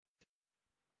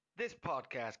This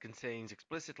podcast contains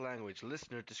explicit language.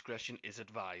 Listener discretion is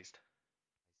advised.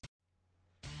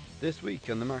 This week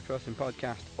on the Max Wrestling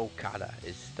Podcast, Okada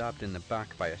is stabbed in the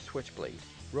back by a switchblade.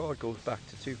 Raw goes back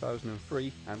to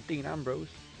 2003 and Dean Ambrose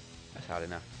has had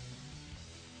enough.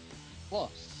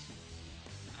 Plus,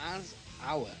 has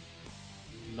our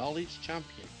knowledge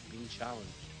champion been challenged?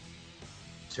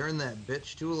 Turn that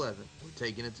bitch to 11. We're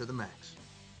taking it to the max.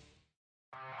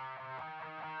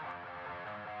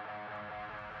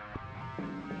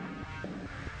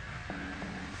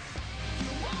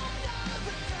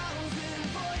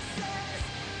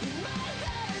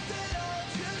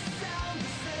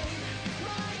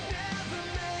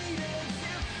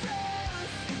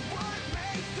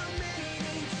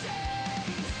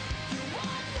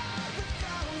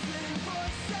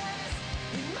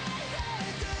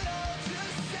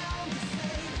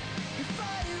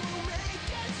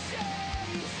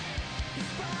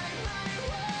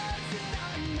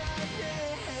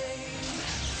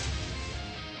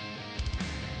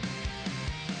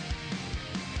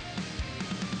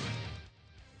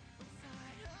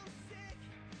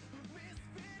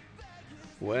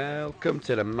 Welcome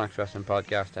to the Max Wrestling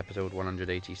Podcast, episode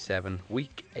 187,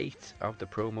 week 8 of the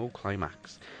promo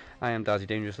climax. I am Dazzy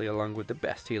Dangerously, along with the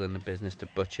best heel in the business, the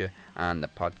Butcher, and the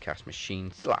podcast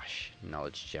machine /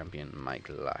 knowledge champion, Mike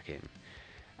Larkin.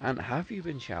 And have you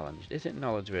been challenged? Is it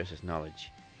knowledge versus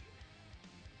knowledge?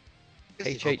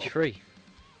 HH3.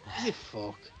 You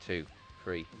fuck. 2,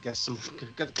 3.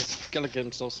 Gotta get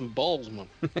himself some balls, man.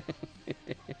 Do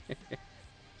you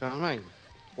know what I mean?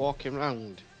 Walking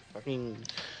around. Fucking,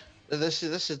 this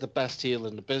is the best heel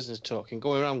in the business talking.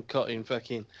 Going around cutting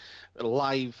fucking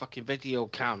live fucking video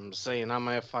cams saying, "Am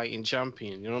I a fighting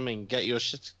champion?" You know what I mean? Get your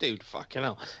shit, dude. Fucking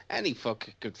hell. Any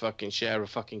fucker could fucking share a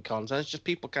fucking content. It's just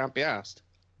people can't be asked.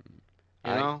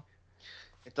 You know?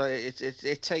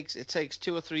 It takes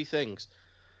 2 or 3 things: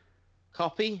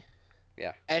 copy,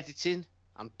 editing,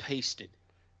 and pasting.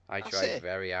 I tried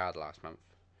very hard last month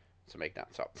to make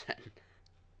that top 10.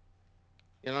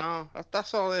 You know,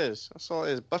 that's all it is. That's all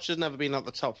it is. Butcher's never been at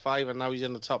the top 5, and now he's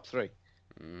in the top 3.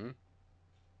 Mm-hmm.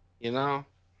 You know,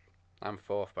 I'm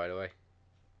 4th, by the way.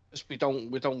 just we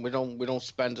don't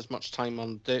spend as much time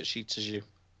on dirt sheets as you.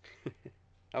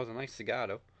 That was a nice cigar,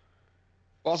 though.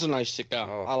 Was a nice cigar.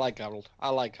 Oh. I like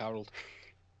Harold.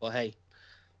 But hey,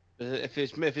 if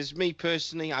it's me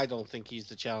personally, I don't think he's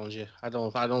the challenger. I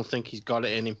don't think he's got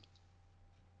it in him.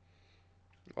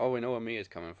 Oh, we know Amir's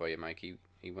coming for you, Mike. He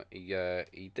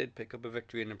did pick up a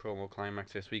victory in the promo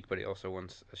climax this week, but he also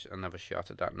wants another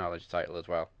shot at that knowledge title as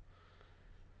well.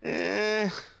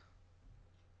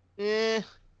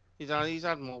 He's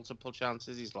had multiple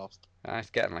chances. He's lost. It's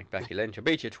getting like Becky Lynch. I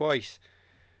beat you twice.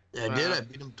 I did. I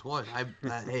beat him twice.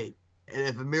 Hey,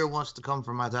 if Amir wants to come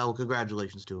for my title,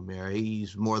 congratulations to Amir.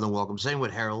 He's more than welcome. Same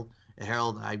with Harold.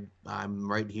 Harold, I'm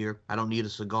right here. I don't need a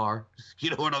cigar.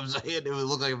 You know what I'm saying? It would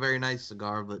look like a very nice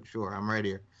cigar, but sure, I'm right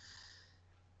here.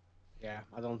 Yeah,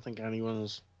 I don't think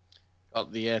anyone's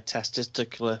got the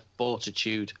testicular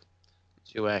fortitude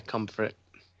to come for it.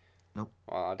 Nope.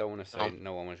 Well, I don't want to say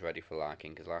no one was ready for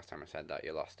Larkin, because last time I said that,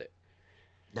 you lost it.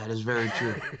 That is very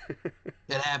true.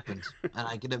 It happens, and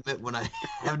I can admit when I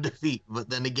have defeat, but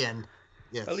then again,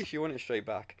 yes. At least you won it straight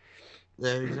back.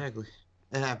 Yeah, exactly.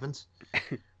 It happens.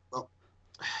 Well,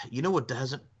 you know what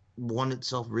hasn't won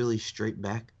itself really straight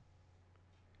back?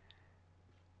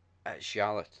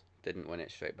 Charlotte didn't win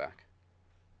it straight back.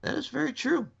 That is very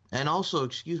true. And also,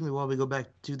 excuse me, while we go back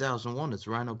to 2001, it's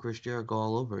Rhino Chris Jericho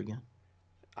all over again.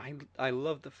 I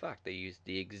love the fact they used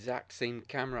the exact same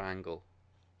camera angle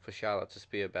for Charlotte to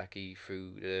spear Becky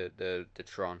through the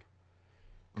Tron.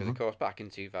 Because, of course, back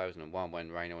in 2001,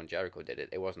 when Rhino and Jericho did it,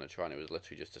 it wasn't a Tron, it was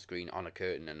literally just a screen on a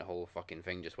curtain, and the whole fucking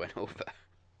thing just went over.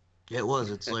 Yeah, it was.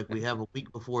 It's like we have a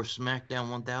week before SmackDown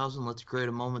 1000. Let's create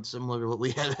a moment similar to what we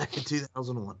had back in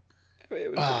 2001. It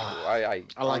was pretty cool. I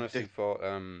honestly thought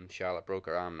Charlotte broke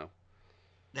her arm, though.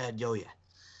 Yeah.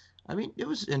 I mean, it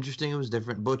was interesting. It was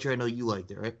different. Butcher, I know you liked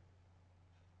it, right?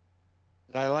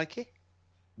 Did I like it?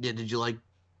 Yeah, did you like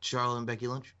Charlotte and Becky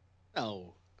Lynch?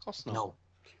 No, of course not. No.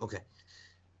 Okay.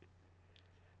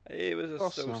 It was a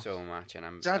so-so match, and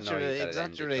I'm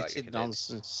exaggerated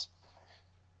nonsense.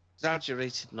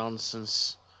 Exaggerated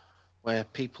nonsense, where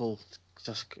people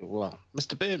just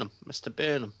Mr.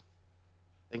 Burnham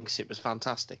thinks it was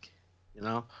fantastic. You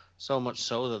know, so much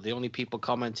so that the only people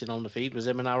commenting on the feed was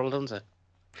him and Harold Hunter.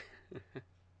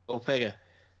 Go figure.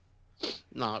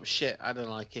 No, it was shit. I didn't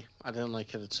like it. I didn't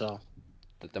like it at all.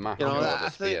 The match, you know,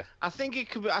 I think it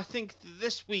could be. I think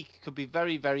this week could be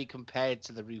very, very compared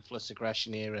to the Ruthless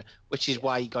Aggression era, which is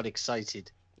why he got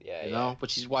excited. Yeah, you know,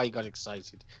 which is why he got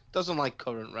excited. Doesn't like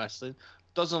current wrestling,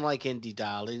 doesn't like indie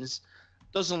darlings,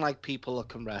 doesn't like people that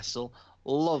can wrestle,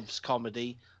 loves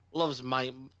comedy, loves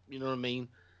you know what I mean,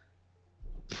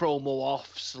 promo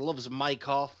offs, loves mic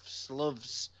offs,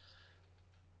 loves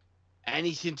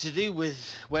anything to do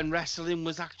with when wrestling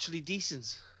was actually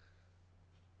decent.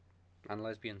 And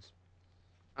lesbians.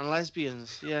 And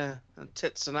lesbians, yeah, and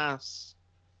tits and ass,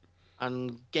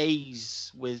 and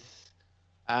gays with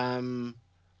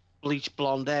bleached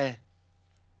blonde hair,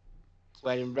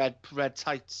 wearing red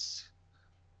tights,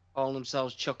 calling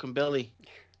themselves Chuck and Billy.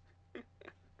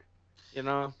 You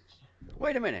know,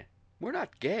 Wait a minute. We're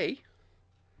not gay.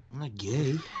 I'm not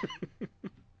gay.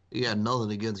 You got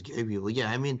nothing against gay people. Yeah,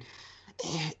 I mean,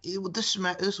 this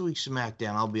week's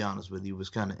SmackDown, I'll be honest with you, was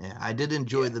kind of. I did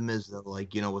enjoy Yeah. the Miz though,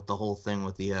 like with the whole thing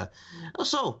with the.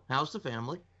 So, how's the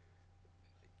family?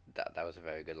 That was a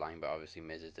very good line, but obviously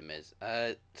Miz is the Miz.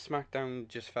 SmackDown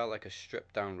just felt like a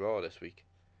stripped down Raw this week.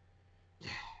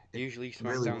 Usually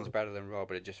really SmackDown's was. better than Raw,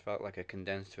 but it just felt like a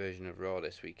condensed version of Raw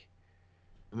this week.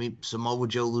 I mean, Samoa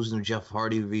Joe losing to Jeff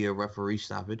Hardy via referee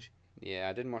stoppage. Yeah,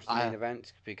 I didn't watch the main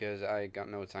event because I got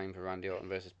no time for Randy Orton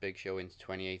versus Big Show into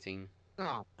 2018.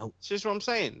 no, this is what I'm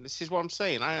saying. This is what I'm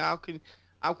saying. How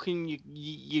can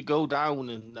you go down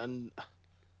and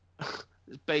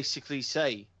basically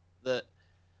say that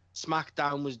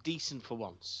SmackDown was decent for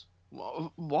once?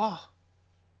 What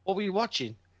were you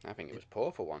watching? I think it was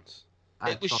poor for once.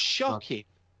 It was shocking.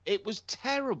 It was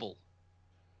terrible.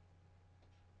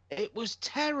 It was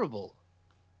terrible.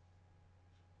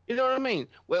 You know what I mean?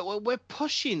 We're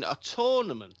pushing a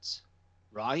tournament,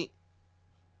 right,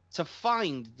 to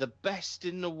find the best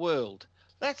in the world.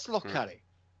 Let's look at it.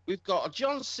 We've got a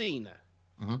John Cena.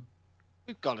 Mm-hmm.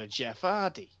 We've got a Jeff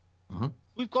Hardy. Mm-hmm.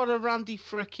 We've got a Randy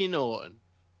frickin' Orton.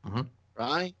 Mm-hmm.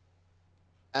 Right?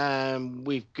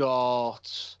 We've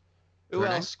got... Who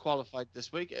Kurt else qualified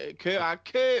this week? Kurt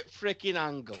frickin'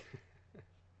 Angle.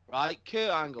 Right?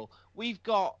 Kurt Angle. We've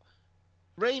got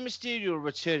Rey Mysterio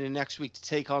returning next week to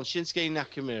take on Shinsuke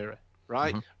Nakamura.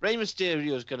 Right? Mhm. Rey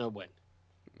Mysterio's going to win.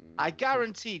 I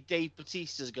guarantee Dave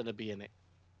Bautista's going to be in it.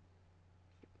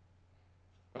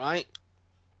 Right?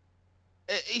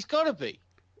 He's got to be.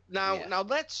 Now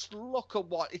let's look at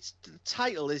what the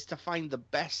title is to find the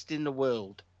best in the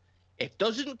world. It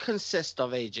doesn't consist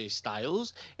of AJ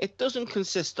Styles. It doesn't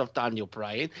consist of Daniel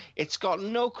Bryan. It's got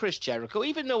no Chris Jericho.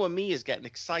 Even though Ami is getting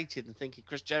excited and thinking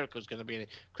Chris Jericho's going to be in it,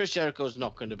 Chris Jericho's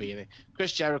not going to be in it.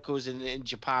 Chris Jericho's in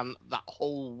Japan that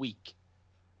whole week.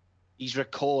 He's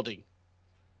recording.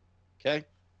 Okay?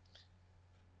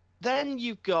 Then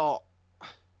you've got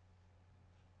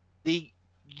the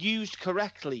used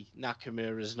correctly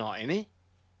Nakamura's not in it.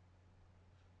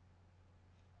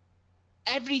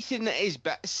 Everything that is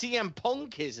better, CM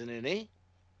Punk isn't in it.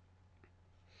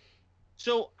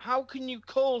 So how can you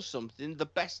call something the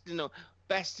best in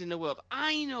the world?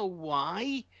 I know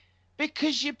why.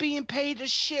 Because you're being paid a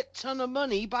shit ton of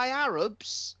money by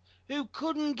Arabs who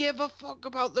couldn't give a fuck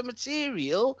about the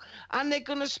material, and they're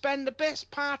going to spend the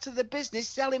best part of the business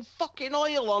selling fucking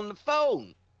oil on the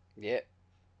phone. Yeah.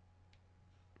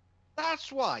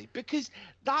 That's why. Because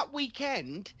that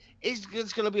weekend there's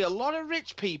going to be a lot of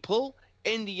rich people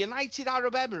in the United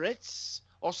Arab Emirates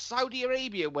or Saudi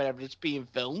Arabia, wherever it's being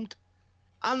filmed,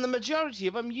 and the majority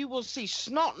of them you will see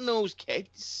snot-nosed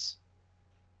kids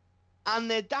and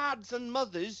their dads and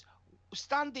mothers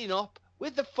standing up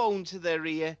with the phone to their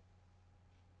ear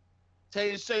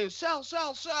saying sell,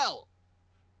 sell, sell.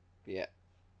 Yeah.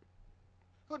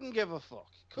 Couldn't give a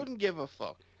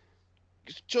fuck.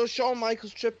 So Shawn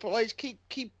Michaels, Triple H,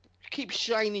 keep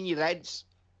shining your heads.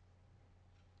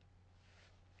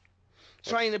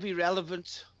 Trying to be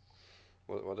relevant.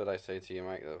 What did I say to you,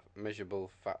 Mike? The miserable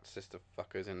fat sister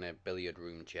fuckers in their billiard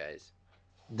room chairs.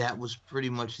 That was pretty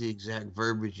much the exact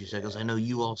verbiage you said, because I know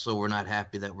you also were not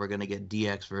happy that we're going to get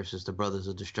DX versus the Brothers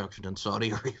of Destruction in Saudi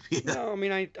Arabia. No, I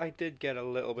mean, I did get a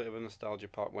little bit of a nostalgia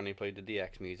pop when they played the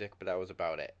DX music, but that was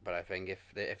about it. But I think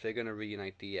if they're going to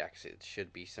reunite DX, it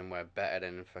should be somewhere better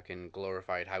than a fucking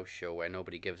glorified house show where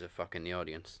nobody gives a fuck in the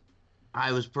audience.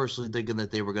 I was personally thinking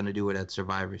that they were going to do it at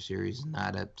Survivor Series,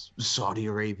 not at Saudi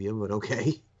Arabia, but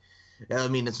okay. I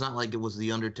mean, it's not like it was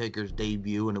The Undertaker's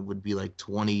debut and it would be like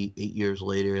 28 years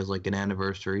later as like an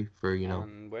anniversary for,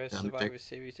 And where's Survivor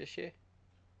Series this year?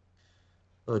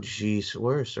 Oh, jeez.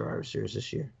 Where is Survivor Series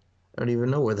this year? I don't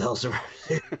even know where the hell Survivor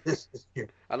Series is this year.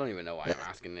 I don't even know why I'm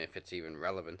asking if it's even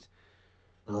relevant.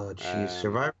 Oh, jeez.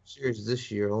 Survivor Series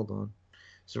this year. Hold on.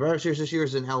 Survivor Series this year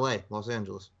is in L.A., Los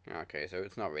Angeles. Okay, so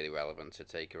it's not really relevant to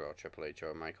Taker or Triple H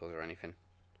or Michaels or anything.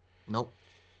 Nope.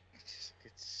 I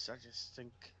just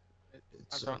think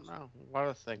I don't know what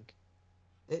I think.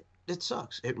 It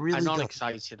sucks. It I'm really not does.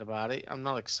 excited about it. I'm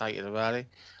not excited about it.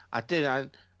 I did.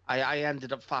 I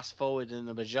ended up fast forwarding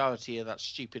the majority of that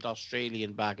stupid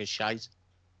Australian bag of shite.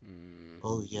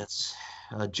 Oh yes,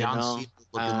 You John know. Cena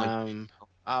looking like.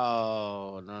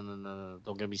 Oh no!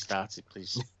 Don't get me started,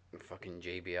 please. Fucking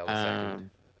JBL the second.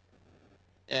 Um.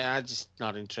 Yeah, I'm just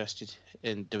not interested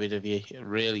in WWE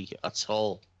really at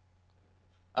all.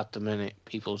 At the minute,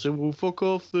 people say, "Well, fuck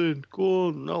off then, go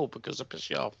on." No, because I piss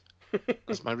you off.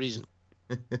 That's my reason.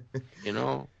 You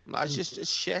know, it's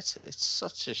shit. It's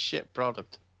such a shit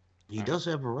product. He does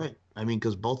have a right. I mean,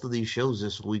 because both of these shows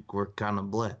this week were kind of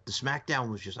bleh. The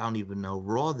SmackDown was just, I don't even know.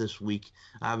 Raw this week,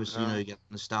 obviously, you get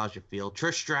the nostalgia feel.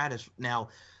 Trish Stratus. Now,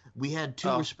 we had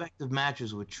two respective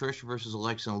matches with Trish versus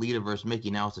Alexa and Lita versus Mickey.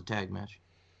 Now it's a tag match.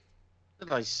 What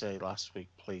did I say last week,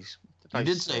 please? You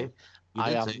did say it.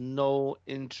 I have no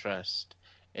interest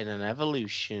in an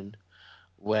evolution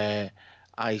where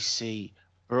I see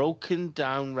broken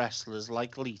down wrestlers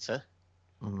like Lita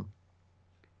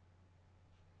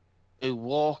who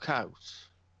walk out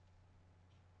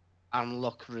and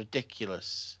look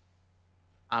ridiculous,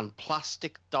 and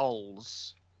plastic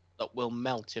dolls that will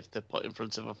melt if they're put in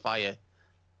front of a fire,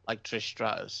 like Trish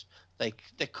Stratus. They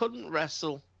couldn't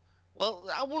wrestle. Well,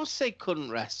 I won't say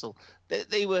couldn't wrestle.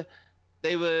 They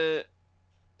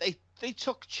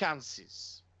took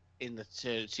chances in the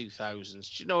 2000s.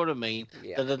 Do you know what I mean?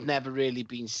 Yeah. That had never really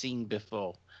been seen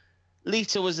before.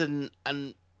 Lita was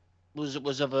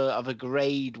was of a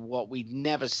grade what we'd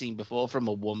never seen before from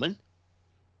a woman.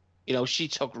 You know, she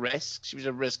took risks. She was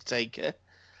a risk taker.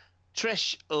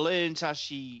 Trish learned as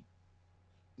she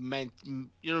meant, you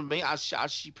know what I mean,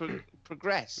 as she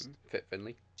progressed. Fit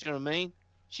Finley. Do you know what I mean?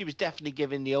 She was definitely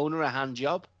giving the owner a hand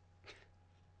job.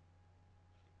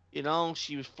 You know,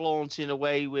 she was flaunting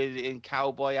away in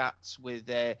cowboy hats with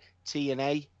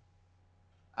TNA.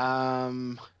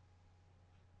 And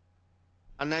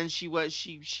then she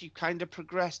kind of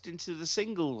progressed into the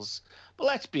singles. But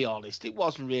let's be honest, it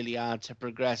wasn't really hard to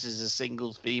progress as a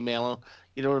singles female.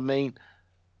 You know what I mean?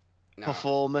 No.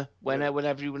 Performer when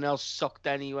everyone else sucked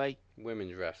anyway.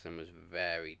 Women's wrestling was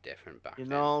very different back then. You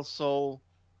know, so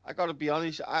I got to be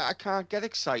honest, I can't get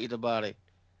excited about it.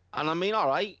 And I mean, all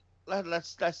right,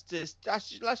 let's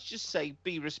just say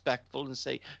be respectful and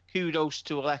say kudos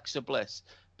to Alexa Bliss,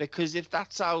 because if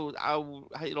that's how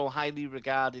highly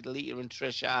regarded Lita and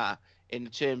Trish are in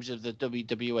terms of the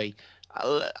WWE,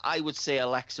 I would say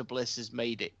Alexa Bliss has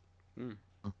made it.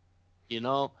 You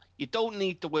know, you don't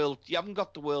need the world. You haven't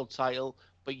got the world title,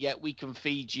 but yet we can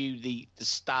feed you the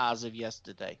stars of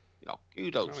yesterday. You know,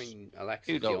 kudos. I mean,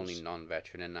 Alexa's the only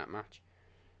non-veteran in that match.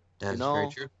 That's very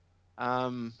true.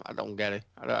 I don't get it.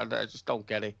 I just don't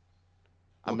get it.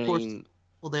 Well, of course,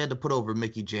 they had to put over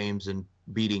Mickie James and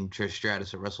beating Trish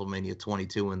Stratus at WrestleMania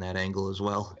 22 in that angle as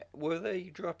well. Were they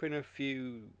dropping a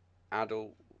few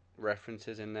adult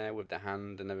references in there with the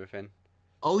hand and everything?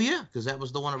 Oh, yeah, because that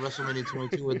was the one at WrestleMania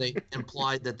 22 where they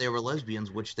implied that they were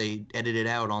lesbians, which they edited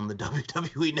out on the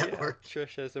WWE Network. Yeah,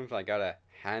 Trish says something like, gotta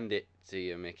hand it to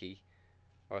you, Mickey.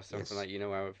 Or something like, you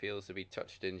know how it feels to be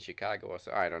touched in Chicago, or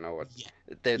so. I don't know what. Yeah.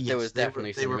 There was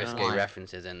definitely some risque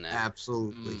references in there.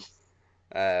 Absolutely.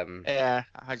 Yeah,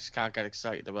 I just can't get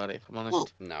excited about it, if I'm honest. Well,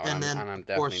 no, and I'm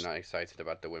definitely not excited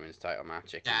about the women's title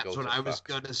match. That's what I was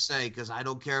going to say, because I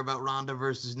don't care about Ronda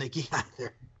versus Nikki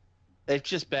either. They've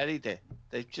just buried it.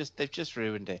 They've just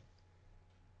ruined it.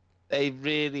 They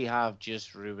really have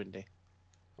just ruined it.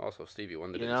 Also, Stevie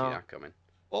Wonder didn't see that coming.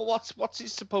 Well, what's it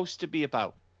supposed to be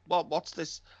about? What's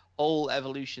this whole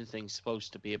evolution thing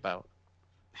supposed to be about?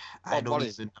 I don't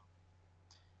even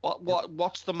know.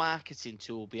 What's the marketing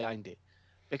tool behind it?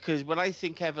 Because when I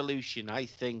think evolution, I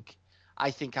think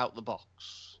out the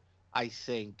box. I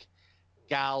think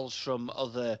gals from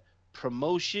other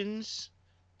promotions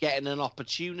getting an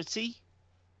opportunity.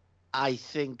 I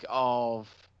think of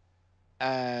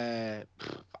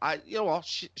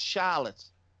Charlotte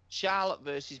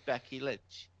versus Becky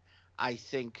Lynch. I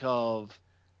think of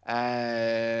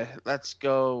let's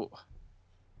go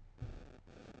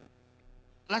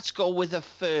with a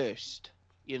first.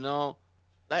 You know,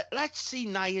 let's see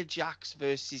Nia Jax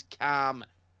versus Karma.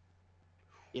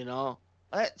 You know,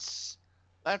 let's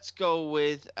go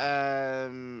with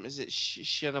is it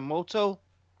Shinamoto?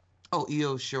 Oh,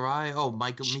 Io Shirai. Oh,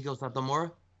 Miko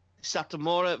Satomura.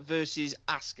 Satomura versus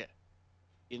Asuka.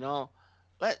 You know,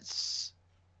 let's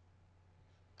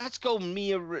go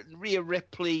Rhea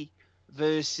Ripley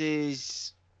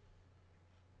versus.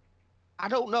 I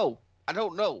don't know.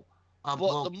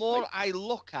 But the more I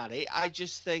look at it, I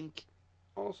just think.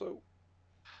 Also,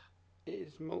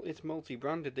 It's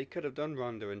multi-branded. They could have done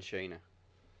Ronda and Shayna.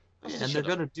 Course Yeah, they and they're should've.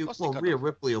 gonna do Course they well. could've. Rhea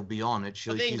Ripley will be on it.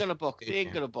 But they ain't she's gonna book. They ain't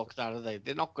champ. gonna book that, are they?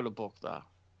 They're not gonna book that.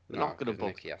 They're No, not gonna because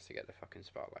book Nikki has to get the fucking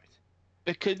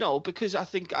spotlight. because I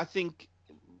think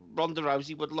Ronda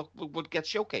Rousey would get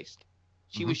showcased.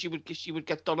 She would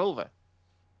get done over.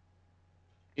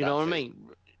 You know That's what I it. mean?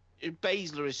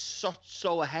 Baszler is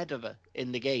so ahead of her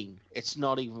in the game. It's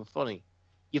not even funny.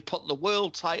 You put the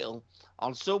world title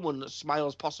on someone that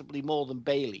smiles possibly more than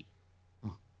Bailey.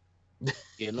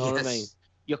 You know what I mean? Yes.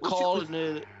 You're Well, she calling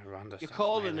her. Ronda You're stopped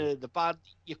calling smiling. her the bad.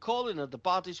 You're calling her the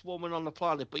baddest woman on the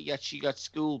planet, but yet she got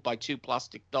schooled by two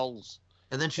plastic dolls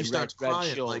And then she in starts red crying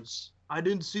like, shorts. "I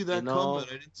didn't see that You know? coming.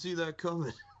 I didn't see that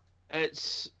coming."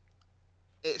 It's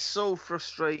so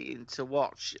frustrating to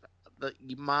watch that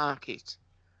you market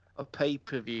a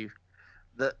pay-per-view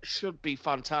that should be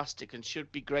fantastic and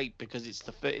should be great because it's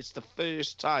the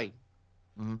first time,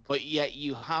 but yet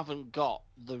you haven't got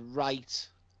the right.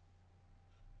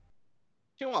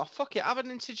 You know what? Fuck it. Have an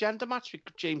intergender match with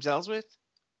James Ellsworth.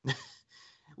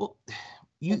 Well,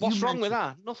 What's wrong with mentioned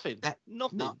that? Nothing.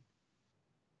 Nothing. No.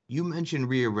 You mentioned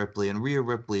Rhea Ripley, and Rhea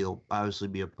Ripley will obviously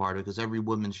be a part of it because every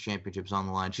women's championship's on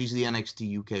the line. She's the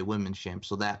NXT UK Women's Champ,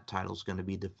 so that title's going to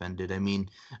be defended. I mean,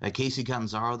 Casey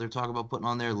Catanzaro, they're talking about putting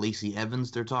on there. Lacey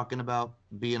Evans, they're talking about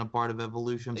being a part of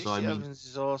Evolution. So I Lacey mean, Evans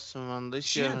is awesome, man.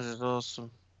 Lacey She Evans is. is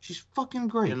awesome. she's fucking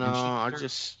great. You know, and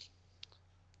she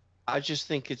I just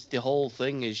think it's the whole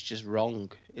thing is just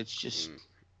wrong. It's just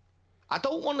I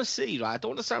don't want to see, right? I don't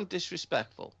want to sound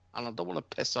disrespectful, and I don't want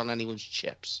to piss on anyone's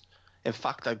chips. In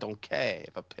fact, I don't care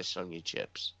if I piss on your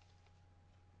chips.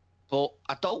 But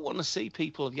I don't want to see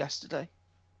people of yesterday.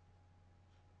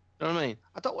 You know what I mean?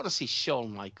 I don't want to see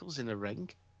Shawn Michaels in a ring.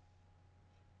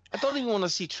 I don't even want to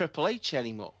see Triple H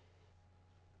anymore.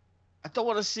 I don't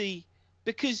want to see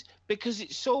because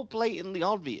it's so blatantly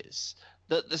obvious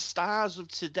that the stars of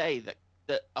today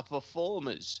that are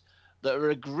performers that are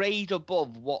a grade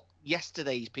above what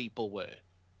yesterday's people were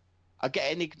are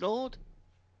getting ignored.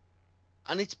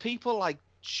 And it's people like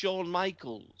Shawn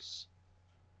Michaels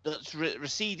that's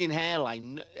receding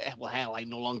hairline. Well, hairline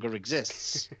no longer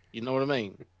exists. You know what I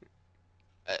mean?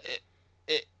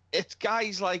 It's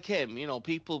guys like him, you know,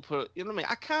 people put, you know what I mean?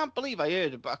 I can't believe I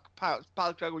heard about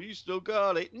Pal Craig, you still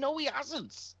got it. No, he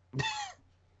hasn't.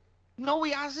 No,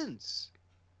 he hasn't.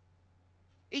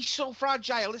 He's so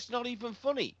fragile, it's not even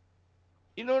funny.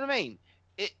 You know what I mean?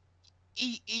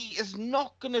 He is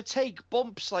not going to take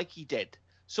bumps like he did.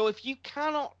 So if you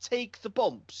cannot take the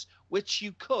bumps, which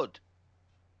you could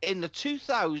in the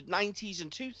 90s and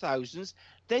 2000s,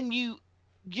 then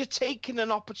you're taking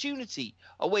an opportunity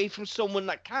away from someone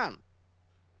that can.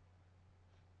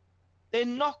 They're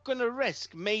not going to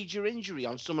risk major injury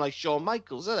on someone like Shawn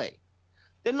Michaels, are they?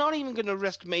 They're not even going to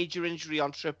risk major injury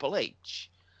on Triple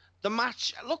H. The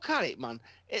match, look at it, man.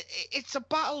 It's a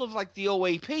battle of like the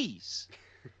OAPs.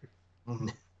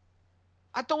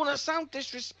 I don't want to sound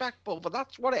disrespectful, but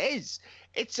that's what it is.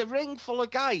 It's a ring full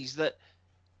of guys that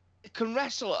can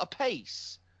wrestle at a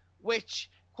pace, which,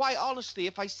 quite honestly,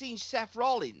 if I seen Seth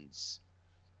Rollins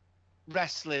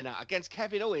wrestling against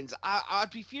Kevin Owens, I'd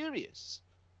be furious.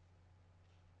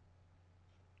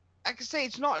 Like I say,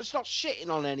 it's not shitting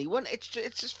on anyone. It's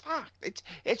just fact.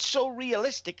 It's so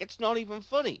realistic. It's not even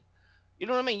funny. You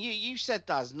know what I mean? You said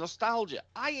that's nostalgia.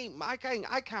 I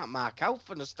can't mark out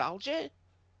for nostalgia.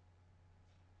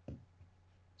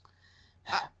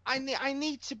 I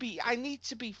need to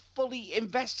be fully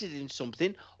invested in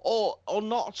something or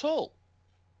not at all.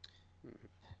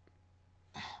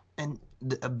 And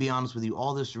be honest with you,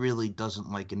 all this really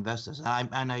doesn't like invest us.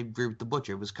 And I agree with the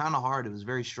Butcher. It was kind of hard. It was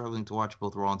very struggling to watch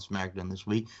both Raw and SmackDown this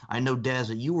week. I know, Daz,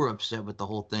 that you were upset with the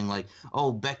whole thing. Like,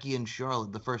 oh, Becky and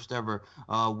Charlotte, the first ever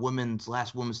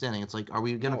last woman standing. It's like, are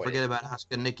we gonna forget about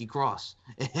Asuka and Nikki Cross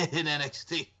in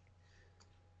NXT?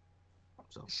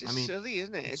 So It's just silly,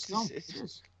 isn't it?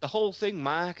 It's the whole thing.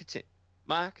 Marketing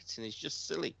is just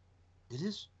silly. It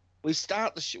is. We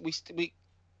start the show. We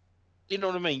you know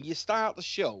what I mean? You start the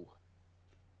show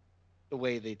the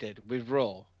way they did with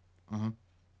Raw. Mm-hmm.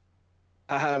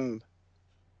 I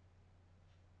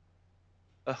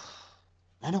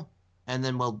know. And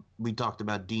then, well, we talked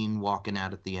about Dean walking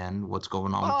out at the end. What's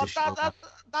going on with the show?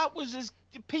 That was as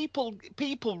people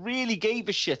really gave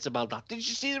a shit about that. Did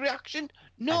you see the reaction?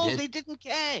 No, they didn't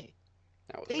care.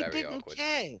 They didn't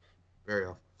care. Very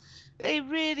awkward. They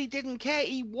really didn't care.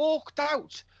 He walked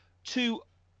out to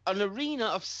an arena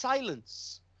of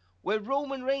silence where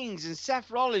Roman Reigns and Seth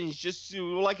Rollins just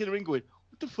were like in the ring going,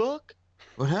 "What the fuck?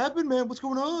 What happened, man? What's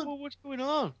going on? What's going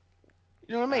on?"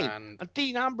 You know what I mean? And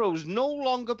Dean Ambrose no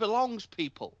longer belongs,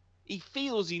 people. He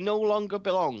feels he no longer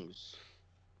belongs.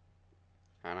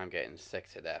 And I'm getting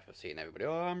sick to death of seeing everybody.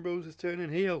 Oh, Ambrose is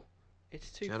turning heel. It's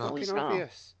too Shut up. fucking He's not.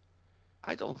 obvious.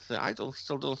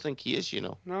 Still don't think he is. You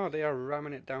know. No, they are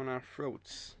ramming it down our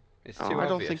throats. It's No, too I obvious.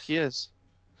 don't think he is.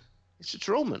 It's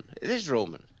Roman. It is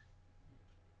Roman.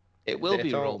 It will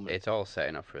be Roman. It's all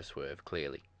setting up for a swerve,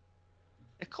 clearly.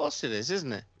 Of course it is,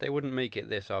 isn't it? They wouldn't make it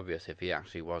this obvious if he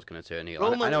actually was going to turn heel.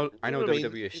 Roman, I know you know what I mean?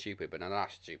 WWE is stupid, but not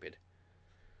that stupid.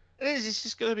 It is. It's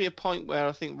just going to be a point where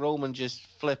I think Roman just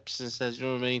flips and says, "You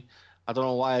know what I mean? I don't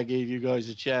know why I gave you guys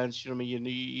a chance. You know what I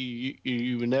mean?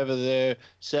 You were never there.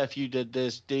 Seth, you did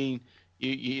this. Dean,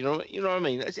 you know what I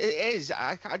mean? It is.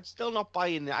 I'm still not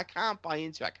buying it. I can't buy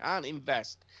into it. I can't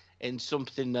invest in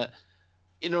something that,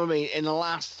 you know what I mean? In the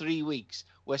last 3 weeks,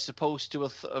 we're supposed to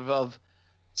have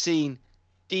seen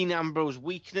Dean Ambrose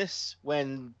weakness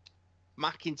when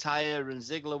McIntyre and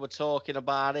Ziggler were talking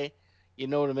about it. You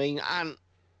know what I mean? And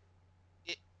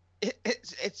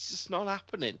it's just not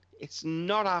happening. It's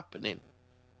not happening.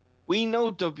 We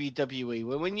know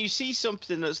WWE. When you see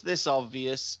something that's this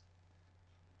obvious,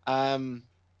 It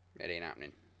ain't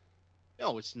happening.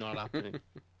 no, it's not happening.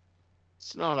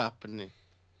 It's not happening.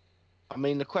 I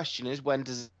mean, the question is, when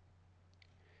does...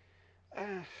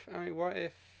 I mean, what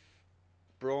if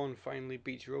Braun finally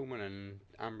beats Roman and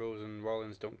Ambrose and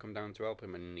Rollins don't come down to help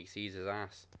him and he sees his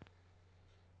ass?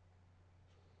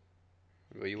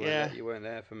 Well, you weren't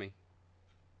there for me.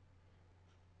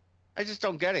 I just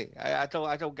don't get it. I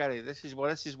don't get it. This is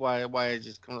why I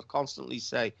just constantly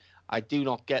say I do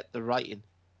not get the writing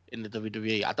in the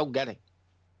WWE. I don't get it.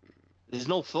 There's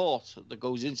no thought that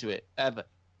goes into it ever.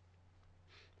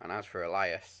 And as for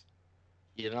Elias,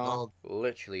 You know,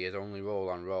 literally his only role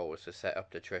on Raw was to set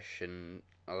up the Trish and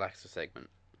Alexa segment.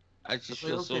 I just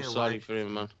feel so sorry for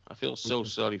him, man. I feel so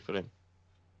sorry for him.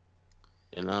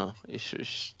 You know,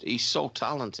 he's so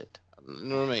talented. You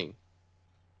know what I mean?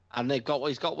 And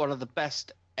he's got one of the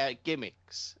best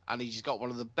gimmicks, and he's got one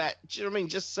of the best. Do you know what I mean?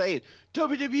 Just saying,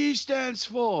 WWE stands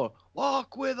for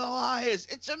Walk with Elias.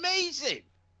 It's amazing.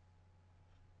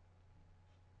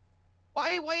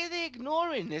 Why are they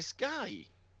ignoring this guy?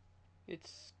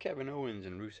 It's Kevin Owens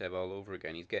and Rusev all over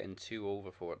again. He's getting too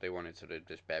over for what they wanted, so they're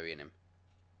just burying him.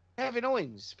 Kevin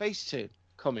Owens, face turn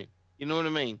coming. You know what I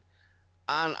mean?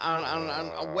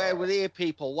 And where were their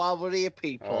people? Why were their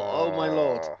people? Oh my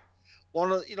lord!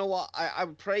 You know what? I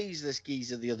praised this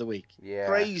geezer the other week. Yeah.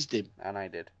 Praised him. And I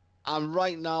did. And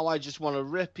right now, I just want to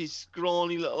rip his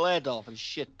scrawny little head off and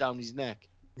shit down his neck.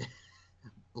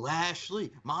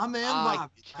 Lashley, my man I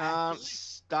Bobby. can't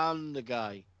stand the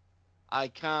guy. I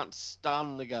can't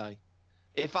stand the guy.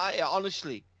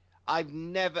 Honestly, I've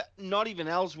never, not even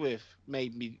Ellsworth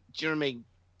made me, do you know what I mean,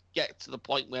 get to the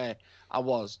point where I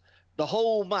was. The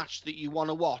whole match that you want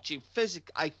to watch,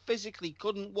 I physically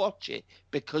couldn't watch it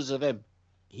because of him.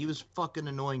 He was fucking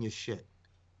annoying as shit.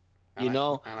 And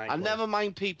never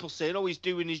mind people saying, oh, he's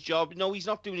doing his job. No, he's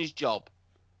not doing his job.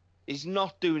 He's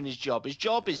not doing his job. His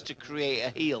job is to create a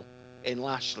heel in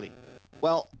Lashley.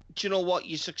 Well, do you know what?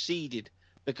 You succeeded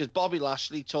because Bobby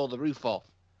Lashley tore the roof off,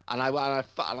 and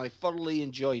I thoroughly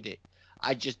enjoyed it.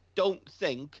 I just don't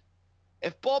think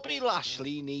if Bobby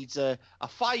Lashley needs a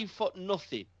 5 foot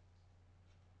nothing,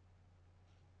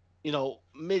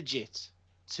 midget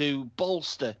to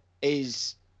bolster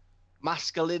his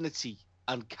masculinity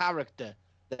and character,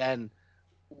 then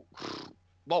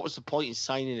what was the point in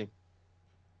signing him?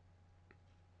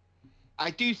 I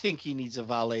do think he needs a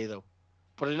valet, though.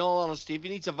 But in all honesty, if he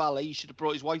needs a valet, he should have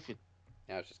brought his wife in.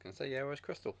 Yeah, I was just going to say, where's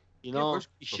Crystal? where's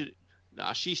He should.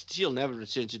 Nah, she'll never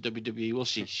return to WWE, will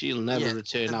she? She'll never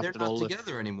return after all. They're not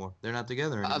together anymore. They're not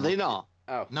together anymore. Are they not?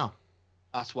 Oh. No.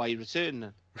 That's why he returned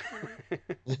then.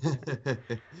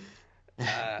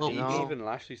 Even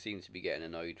Lashley seems to be getting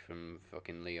annoyed from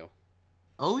fucking Leo.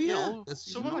 Oh yeah,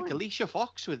 someone like Alicia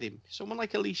Fox with him. Someone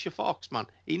like Alicia Fox, man.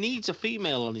 He needs a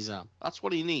female on his arm. That's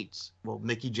what he needs. Well,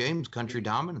 Mickey James, Country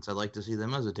Dominance. I'd like to see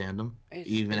them as a tandem.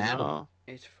 Even Adam.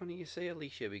 It's funny you say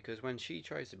Alicia because when she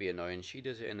tries to be annoying, she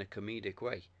does it in a comedic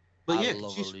way. But I yeah,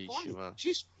 love she's Alicia, funny. man.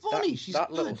 She's funny. That She's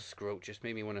little good. scrote just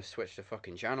made me want to switch the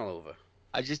fucking channel over.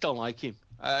 I just don't like him.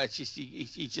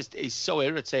 He's so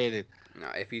irritating. No,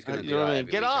 if he's gonna You do know what that, I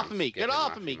mean? Get off of me! Get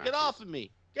off of me! matches. Get off of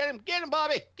me! Get him,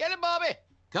 Bobby! Get him, Bobby!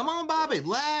 Come on, Bobby.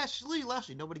 Lashley.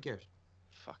 Nobody cares.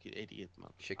 Fucking idiot,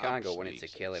 man. Chicago wanted to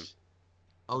kill him.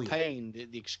 Oh yeah. Pain,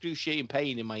 the excruciating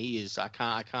pain in my ears. I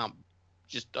can't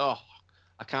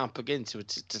begin to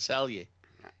tell you.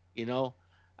 You know.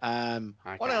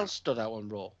 What else stood out on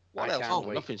Raw? What I else? can't Oh,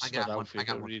 wait. nothing I stood got out one. for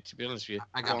you, really, to be honest with you.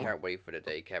 I I got one. can't wait for the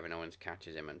day Kevin Owens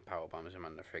catches him and powerbombs him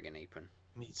on the friggin' apron.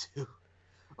 Me too.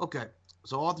 Okay.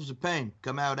 So Authors of Pain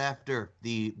come out after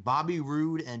the Bobby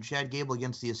Roode and Chad Gable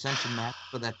against the Ascension match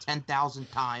for that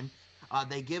 10,000th time.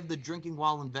 They give the drinking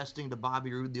while investing to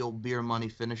Bobby Roode, the old beer money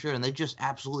finisher, and they just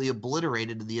absolutely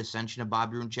obliterated the Ascension of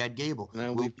Bobby Roode and Chad Gable.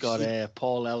 Now we've got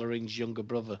Paul Ellering's younger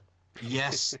brother.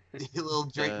 Yes, the little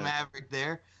Drake Maverick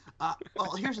there.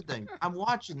 Well, here's the thing. I'm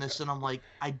watching this and I'm like,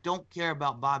 I don't care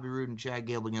about Bobby Roode and Chad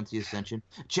Gable against the Ascension.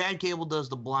 Chad Gable does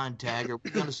the blind tag. Are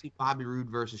we going to see Bobby Roode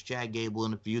versus Chad Gable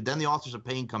in a feud? Then the Authors of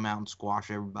Pain come out and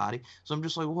squash everybody. So I'm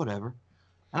just like, whatever.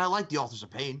 And I like the Authors of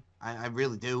Pain. I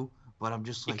really do. But I'm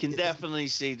just like, you can definitely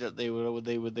see that they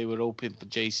were hoping for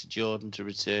Jason Jordan to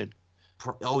return.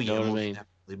 Oh yeah, you know what I mean?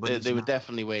 But they were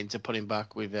definitely waiting to put him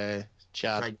back with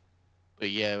Chad. Right.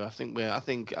 But yeah,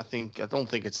 I don't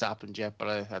think it's happened yet, but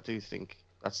I do think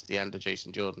that's the end of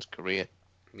Jason Jordan's career.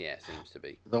 Yeah, it seems to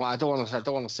be. Though I don't want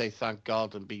to say thank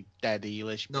God and be dead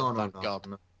eelish. No, thank God.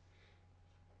 No.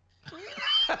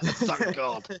 Thank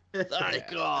God.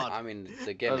 Thank God. I mean,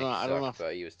 the gimmick sucked,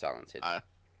 but he was talented. Yeah.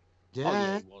 Oh,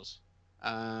 yeah, he was.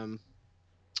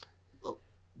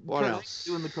 What else?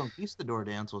 Doing the Conquistador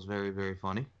dance was very, very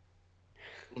funny.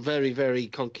 Very, very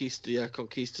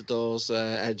conquistadors,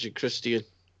 Edge and Christian.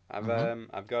 I've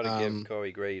got to give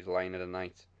Corey Graves line of the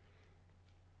night.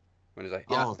 When he's like,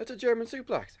 Oh. it's a German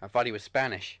suplex. I thought he was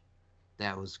Spanish.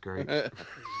 That was great.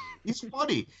 He's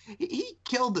funny. He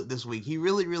killed it this week. He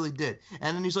really, really did.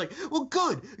 And then he's like, well,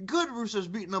 good. Rusev's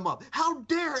beating him up. How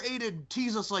dare Aiden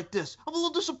tease us like this? I'm a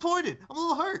little disappointed. I'm a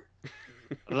little hurt.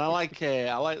 And I like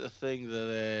the thing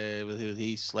that with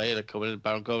Heath Slater coming in and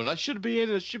Baron Corbin. I should be in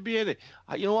it.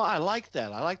 You know what? I like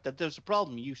that. There's a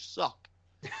problem. You suck.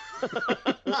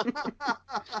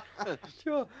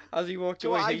 Sure. As he walked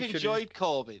away, I've enjoyed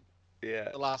Corbin.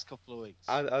 Yeah. The last couple of weeks.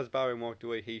 As Baron walked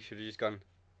away, he should have just gone.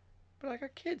 But I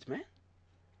got kids, man.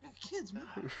 Kids, man.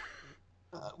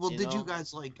 Did you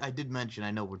guys like? I did mention.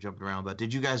 I know we're jumping around, but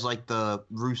did you guys like the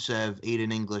Rusev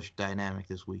Aiden English dynamic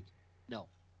this week? No.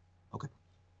 Okay.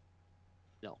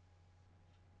 No.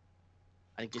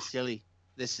 I think it's silly.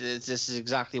 This is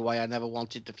exactly why I never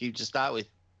wanted the feud to start with.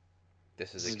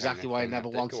 This is exactly why I never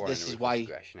wanted. This is why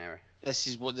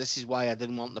I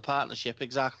didn't want the partnership.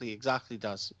 Exactly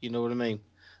does. You know what I mean?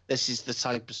 This is the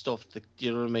type of stuff that,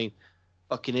 you know what I mean,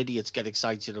 fucking idiots get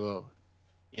excited about.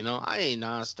 You know, I ain't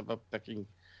asked about fucking.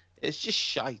 It's just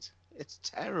shite. It's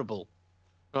terrible.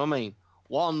 You know what I mean?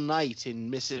 One night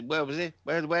in where was it?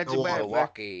 Where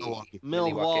Milwaukee.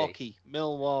 Milwaukee.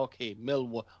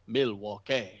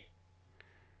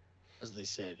 As they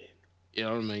said it. You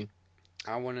know what I mean?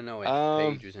 I want to know if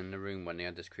Paige was in the room when they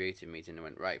had this creative meeting and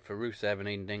went, right, for Rusev and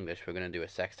Aiden English, we're going to do a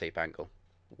sex tape angle.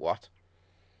 What?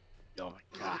 Oh my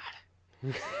God.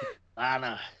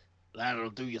 Lana,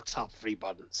 do your top 3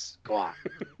 buttons. Go on.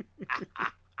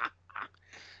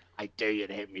 I dare you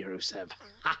to hit me, Rusev.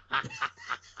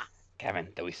 Kevin,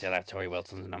 do we still have Tori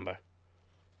Wilson's number?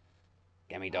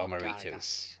 Get me Dawn Marie too.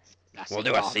 We'll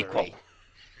do a sequel.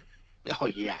 Oh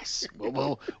yes,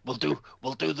 we'll do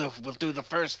the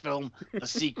first film, the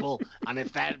sequel, and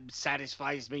if that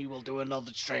satisfies me, we'll do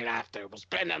another straight after. We'll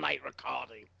spend the night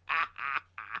recording.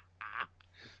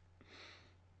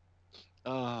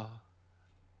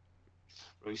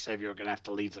 Rusev, you're gonna have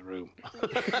to leave the room.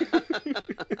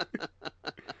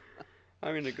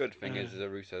 I mean, the good thing is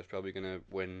that Rusev's probably gonna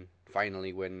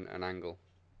finally win an angle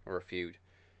or a feud.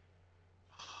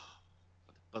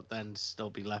 But then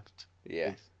still be left.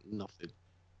 Yeah. With nothing.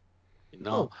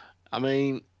 I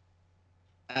mean,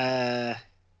 I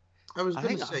think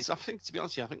to be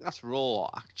honest with you, I think that's Raw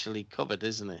actually covered,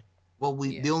 isn't it? Well,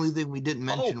 the only thing we didn't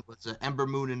mention was Ember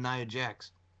Moon and Nia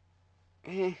Jax.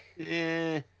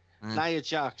 Yeah. Nia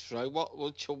Jax, right? What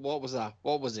was that?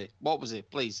 What was it?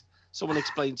 Please, someone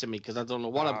explain to me, because I don't know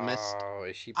what I've missed. Oh,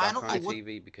 is she back on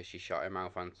TV because she shot him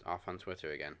off on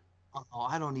Twitter again? Oh,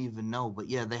 I don't even know. But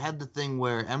yeah, they had the thing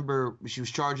where she was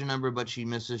charging Ember, but she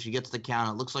misses. She gets the count.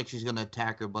 It looks like she's going to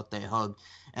attack her, but they hug.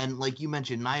 And like you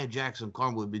mentioned, Nia Jax and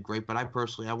Carmella would be great, but I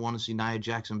want to see Nia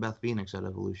Jax and Beth Phoenix at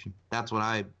Evolution. That's what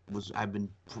I've been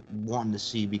wanting to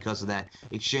see because of that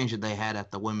exchange that they had at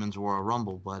the Women's Royal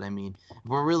Rumble. But I mean, if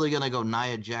we're really going to go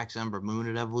Nia Jax, Ember Moon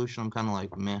at Evolution, I'm kind of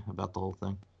like meh about the whole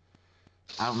thing.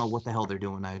 I don't know what the hell they're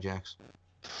doing with Nia Jax.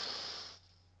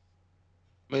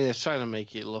 I mean, they're trying to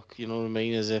make it look, you know what I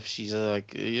mean, as if she's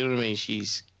like, you know what I mean,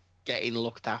 she's getting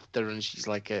looked after, and she's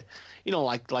like a, you know,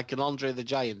 like an Andre the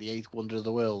Giant, the 8th wonder of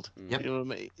the world. Yep. You know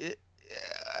what I mean?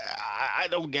 I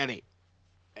don't get it.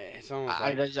 It's almost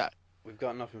we've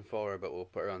got nothing for her, but we'll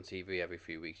put her on TV every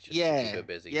few weeks just to keep her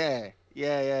busy. Yeah.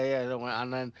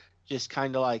 And then just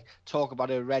kind of like talk about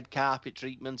her red carpet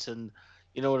treatments and,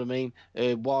 You know what I mean?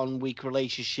 1 week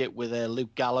relationship with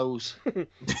Luke Gallows.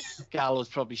 Gallows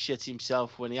probably shit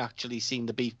himself when he actually seen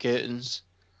the beef curtains.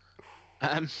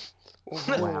 Wow. I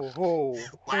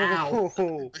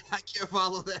can't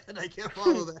follow that. I can't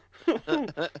follow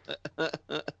that.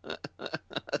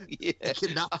 Yeah, I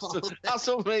cannot follow that. that's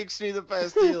what makes me the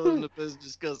best heel in the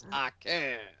business, because I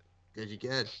can. Because you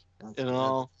can. You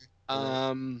know,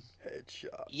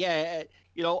 Headshot. yeah.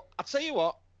 You know, I'll tell you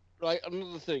what. Right,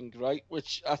 another thing, right,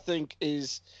 which I think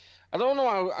is, I don't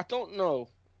know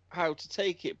how to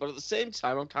take it, but at the same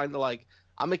time, I'm kind of like,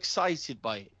 I'm excited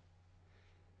by it.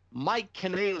 Mike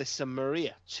Kanellis and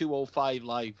Maria 205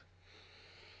 Live.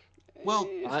 Well,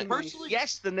 Right? personally,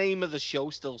 Yes, the name of the show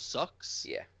still sucks.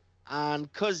 Yeah.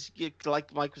 And because,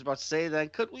 like Mike was about to say then,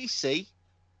 could we see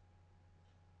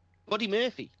Buddy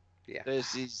Murphy Yeah.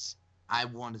 versus, I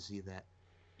want to see that.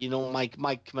 you know, Mike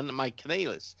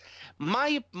Kanellis?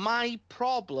 My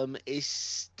problem is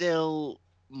still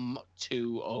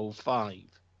 205.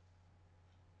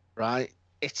 Right?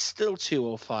 It's still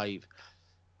 205.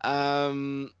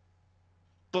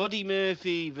 Buddy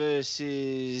Murphy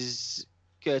versus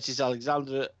Curtis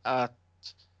Alexander at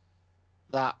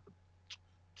that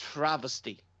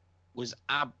travesty was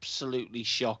absolutely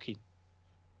shocking.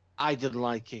 I didn't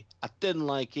like it. I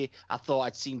thought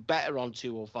I'd seen better on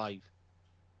 205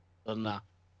 than that.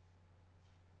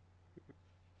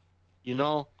 You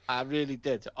know, I really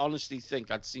did. I honestly think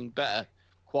I'd seen better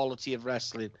quality of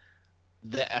wrestling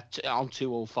on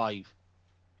 205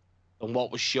 than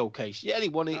what was showcased. Yeah, he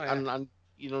won it, and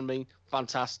you know what I mean?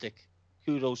 Fantastic.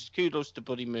 Kudos to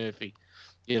Buddy Murphy.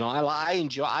 You know, I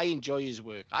enjoy his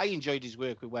work. I enjoyed his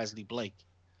work with Wesley Blake.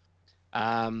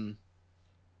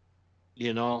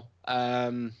 You know,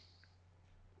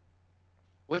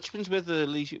 which one's with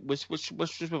which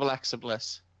was with Alexa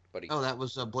Bliss? Buddy. Oh, that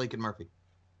was Blake and Murphy.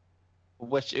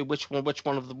 Which one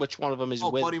of them is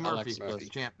with Buddy Murphy, Alexa Bliss? the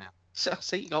champ now. So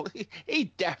he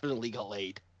definitely got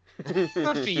laid. Good for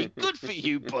you, buddy. Good for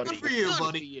you, buddy. For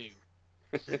you.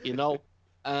 You know,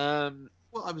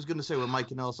 Well, I was going to say with Mike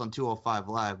Kanellis on 205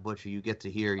 Live, Butcher, you get to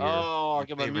hear your. I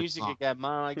get my music song. again,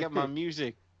 man. I get my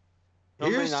music.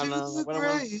 Here's to the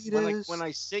greatest. When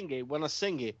I sing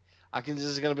it, I can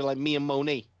just gonna be like me and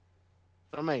Monet. You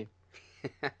know what I mean?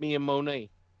 Me and Monet.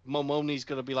 Monet's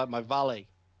gonna be like my valet.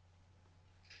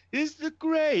 It's the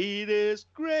greatest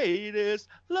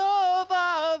love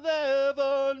I've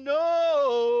ever known.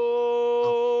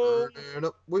 Burn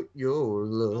up with your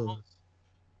love.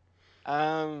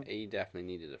 He definitely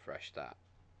needed a fresh start.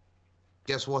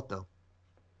 Guess what, though?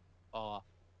 Go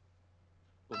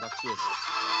back to it.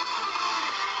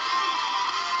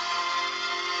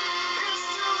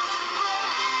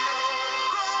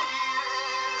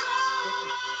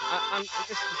 And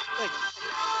this is the thing.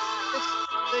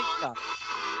 That.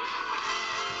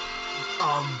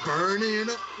 I'm burning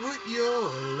up with your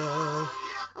love.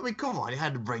 I mean, come on, you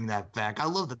had to bring that back. I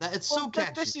love that. It's so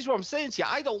catchy. This is what I'm saying to you.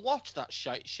 I don't watch that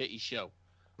shitty show.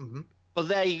 Mm-hmm. But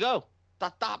there you go.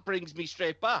 That brings me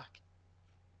straight back.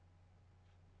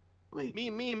 Wait. Me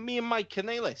and Mike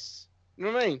Kanellis. You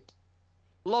know what I mean?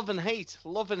 Love and hate.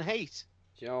 Do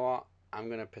you know what? I'm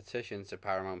going to petition to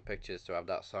Paramount Pictures to have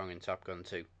that song in Top Gun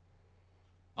 2.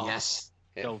 Yes.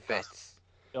 It fits.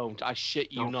 Don't. I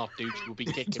shit you not, dude. You'll be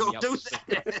kicking me out. Don't do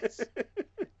that.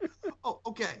 Oh,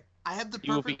 okay. I have the perfect...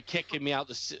 You will be kicking me out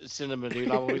the cinema, dude.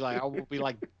 I will be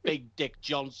like Big Dick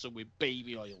Johnson with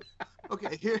baby oil.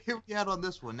 Okay, here we are on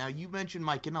this one. Now, you mentioned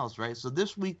Mike Kanellis, right? So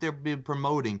this week they've been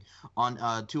promoting on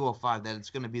 205 that it's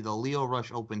going to be the Lio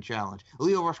Rush Open Challenge.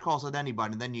 Lio Rush calls out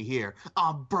anybody, and then you hear,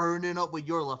 I'm burning up with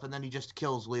your love, and then he just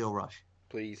kills Lio Rush.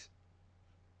 Please.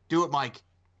 Do it, Mike.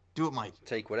 Do it, Mike.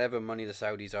 Take whatever money the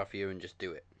Saudis offer you and just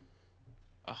do it.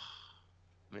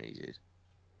 Amazing.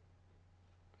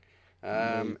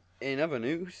 In other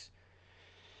news,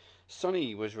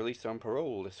 Sonny was released on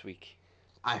parole this week.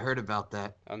 I heard about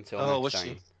that. Until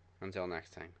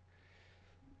next time.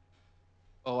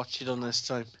 Oh, what's she done this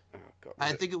time? Oh, God.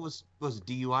 I think it was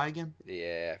DUI again?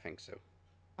 Yeah, I think so.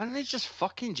 Why didn't they just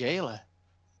fucking jail her?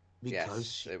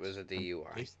 Yes, it was a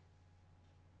DUI.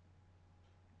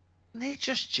 They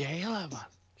just jail her, man.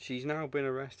 She's now been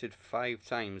arrested 5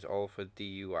 times, all for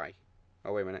DUI.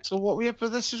 Oh, wait a minute. So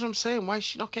but this is what I'm saying. Why is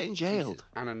she not getting jailed?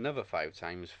 And another 5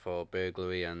 times for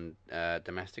burglary and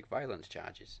domestic violence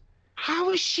charges. How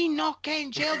is she not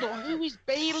getting jailed? Or who is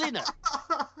bailing her?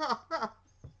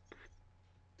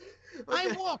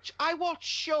 Okay. I watch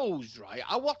shows, right?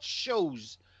 I watch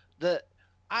shows that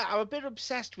I'm a bit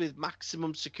obsessed with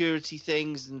maximum security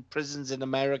things and prisons in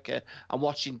America and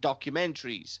watching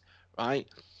documentaries, right?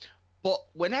 But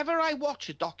whenever I watch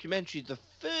a documentary, the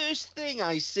first thing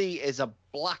I see is a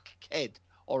black kid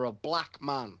or a black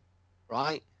man,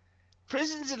 right?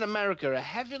 Prisons in America are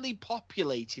heavily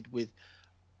populated with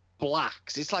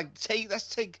blacks. It's like let's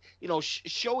take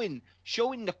showing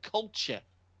the culture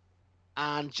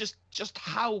and just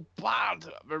how bad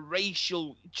the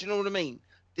racial. Do you know what I mean?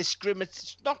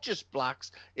 Discriminate, not just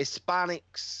blacks,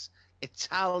 Hispanics,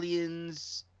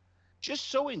 Italians, just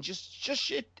showing just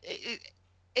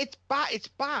it's bad. It's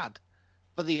bad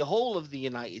for the whole of the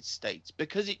United States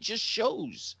because it just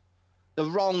shows the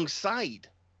wrong side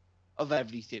of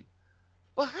everything.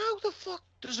 But how the fuck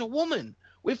does a woman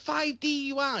with 5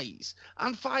 DUIs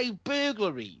and 5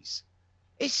 burglaries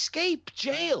escape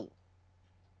jail?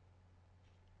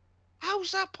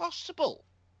 How's that possible?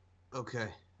 Okay.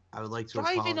 I would like to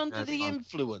Driving apologize. under the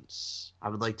influence. I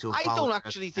would like to I apologize. don't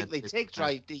actually think they take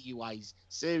drive DUIs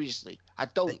seriously. I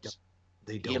don't.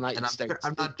 They don't. United And States.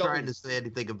 I'm not They trying don't. to say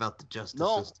anything about the justice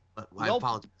No. system, but I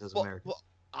apologize as Americans. But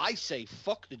I say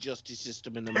fuck the justice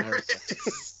system in America.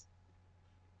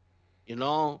 You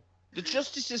know? The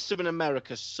justice system in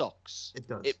America sucks. It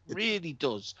does. It really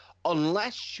does.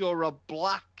 Unless you're a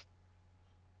black.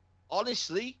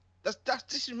 Honestly, this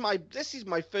is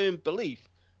my firm belief.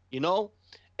 You know,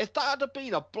 if that had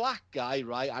been a black guy,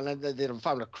 right, and then they'd have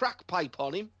found a crack pipe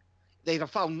on him, they'd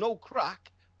have found no crack,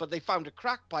 but they found a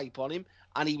crack pipe on him,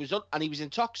 and he was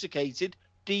intoxicated,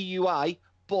 DUI,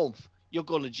 boom, you're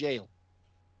going to jail.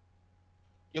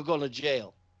 You're going to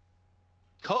jail.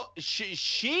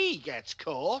 She gets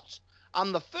caught,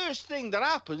 and the first thing that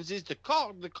happens is the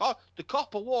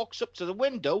copper walks up to the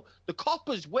window. The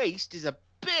copper's waist is a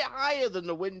bit higher than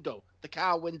the window, the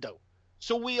car window.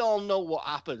 So we all know what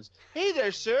happens. Hey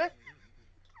there, sir.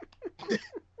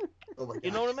 Oh my God.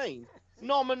 You know what I mean?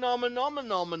 Nom.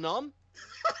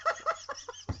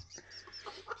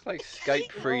 It's like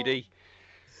Skype 3D.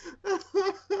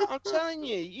 I'm telling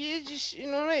you, you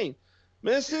know what I mean?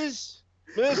 Miss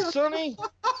Sonny,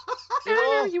 you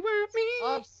know, you were me.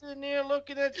 I'm sitting here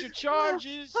looking at your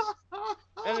charges,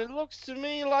 and it looks to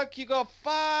me like you got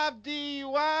 5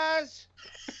 DUIs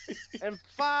and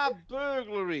 5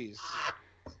 burglaries.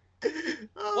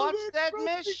 What's that,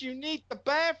 miss? You need the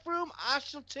bathroom? I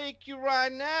shall take you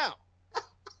right now.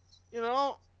 You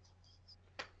know?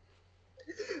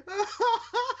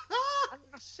 And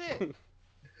that's it.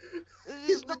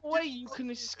 There's no way you can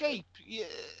escape. Yeah,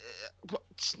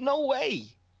 no way.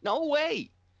 No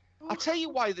way. I'll tell you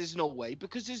why there's no way.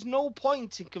 Because there's no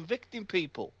point in convicting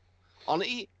people.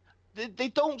 They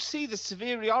don't see the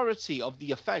severity of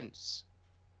the offence.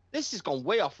 This has gone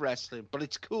way off wrestling, but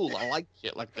it's cool. I like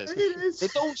shit like this. They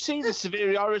don't see the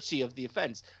severity of the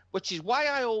offence, which is why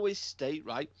I always state,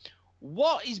 right,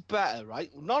 what is better,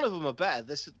 right? None of them are better.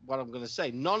 This is what I'm going to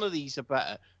say. None of these are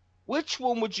better. Which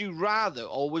one would you rather,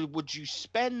 or would you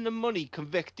spend the money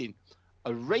convicting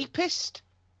a rapist,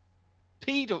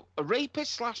 a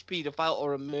rapist / pedophile,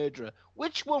 or a murderer?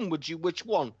 Which one would you give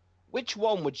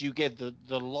the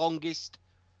longest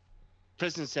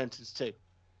prison sentence to?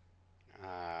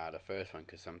 The first one,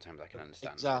 because sometimes I can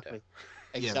understand.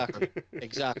 Exactly.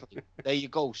 There you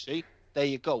go. See, there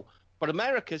you go. But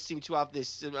America seems to have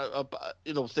this,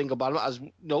 thing about it as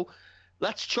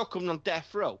let's chuck them on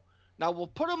death row. Now we'll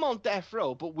put them on death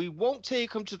row, but we won't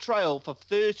take them to trial for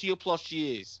 30 or plus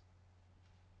years.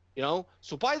 You know,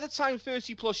 so by the time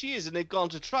 30 plus years and they've gone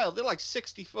to trial, they're like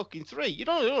 63. You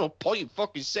don't know point in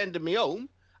fucking sending me home.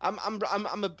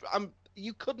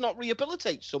 You could not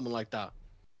rehabilitate someone like that.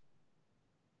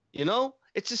 You know,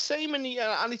 it's the same and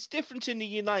it's different in the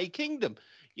United Kingdom.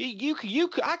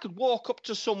 I could walk up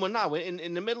to someone now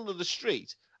in the middle of the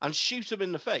street and shoot them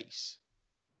in the face.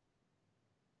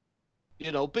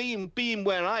 You know, being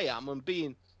where I am and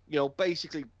being,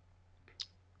 basically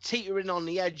teetering on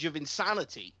the edge of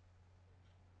insanity.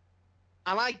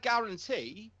 And I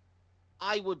guarantee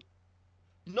I would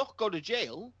not go to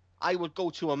jail. I would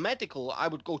go to a medical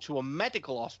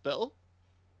hospital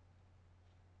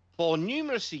for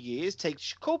numerous years, take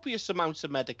copious amounts of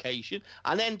medication,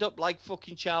 and end up like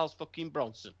fucking Charles fucking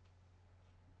Bronson.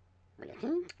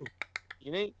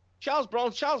 You know, Charles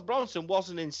Bronson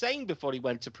wasn't insane before he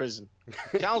went to prison.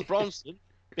 Charles Bronson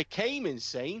became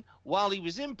insane while he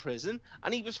was in prison,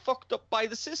 and he was fucked up by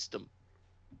the system.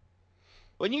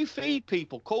 When you feed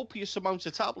people copious amounts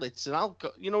of tablets and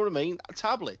alcohol, you know what I mean?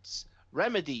 Tablets,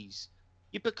 remedies,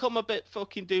 you become a bit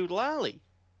fucking doodle-alley.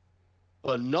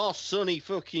 But not Sonny,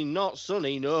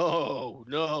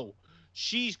 no.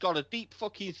 She's got a deep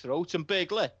fucking throat and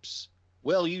big lips.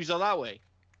 We'll use her that way.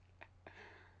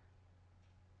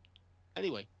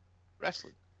 Anyway,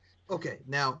 wrestling. Okay,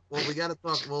 now, well, we got to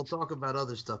talk. We'll talk about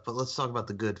other stuff, but let's talk about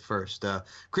the good first.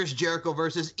 Chris Jericho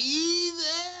versus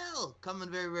Evil coming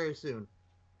very, very soon.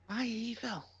 Why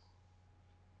evil?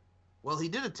 Well, he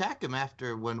did attack him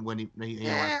after when he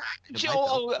Yeah, do you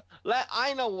know what,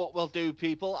 I know what we'll do,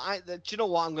 people. Do you know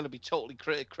what? I'm going to be totally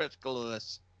critical of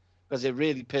this because it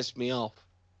really pissed me off.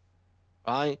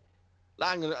 Right?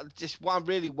 I'm gonna just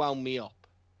really wound me up.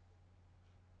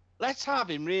 Let's have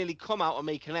him really come out and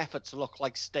make an effort to look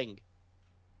like Sting.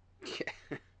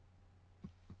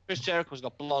 Chris Jericho's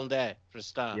got blonde hair for a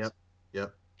start.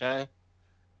 Yep. Okay.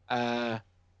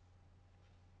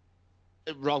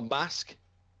 Wrong mask.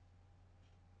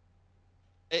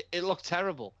 It looked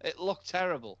terrible. It looked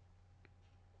terrible.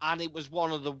 And it was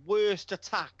one of the worst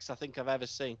attacks I think I've ever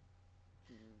seen.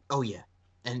 Oh, yeah.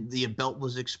 And the belt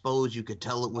was exposed. You could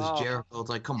tell it was Jericho. It's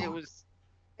like, come on.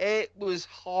 It was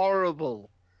horrible.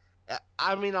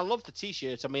 I mean, I love the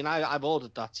T-shirt. I mean, I've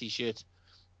ordered that T-shirt.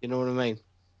 You know what I mean?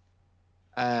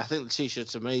 I think the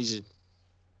T-shirt's amazing.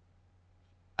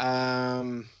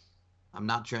 I'm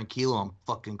not tranquilo. I'm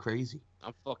fucking crazy.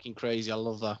 I'm fucking crazy. I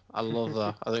love that. I love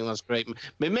that. I think that's great.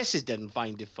 My missus didn't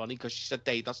find it funny because she said,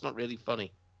 "Dave, that's not really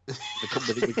funny."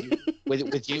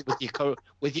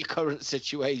 with your current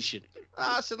situation.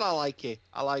 I said, "I like it.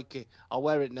 I like it. I'll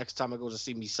wear it next time I go to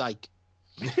see me psych."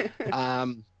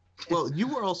 Well, you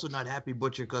were also not happy,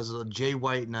 Butcher, because of Jay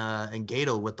White and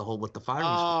Gato with the firing.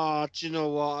 Oh, do you know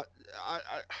what?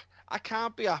 I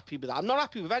can't be happy with that. I'm not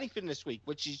happy with anything this week,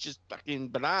 which is just fucking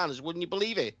bananas. Wouldn't you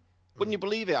believe it? Wouldn't you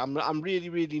believe it? I'm really,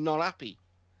 really not happy.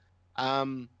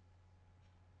 I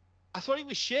thought it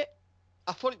was shit.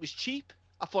 I thought it was cheap.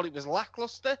 I thought it was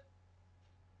lackluster.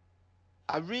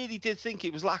 I really did think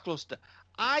it was lackluster.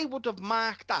 I would have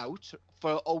marked out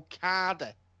for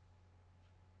Okada.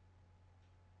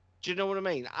 Do you know what I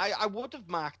mean? I would have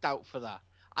marked out for that.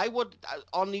 I would,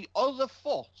 on the other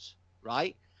foot,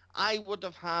 right? I would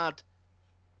have had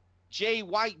Jay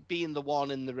White being the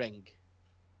one in the ring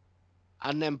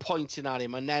and then pointing at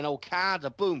him, and then Okada,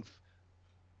 boom.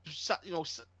 You know,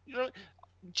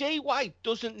 Jay White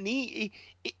doesn't need.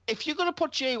 If you're going to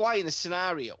put Jay White in a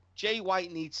scenario, Jay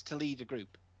White needs to lead a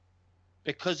group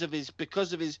because of his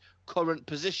current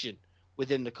position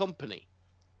within the company.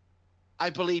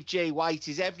 I believe Jay White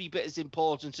is every bit as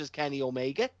important as Kenny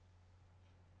Omega,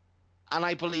 and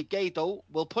I believe Gato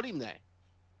will put him there.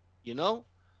 You know,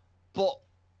 but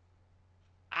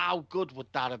how good would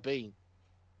that have been,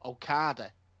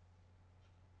 Okada?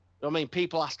 I mean,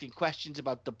 people asking questions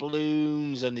about the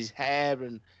balloons and his hair,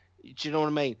 and do you know what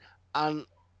I mean? And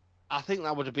I think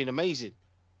that would have been amazing.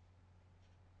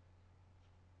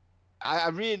 I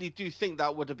really do think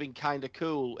that would have been kind of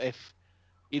cool if,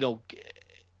 you know,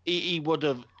 they would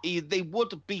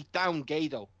have beat down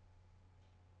Gato.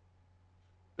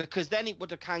 Because then it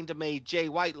would have kind of made Jay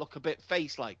White look a bit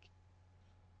face-like.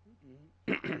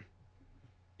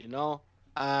 You know?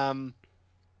 I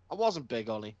wasn't big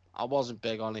on it.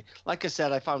 Like I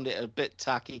said, I found it a bit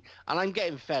tacky, and I'm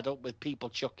getting fed up with people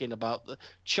chucking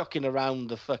around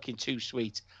the fucking Too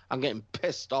Sweet. I'm getting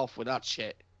pissed off with that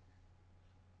shit.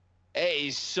 It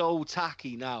is so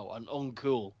tacky now and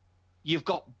uncool. You've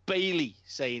got Bailey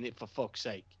saying it, for fuck's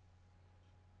sake.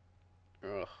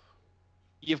 Ugh.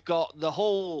 You've got the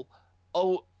whole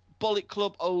Bullet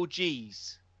Club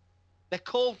OGs. They're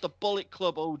called the Bullet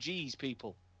Club OGs,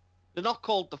 people. They're not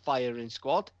called the Firing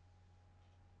Squad.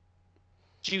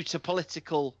 Due to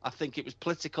political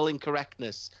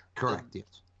incorrectness. Correct,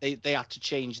 yes. They had to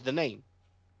change the name.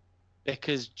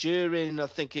 Because during, I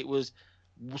think it was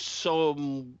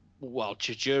during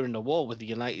the war with the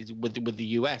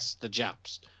US, the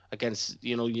Japs, against,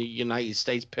 United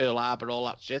States, Pearl Harbor, all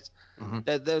that shit.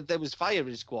 Mm-hmm. There was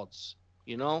firing squads,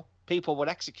 people were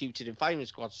executed in firing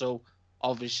squads, so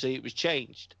obviously it was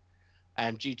changed,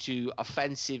 and due to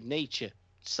offensive nature,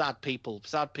 sad people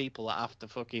that have to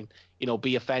fucking,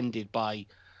 be offended by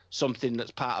something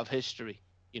that's part of history.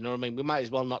 You know what I mean? We might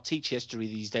as well not teach history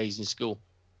these days in school.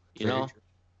 You know?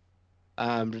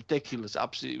 Ridiculous,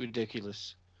 absolutely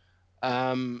ridiculous.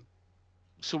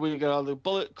 So we're going to the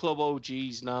Bullet Club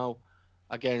OGs now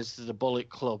against the Bullet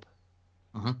Club.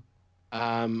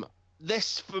 Mm-hmm.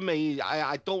 This, for me,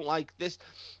 I don't like this.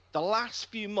 The last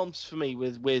few months for me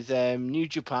with New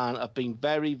Japan have been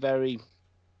very, very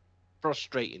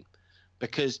frustrating,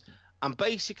 because I'm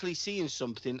basically seeing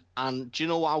something, and do you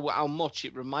know how much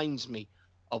it reminds me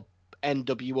of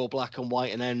NWO Black and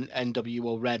White and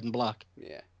NWO Red and Black?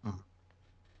 Yeah. Mm-hmm.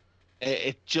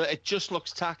 It just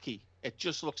looks tacky. It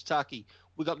just looks tacky.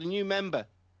 We got the new member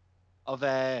of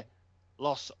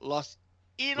Los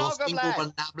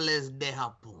Ingobernables de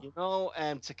Japón.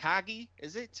 Takagi,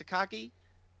 is it Takagi?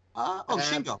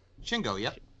 Shingo. Shingo,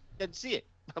 yep. Didn't see it.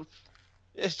 Do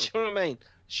you know what I mean?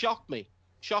 Shocked me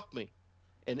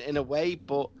in a way,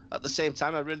 but at the same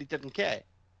time, I really didn't care.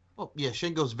 Well, yeah,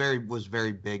 Shingo's was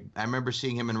very big. I remember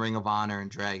seeing him in Ring of Honor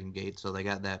and Dragon Gate, so they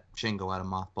got that Shingo out of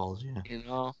mothballs. Yeah. You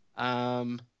know,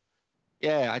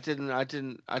 yeah, I didn't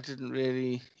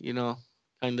really,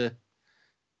 kind of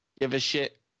give a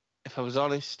shit, if I was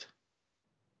honest.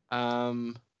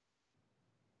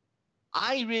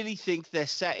 I really think they're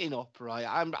setting up, right?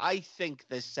 I think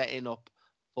they're setting up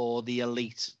for the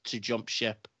Elite to jump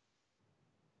ship.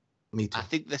 Me too.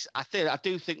 I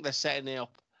do think they're setting it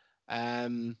up,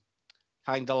 kind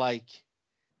of like.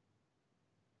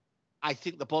 I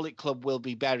think the Bullet Club will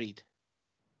be buried.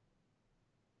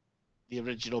 The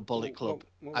original Bullet Club.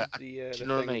 What was the you thing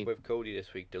know what I mean? with Cody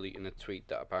this week deleting a tweet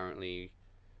that apparently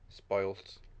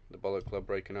spoilt the Bullet Club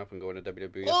breaking up and going to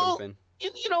WWE or something?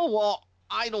 You know what?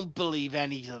 I don't believe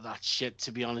any of that shit,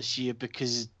 to be honest with you,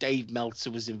 because Dave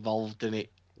Meltzer was involved in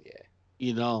it.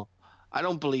 Yeah. I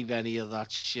don't believe any of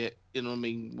that shit. You know what I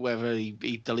mean? Whether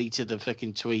he deleted the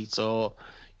fucking tweet or,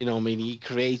 he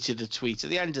created a tweet. At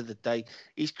the end of the day,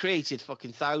 he's created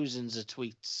fucking thousands of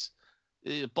tweets.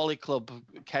 The Bullet Club,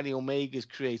 Kenny Omega's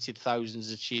created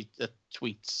thousands of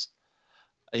tweets.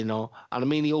 And I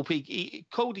mean,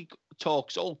 Cody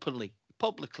talks openly,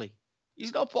 publicly.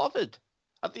 He's not bothered.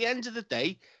 At the end of the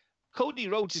day, Cody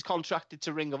Rhodes is contracted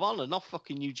to Ring of Honor, not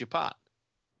fucking New Japan.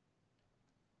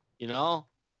 The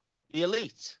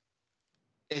Elite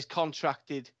is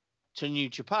contracted to New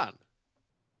Japan.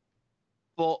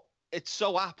 But it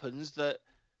so happens that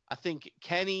I think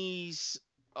Kenny's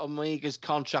Omega's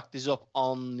contract is up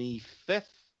on the 5th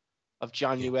of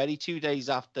January, 2 days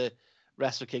after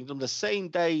Wrestle Kingdom, the same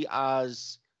day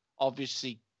as,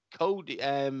 obviously,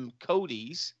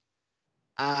 Cody's.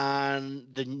 And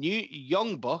the new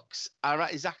Young Bucks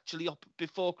is actually up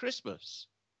before Christmas.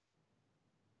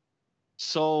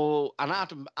 So, and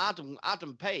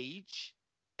Adam Page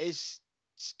is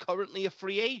currently a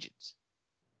free agent,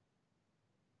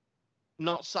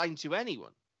 not signed to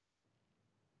anyone.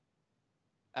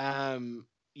 I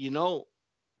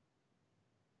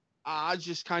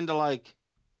just kind of like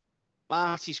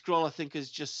Marty Scurll, I think, has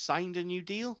just signed a new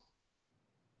deal.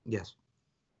 Yes.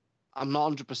 I'm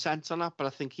not 100% on that, but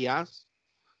I think he has.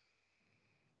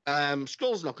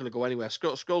 Scurll's not going to go anywhere.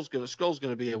 Scurll's going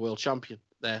to be a world champion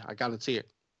there. I guarantee it.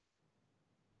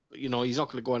 He's not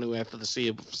going to go anywhere for the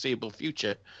foreseeable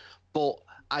future. But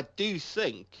I don't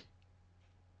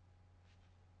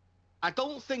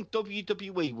think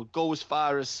WWE would go as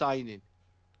far as signing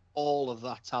all of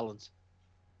that talent.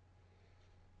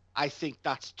 I think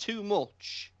that's too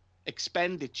much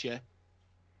expenditure.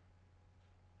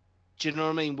 Do you know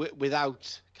what I mean?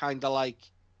 Without kind of like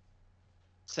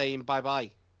saying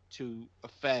bye-bye to a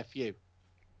fair few.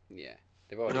 Yeah.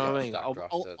 They've already got a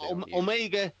stacked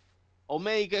roster.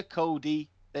 Omega, Cody,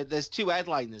 there's two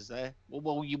headliners there.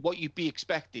 Well, what you'd be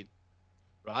expecting,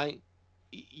 right?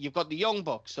 You've got the Young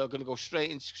Bucks, so are going to go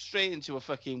straight into a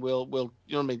fucking world,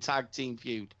 tag team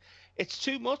feud. It's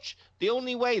too much. The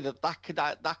only way that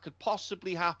could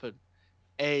possibly happen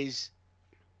is,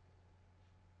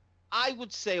 I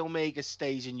would say Omega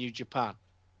stays in New Japan.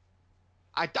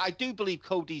 I do believe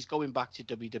Cody's going back to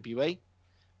WWE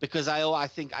because I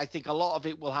think a lot of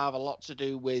it will have a lot to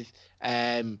do with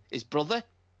his brother,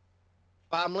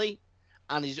 family,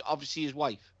 and obviously his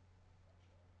wife.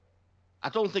 I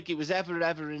don't think it was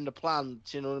ever in the plan,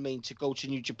 to go to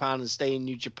New Japan and stay in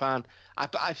New Japan. I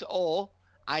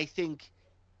think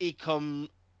he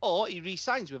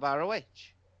re-signs with ROH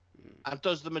and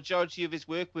does the majority of his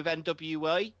work with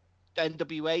NWA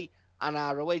and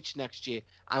ROH next year,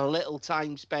 and a little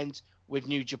time spent with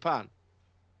New Japan.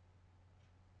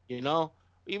 You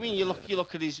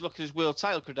look at his world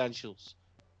title credentials.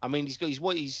 I mean, he's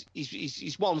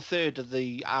 1/3 of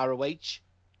the ROH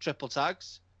triple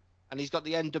tags, and he's got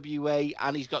the NWA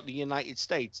and he's got the United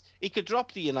States. He could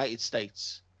drop the United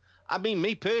States. I mean,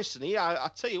 me personally, I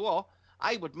tell you what,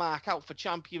 I would mark out for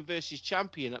champion versus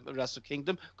champion at the Wrestle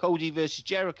Kingdom, Cody versus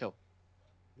Jericho.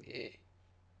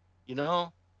 Yeah.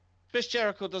 Chris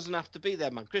Jericho doesn't have to be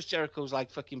there, man. Chris Jericho's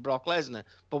like fucking Brock Lesnar.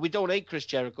 But we don't hate Chris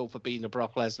Jericho for being a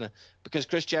Brock Lesnar because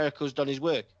Chris Jericho's done his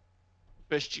work.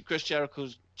 Chris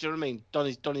Jericho's, do you know what I mean,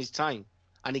 done his time.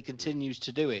 And he continues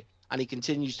to do it. And he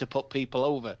continues to put people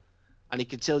over. And he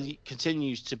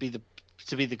continues to be the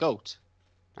GOAT.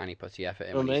 And he puts the effort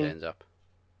in when he turns up.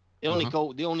 The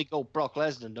only goat Brock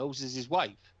Lesnar knows is his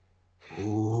wife.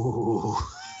 Ooh.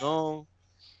 No.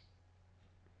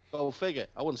 Go figure.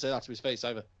 I wouldn't say that to his face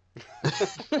either.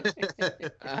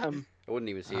 I wouldn't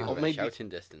even see him from shouting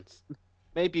distance.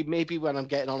 Maybe when I'm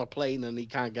getting on a plane and he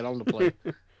can't get on the plane,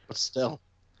 but still.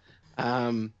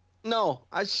 No,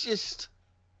 it's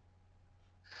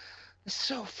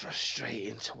so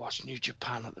frustrating to watch New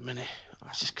Japan at the minute.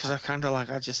 Because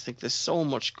I just think there's so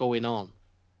much going on.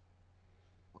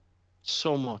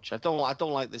 So much. I don't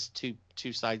like this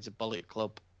two sides of Bullet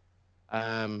Club.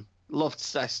 I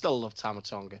still love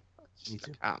Tamatonga. I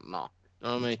can't not. You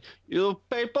know what I mean? You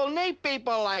people need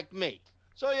people like me.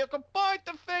 So you can point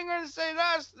the finger and say,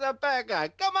 that's the bad guy.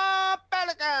 Come on,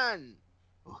 Pelican!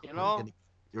 You know?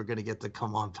 You're going to get to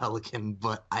come on, Pelican,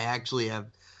 but I actually have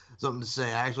something to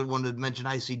say. I actually wanted to mention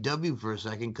ICW for a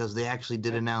second because they actually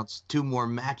did announce 2 more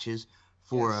matches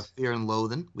for Fear and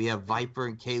Loathing. We have Viper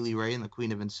and Kaylee Ray in the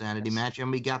Queen of Insanity match, and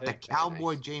we got the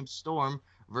Cowboy James Storm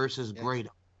versus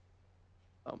Grado.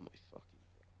 Oh, my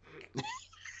fucking God.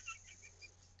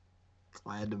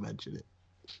 I had to mention it.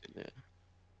 Yeah.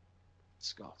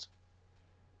 Scott.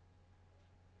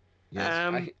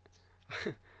 Yes.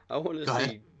 I want to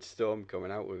see Storm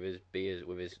coming out with his beers,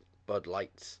 with his Bud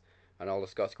Lights, and all the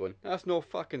Scots going, that's no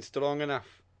fucking strong enough.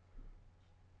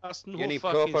 That's no you need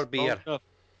fucking proper beer. Enough.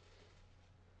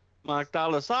 Mark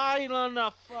Dallas, I ain't on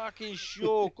a fucking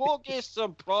show. Go get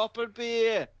some proper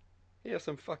beer. Here's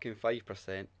some fucking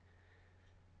 5%.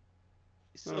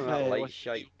 Some of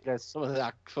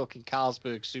that fucking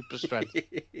Carlsberg super strength.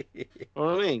 You know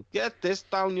what I mean? Get this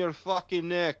down your fucking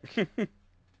neck.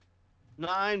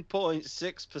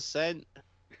 9.6%.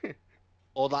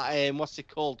 Or that what's it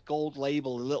called? Gold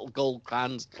label, the little gold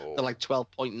cans. Oh. They're like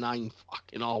 12.9.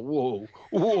 Fucking whoa,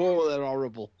 they're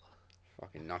horrible.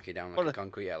 Fucking knock you down like a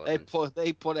concrete elephant.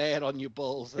 They put air on your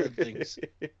balls and things.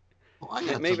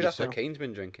 Maybe that's what Kane's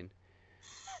been drinking.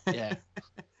 Yeah.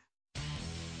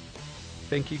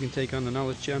 Think you can take on the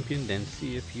Knowledge Champion? Then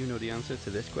see if you know the answer to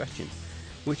this question.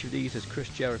 Which of these has Chris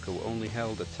Jericho only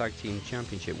held a tag team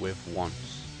championship with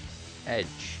once?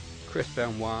 Edge, Chris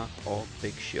Benoit, or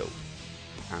Big Show?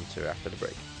 Answer after the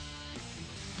break.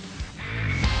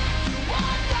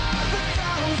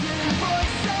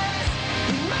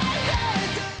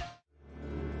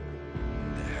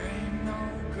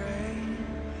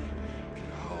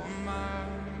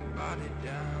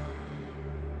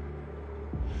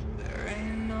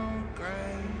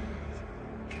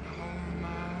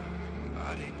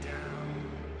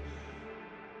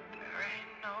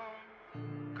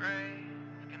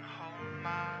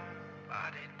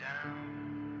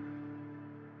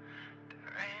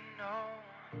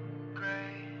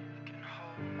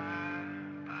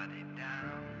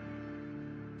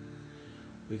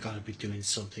 We gotta be doing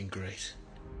something great.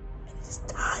 It is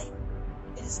time.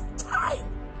 It is time.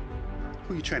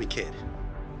 Who are you trying to kid?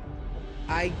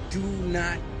 I do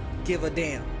not give a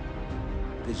damn.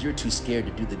 Because you're too scared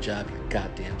to do the job your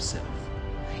goddamn self.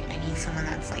 I need someone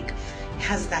that's like,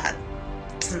 has that,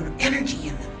 some energy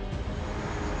in them.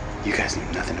 You guys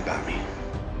know nothing about me.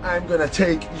 I'm gonna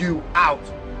take you out.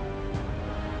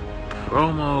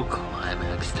 Promo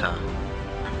climax time.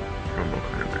 Promo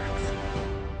climax.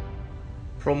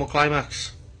 Promo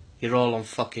climax. You're all on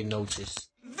fucking notice.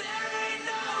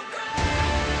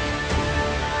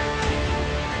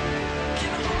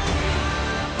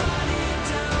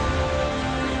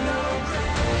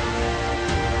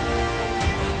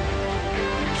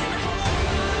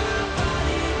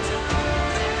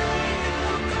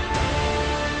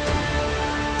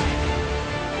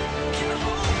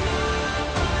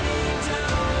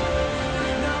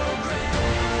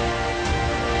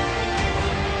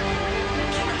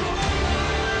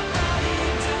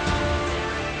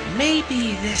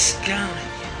 Maybe this guy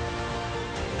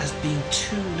has been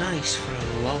too nice for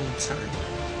a long time.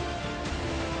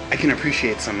 I can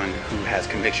appreciate someone who has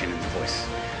conviction in the voice,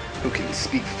 who can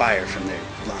speak fire from their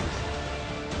lungs.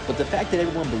 But the fact that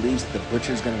everyone believes that the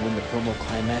Butcher's gonna win the promo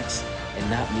climax and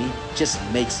not me just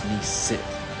makes me sick.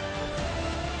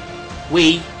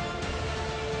 We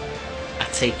are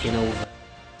taking over.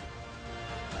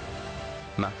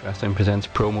 Max Wrestling presents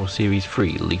Promo Series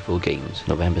 3 Lethal Games,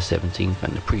 November 17th,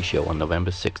 and the pre-show on November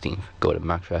 16th. Go to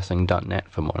maxwrestling.net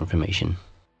for more information.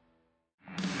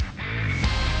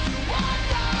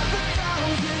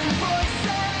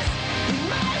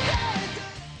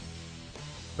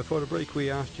 Before the break, we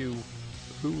asked you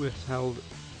who has held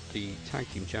the Tag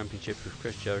Team Championship with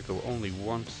Chris Jericho only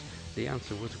once. The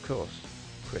answer was, of course,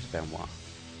 Chris Benoit.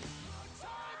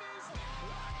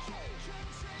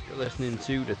 You're listening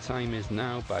to The Time Is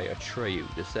Now by Atreyu,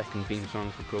 the second theme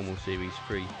song for Promo Series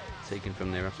 3, taken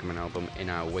from their upcoming album In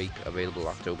Our Wake, available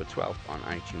October 12th on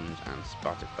iTunes and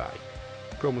Spotify.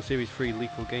 Promo Series 3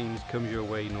 Lethal Games comes your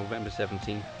way November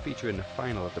 17th, featuring the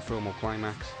final of the promo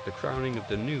climax, the crowning of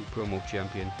the new promo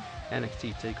champion,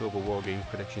 NXT TakeOver War Games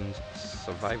predictions,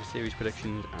 Survivor Series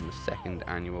predictions, and the second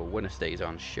annual Winner Stays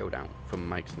On Showdown for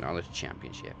Mike's Knowledge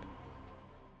Championship.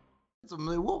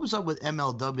 What was up with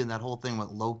MLW and that whole thing with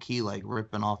low key like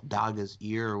ripping off Daga's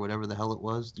ear or whatever the hell it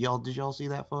was? Did y'all see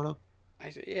that photo?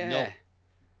 Yeah. No.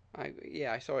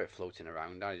 I saw it floating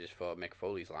around. I just thought Mick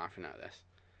Foley's laughing at this.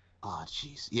 Oh,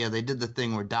 jeez. Yeah, they did the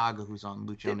thing where Daga, who's on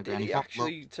Lucha Underground, Did he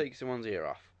actually take someone's ear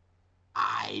off?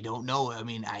 I don't know. I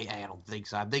mean, I don't think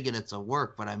so. I'm thinking it's a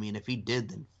work, but I mean, if he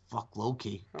did, then fuck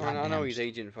Loki. I know he's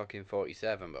Agent fucking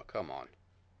 47, but come on.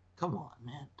 Come on,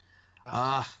 man.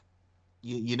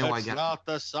 You know it's not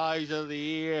the size of the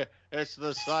ear. It's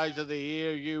the size of the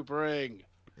ear you bring.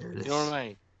 There it is. You know what I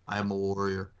mean? I'm a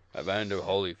warrior. Evander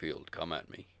Holyfield, come at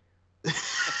me.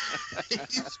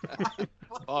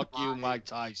 Fuck you, Mike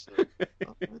Tyson.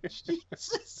 Oh,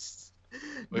 Jesus.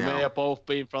 We may have both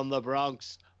been from the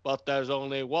Bronx, but there's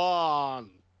only one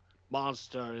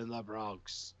monster in the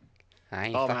Bronx. I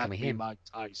ain't Come fucking at with me, him. Mike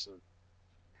Tyson.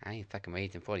 I ain't fucking with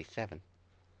Agent 47.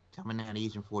 Coming out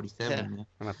Agent 47, man.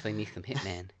 I'm gonna play me some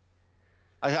Hitman.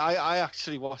 I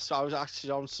actually was. I was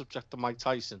actually on subject to Mike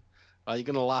Tyson. You're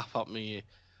gonna laugh at me,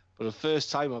 but the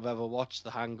first time I've ever watched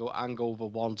the Hangover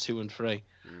 1, 2, and 3,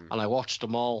 and I watched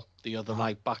them all the other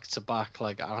night back to back.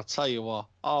 And I tell you what,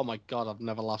 oh my god, I've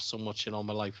never laughed so much in all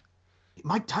my life.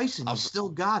 Mike Tyson, you still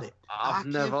got it. I've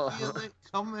never can feel it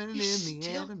coming in the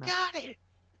air tonight. Got it.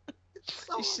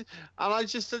 And I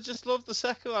just love the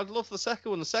second. I love the second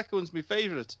one. The second one's my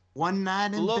favourite. One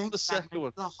night in love the second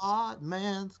one. The hard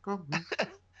man's grumpy.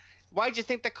 Why do you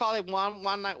think they call it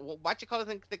one night? Why do you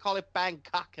think they call it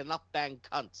Bangkok and not Bang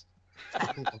Cunt?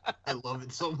 I love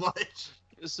it so much.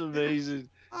 It's amazing.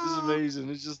 It's amazing.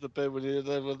 It's just the bit when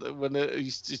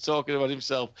he's talking about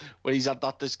himself when he's had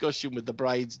that discussion with the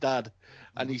bride's dad,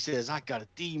 and he says, "I got a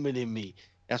demon in me."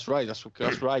 That's right. That's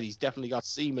right. He's definitely got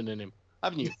semen in him,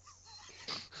 haven't you?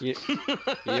 You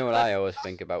know what I always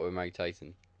think about with Mike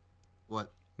Tyson?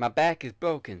 What? My back is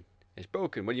broken. It's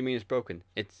broken. What do you mean it's broken?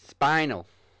 It's spinal.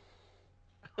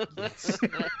 Yes.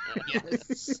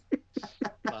 Yes.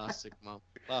 Classic, man.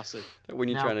 Classic. When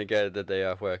you're trying to get the day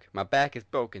off work. My back is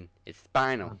broken. It's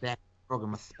spinal. My back is broken.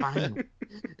 My spinal.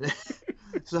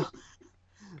 So,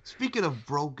 speaking of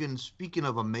broken, speaking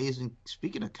of amazing,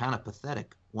 speaking of kind of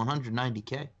pathetic,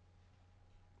 190K.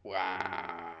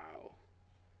 Wow.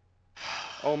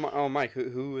 Oh, Mike,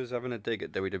 who was having a dig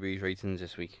at WWE's ratings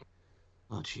this week?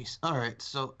 Oh, jeez. All right,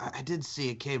 so I did see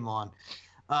it came on.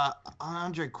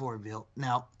 Andre Corville.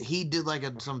 Now, he did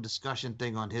some discussion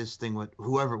thing on his thing with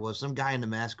whoever it was, some guy in the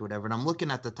mask or whatever, and I'm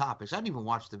looking at the topics. I didn't even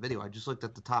watch the video. I just looked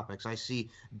at the topics. I see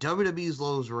WWE's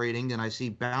lowest rating, and I see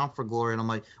Bound for Glory, and I'm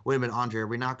like, wait a minute, Andre, are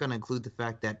we not going to include the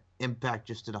fact that Impact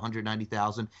just did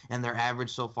 190,000, and their average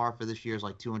so far for this year is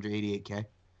like 288K?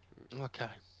 Okay.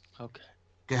 Go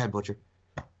ahead, Butcher.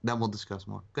 Then we'll discuss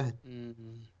more. Go ahead.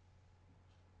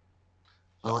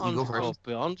 I'll let you go first.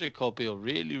 Andre Corbeil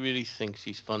really, really thinks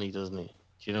he's funny, doesn't he? Do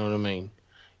you know what I mean?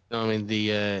 You know what I mean?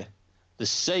 The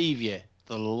savior,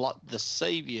 the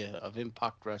savior of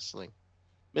Impact Wrestling,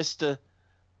 Mr.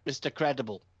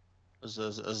 Credible,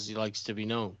 as he likes to be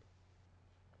known.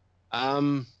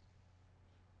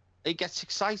 He gets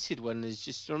excited when there's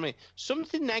just, you know what I mean,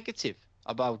 something negative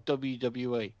about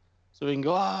WWE. So we can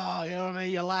go, oh, you know what I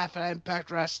mean? You laugh at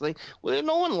Impact Wrestling. Well,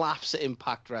 no one laughs at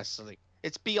Impact Wrestling.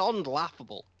 It's beyond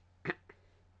laughable. Do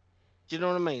you know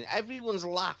what I mean? Everyone's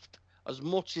laughed as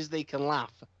much as they can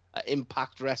laugh at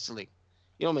Impact Wrestling.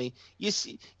 You know what I mean? You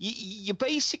see, you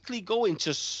basically go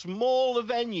into smaller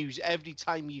venues every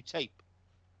time you tape.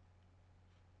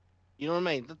 You know what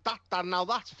I mean? Now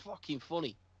that's fucking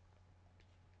funny.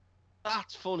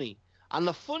 That's funny. And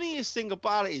the funniest thing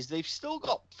about it is they've still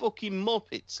got fucking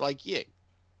Muppets like you.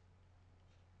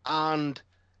 And,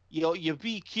 you know, your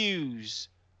BQs.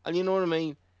 And you know what I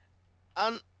mean?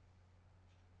 And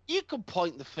you can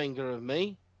point the finger at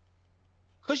me.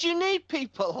 Because you need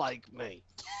people like me.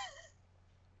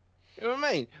 You know what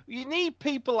I mean? You need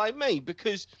people like me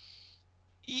because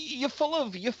you're full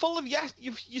of yes.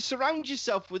 You surround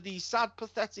yourself with these sad,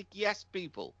 pathetic yes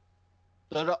people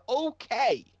that are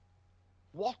okay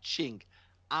watching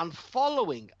and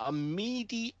following a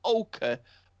mediocre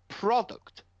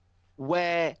product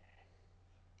where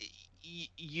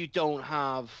you don't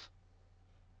have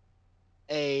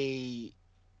any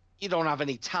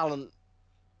talent.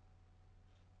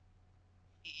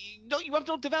 You have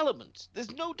no development.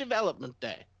 There's no development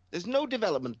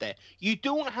there. You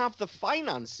don't have the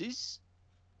finances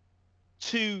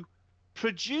to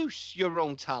produce your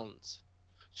own talent.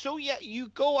 So yet you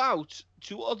go out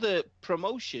to other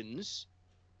promotions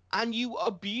and you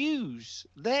abuse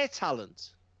their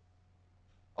talent.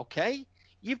 Okay?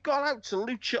 You've gone out to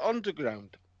Lucha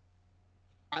Underground.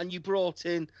 And you brought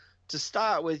in, to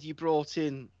start with, you brought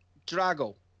in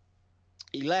Drago.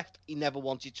 He left. He never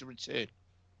wanted to return.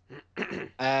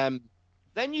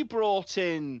 Then you brought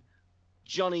in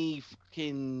Johnny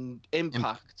fucking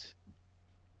Impact.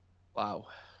 Wow.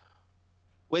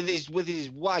 With his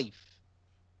wife,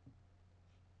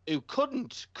 who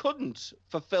couldn't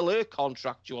fulfill her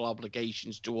contractual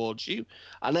obligations towards you,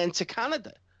 and then to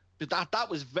Canada. But that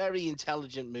was very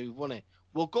intelligent move, wasn't it?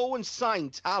 We'll go and sign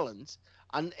talent,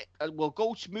 and we'll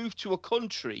move to a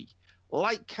country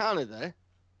like Canada,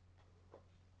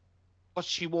 but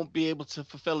she won't be able to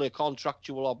fulfill her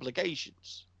contractual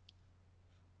obligations.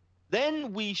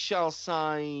 Then we shall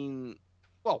sign,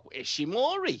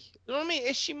 Ishimori. You know what I mean?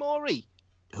 Ishimori.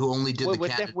 Who only did the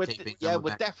Canada taping.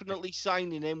 We're definitely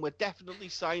signing him. We're definitely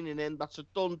signing him. That's a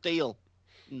done deal.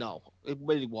 No, it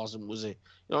really wasn't, was it?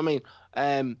 You know what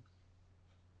I mean?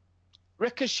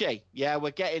 Ricochet. Yeah,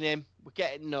 we're getting him.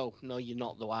 No, you're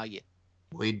not though, are you?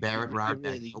 Wade Barrett, Rob.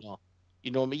 You're really not.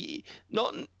 You know what I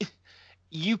mean?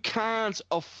 You can't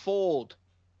afford.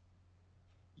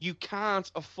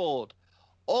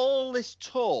 All this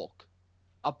talk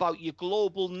about your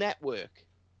global network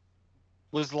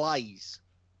was lies.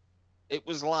 It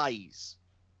was lies.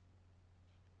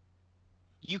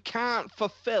 You can't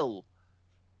fulfill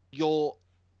your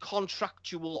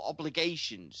contractual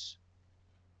obligations.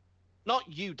 Not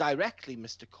you directly,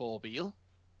 Mr. Corbeil,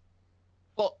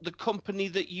 but the company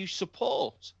that you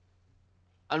support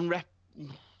and I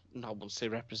wouldn't say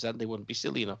represent. They wouldn't be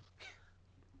silly enough.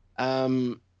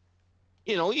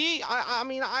 You know,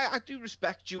 I do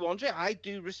respect you, Andre. I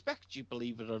do respect you,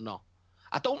 believe it or not.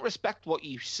 I don't respect what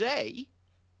you say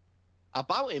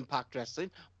about Impact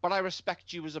Wrestling, but I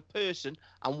respect you as a person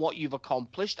and what you've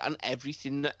accomplished and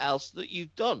everything else that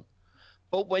you've done.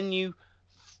 But when you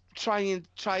try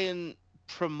and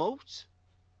promote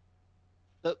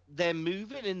that they're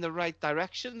moving in the right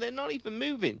direction, they're not even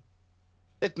moving.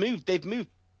 They've moved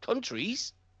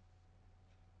countries,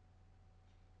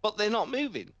 but they're not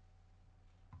moving.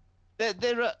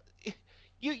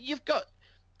 You've got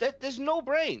there's no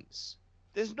brains.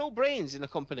 There's no brains in a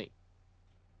company.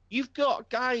 You've got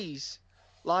guys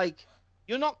like,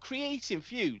 you're not creating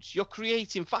feuds, you're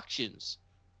creating factions.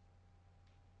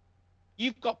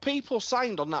 You've got people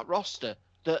signed on that roster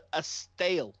that are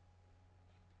stale.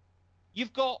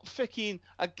 You've got freaking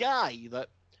a guy that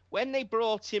when they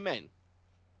brought him in,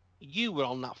 you were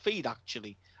on that feed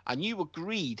actually, and you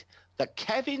agreed that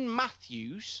Kevin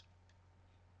Matthews.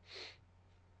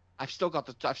 I've still got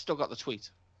the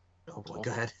tweet. Oh boy,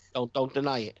 go ahead. Don't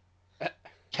deny it.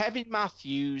 Kevin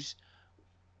Matthews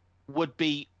would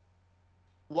be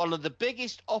one of the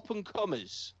biggest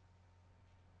up-and-comers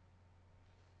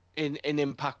in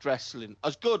Impact Wrestling,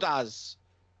 as good as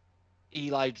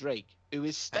Eli Drake, who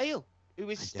is stale.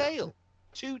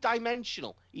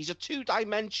 Two-dimensional. He's a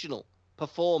two-dimensional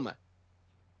performer.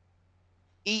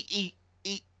 And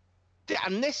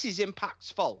this is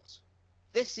Impact's fault.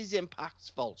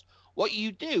 What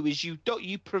you do is you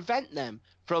prevent them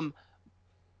from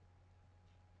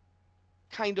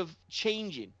kind of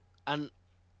changing and,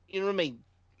 you know what I mean,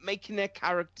 making their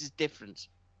characters different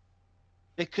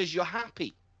because you're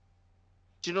happy.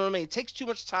 Do you know what I mean? It takes too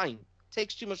much time.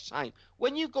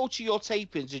 When you go to your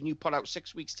tapings and you put out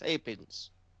 6 weeks tapings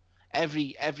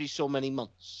every so many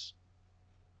months,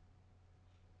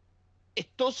 it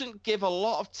doesn't give a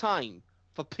lot of time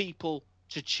for people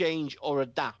to change or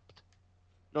adapt.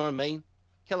 You know what I mean?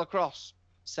 Killer Cross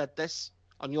said this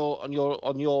on your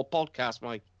podcast,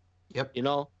 Mike. Yep. You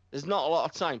know, there's not a lot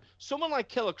of time. Someone like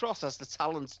Killer Cross has the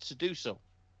talent to do so.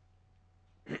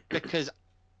 Because,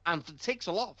 and it takes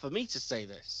a lot for me to say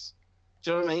this.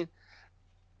 Do you know what I mean?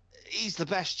 He's the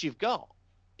best you've got.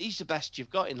 He's the best you've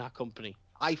got in that company.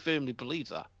 I firmly believe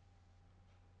that.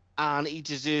 And he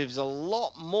deserves a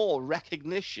lot more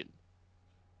recognition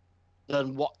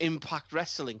than what Impact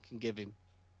Wrestling can give him.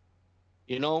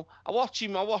 You know, I watch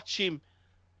him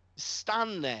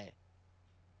stand there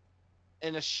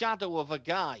in a shadow of a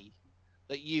guy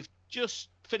that you've just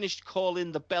finished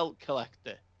calling the belt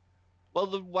collector.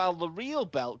 While the real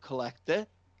belt collector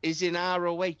is in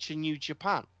ROH in New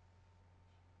Japan.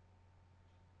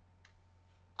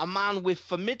 A man with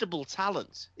formidable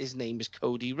talent. His name is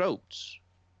Cody Rhodes.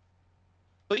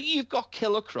 But you've got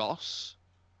Killer Cross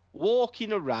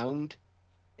walking around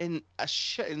in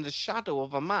the shadow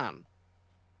of a man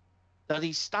that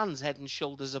he stands head and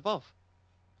shoulders above.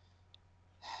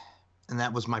 And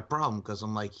that was my problem, because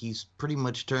I'm like, he's pretty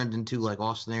much turned into like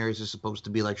Austin Aries is supposed to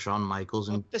be like Shawn Michaels,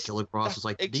 and Killer Cross is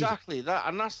like exactly that,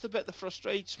 and that's the bit that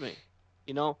frustrates me.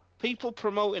 You know, people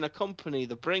promoting a company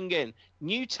that bring in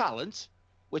new talent,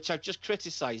 which I've just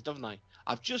criticised, haven't I?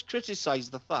 I've just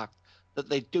criticised the fact that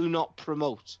they do not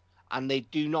promote and they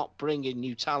do not bring in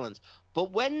new talent.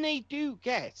 But when they do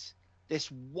get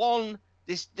this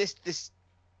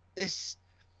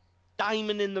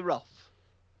diamond in the rough,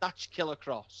 that's Killer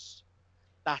Cross,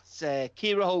 that's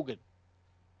Kira Hogan.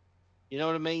 You know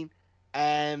what I mean?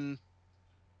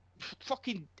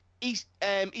 Fucking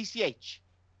ECH.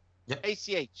 Yep.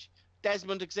 ACH.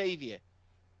 Desmond Xavier.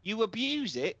 You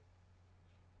abuse it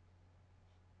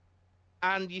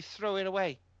and you throw it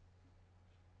away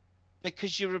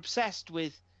because you're obsessed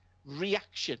with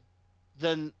reaction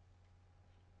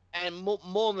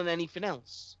more than anything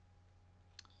else.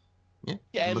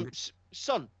 Yeah.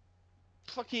 Son.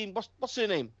 Fucking what's her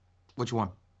name? Which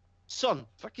one? Son.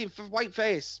 Fucking white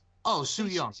face. Oh, Su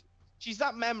Yung. She's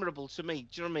that memorable to me.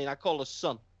 Do you know what I mean? I call her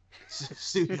Son.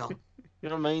 Su Yung. You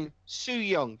know what I mean? Su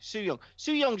Yung.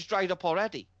 Su Young's dried up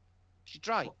already. She's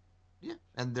dry. Yeah,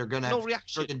 and they're gonna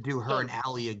friggin' do her and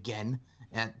Allie again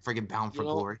at friggin' Bound for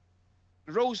Glory.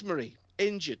 Rosemary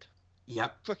injured.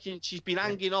 Yep. Fucking, she's been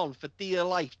hanging on for dear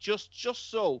life just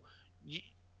so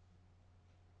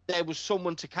there was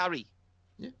someone to carry.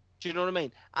 Yeah. Do you know what I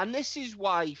mean? And this is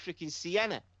why freaking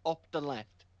Sienna upped and left.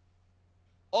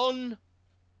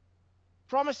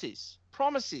 Promises,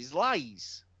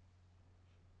 lies,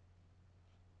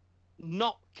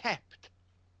 not kept.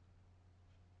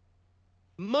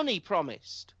 Money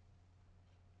promised.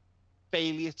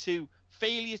 Failure to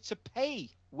pay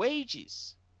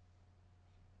wages.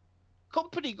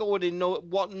 Company going in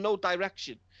no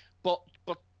direction, but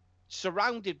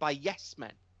surrounded by yes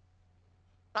men.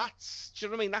 Do you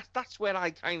know what I mean? That's where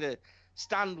I kind of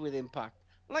stand with Impact.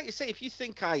 Like you say, if you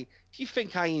think I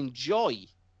enjoy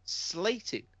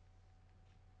slating,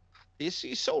 you're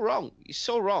so wrong. You're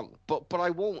so wrong. But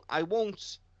I won't.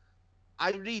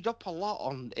 I read up a lot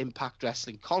on Impact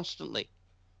Wrestling constantly,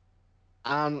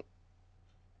 and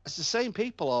it's the same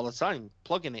people all the time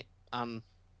plugging it. And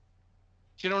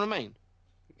do you know what I mean?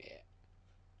 Yeah.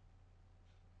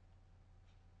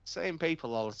 Same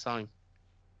people all the time.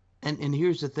 And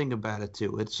here's the thing about it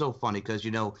too. It's so funny because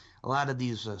a lot of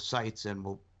these sites and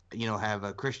will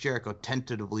have Chris Jericho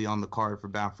tentatively on the card for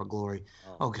Bound for Glory.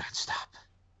 Oh God, stop.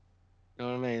 You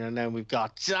know what I mean? And then we've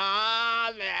got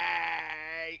Tommy.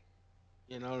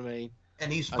 You know what I mean?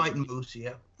 And he's fighting Moose,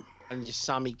 yeah. And your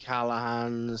Sammy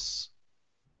Callahan's.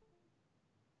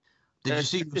 Did you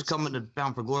see who's coming to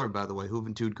Bound for Glory, by the way?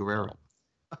 Juventud Guerrero.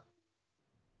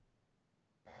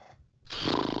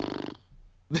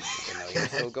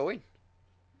 He's still going.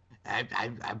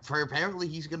 Apparently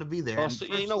he's going to be there. Oh, so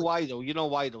you know why though? You know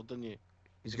why though, don't you?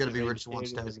 He's going to be Rich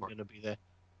Swan's tag going to be there.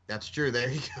 That's true. There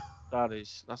you go.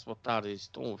 That's what that is.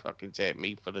 Don't fucking take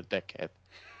me for the dickhead.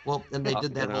 Well, and they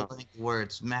did that whole thing where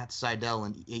it's Matt Seidel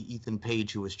and Ethan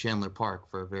Page, who was Chandler Park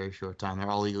for a very short time. They're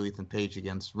all ego Ethan Page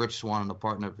against Rich Swann and a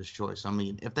partner of his choice. I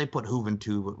mean, if they put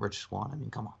Juventud with Rich Swann, I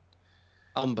mean, come on.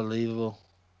 Unbelievable.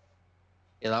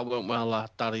 Yeah, that went well.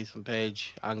 That Ethan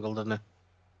Page angle, didn't it?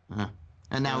 Yeah.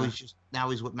 And now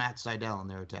he's with Matt Seidel and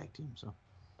their tag team. So.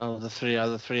 Oh, the three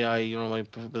eye, you know,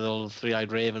 with all the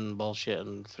 3-eyed Raven bullshit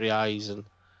and 3 eyes, and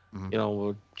you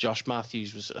know, Josh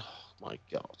Matthews was. Oh my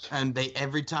God. And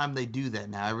every time they do that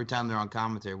now, every time they're on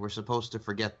commentary, we're supposed to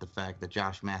forget the fact that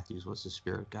Josh Matthews was the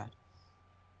spirit guide.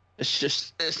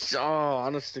 It's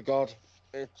honest to God,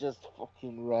 it just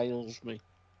fucking riles me.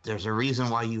 There's a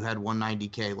reason why you had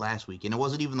 190K last week, and it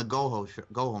wasn't even the go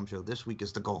home show. This week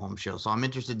is the go home show, so I'm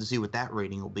interested to see what that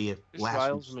rating will be. If it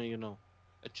riles me, you know.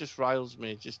 It just riles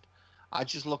me. I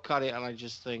just look at it and I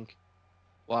just think,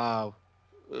 wow,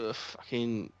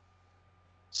 fucking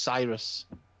Cyrus.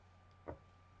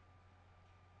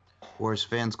 Or as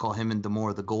fans call him and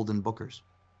D'Amore, the Golden Bookers.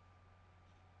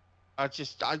 I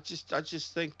just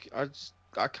think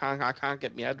I can't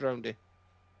get my head around it.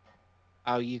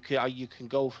 How you can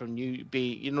go from you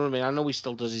know what I mean? I know he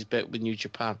still does his bit with New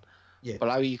Japan, yeah. But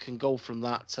how you can go from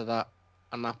that to that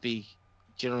and that be,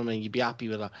 do you know what I mean? You'd be happy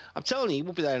with that. I'm telling you, he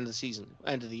won't be there end of the season,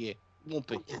 end of the year. Won't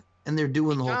be. Yeah. And they're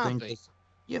doing the whole thing.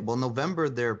 Yeah, well, November,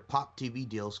 their Pop TV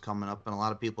deal's coming up, and a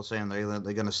lot of people saying they're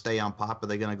going to stay on Pop or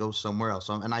they're going to go somewhere else.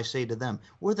 And I say to them,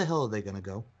 where the hell are they going to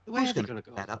go? Where are they going to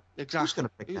go? That up? Exactly. Who's going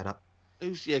to pick that up?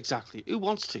 Exactly. Who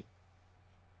wants to?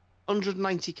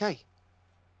 190K.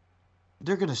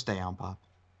 They're going to stay on Pop.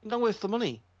 You're not worth the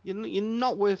money. You're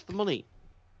not worth the money.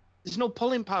 There's no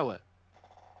pulling power.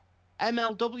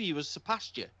 MLW has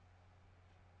surpassed you.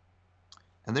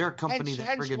 And they're a company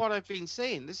hence what I've been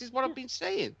saying. This is what I've been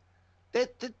saying.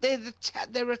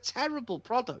 They're a terrible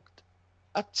product.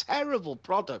 A terrible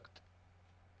product.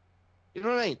 You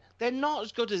know what I mean? They're not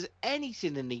as good as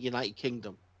anything in the United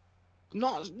Kingdom.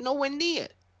 Nowhere near.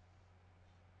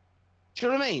 Do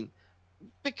you know what I mean?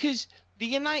 Because the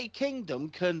United Kingdom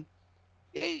can.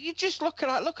 You just look at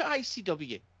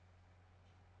ICW.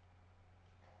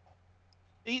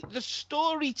 The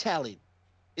storytelling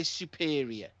is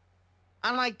superior,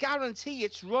 and I guarantee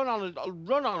it's run on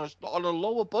a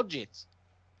lower budget.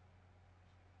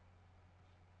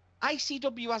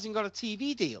 ICW hasn't got a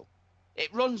TV deal. It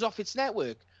runs off its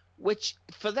network, which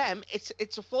for them it's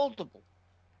affordable.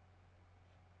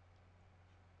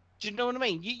 Do you know what I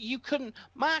mean? You couldn't.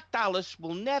 Mark Dallas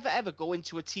will never ever go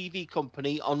into a TV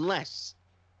company unless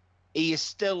he is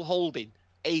still holding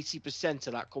 80%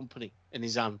 of that company in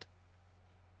his hand.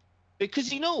 Because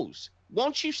he knows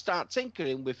once you start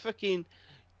tinkering with fucking,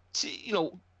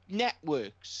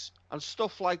 networks and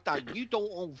stuff like that, you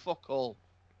don't own fuck all.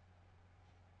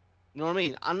 You know what I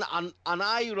mean? And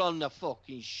I run the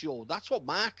fucking show. That's what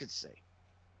Mark would say.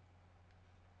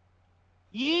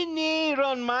 You need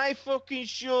run my fucking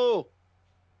show.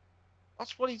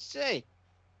 That's what he'd say.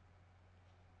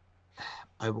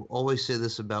 I will always say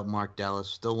this about Mark Dallas.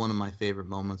 Still one of my favorite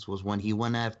moments was when he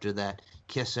went after that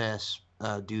kiss-ass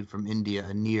dude from India,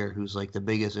 Anir, who's like the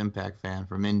biggest Impact fan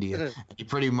from India. He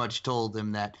pretty much told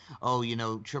him that,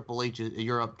 Triple H,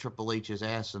 you're up Triple H's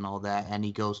ass and all that. And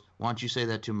he goes, why don't you say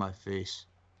that to my face?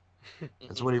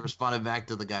 That's what he responded back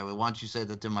to the guy with. Why don't you say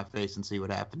that to my face and see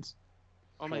what happens?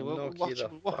 Oh, mate, I'll knock you the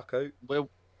fuck out. Well,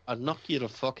 I'll knock you the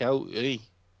fuck out, Hey.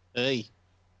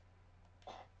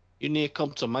 You need to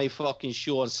come to my fucking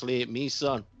show and slay at me,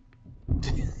 son.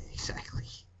 Exactly.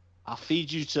 I'll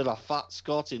feed you to the fat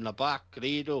Scot in the back,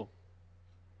 Credo.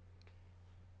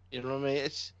 You know what I mean?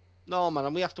 No, man,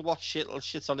 and we have to watch shit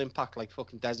on Impact like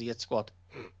fucking Desi Hit Squad.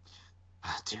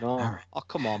 Dude, all right. Oh,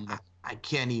 come on, man. I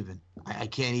can't even. I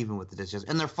can't even with the dishes.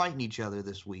 And they're fighting each other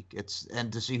this week.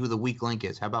 And to see who the weak link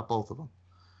is. How about both of them?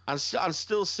 I'm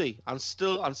still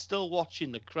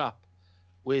watching the crap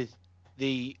with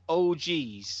the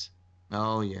OGs.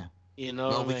 Oh yeah. You know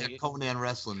well, what I we mean? got Conan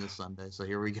wrestling this Sunday, so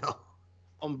here we go.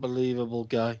 Unbelievable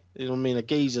guy. You know what I mean? A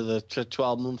geezer that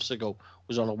 12 months ago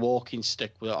was on a walking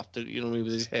stick with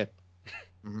his hip.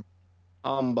 Mm-hmm.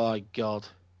 Oh my God.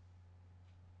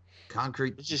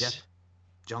 Concrete death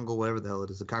jungle, whatever the hell it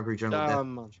is. The concrete jungle death.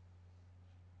 Man.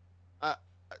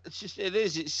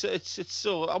 It's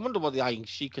so. I wonder what the Iron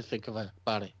Sheik could think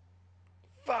about it.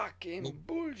 Fucking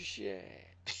bullshit.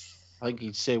 I think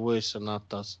he'd say worse than that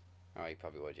does. Oh, he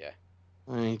probably would, yeah.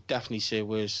 I mean, he'd definitely say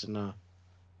worse than that.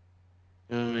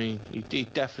 You know what I mean?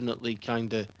 He'd definitely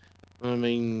kind of,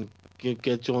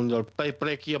 get you on your,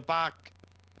 break your back.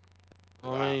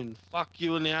 Wow. I mean, fuck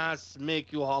you in the ass,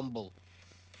 make you humble.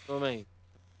 You know what I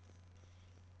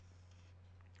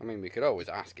mean, we could always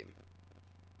ask him.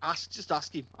 Just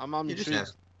ask him. I'm just intrigued.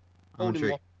 ask. I'm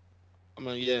intrigued.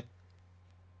 Yeah.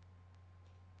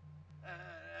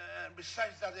 And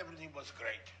besides that, everything was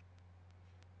great.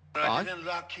 I didn't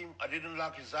like him. I didn't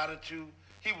like his attitude.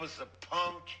 He was a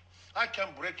punk. I can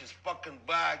break his fucking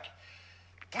back.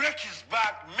 Break his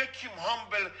back, make him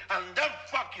humble, and then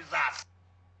fuck his ass.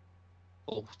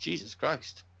 Oh, Jesus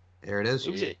Christ. There it is.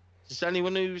 Who's it? Is this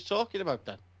anyone who was talking about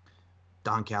that?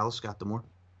 Don Callis, Scott D'Amore.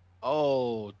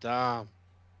 Oh, damn.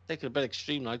 Taking a bit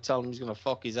extreme. I tell him he's going to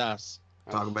fuck his ass.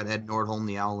 Talking about Ed Nordholm,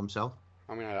 the Owl himself.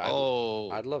 I mean,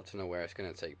 I'd love to know where it's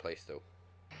going to take place, though.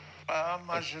 I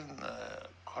imagine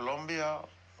Colombia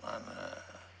and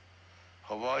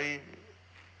Hawaii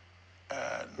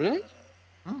and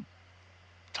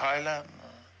Thailand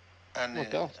and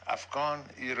Afghan,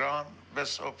 Iran,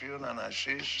 best opium and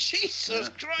hashish. Jesus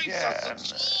Christ,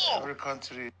 that's every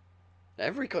country.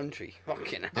 Every country,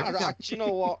 fucking hell. Do you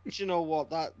know what? Do you know what?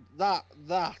 That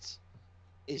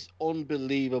is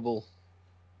unbelievable.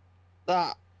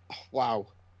 Wow.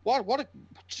 What a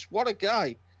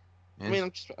guy. Yeah. I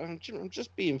mean, I'm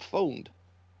just being phoned.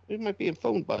 Who am I being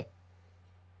phoned by?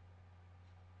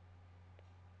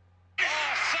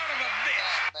 Oh, son of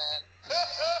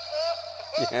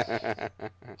a bitch!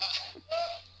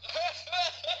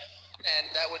 And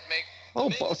that would make. Oh,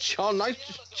 but John,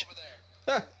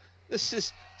 this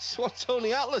is what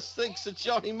Tony Atlas thinks of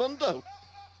Johnny Mundo.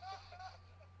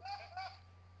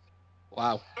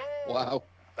 Wow. Wow.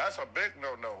 That's a big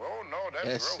no-no. Oh, no,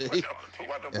 that's yes, gross.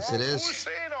 Yes, it is. Who's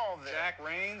saying all this? Jack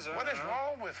Reigns? What is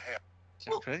wrong with him?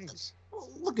 Jack Reigns. Well,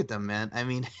 look at them, man. I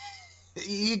mean,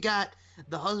 you got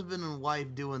the husband and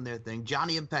wife doing their thing.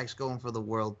 Johnny Impact's going for the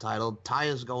world title.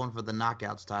 Taya's going for the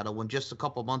Knockouts title. When just a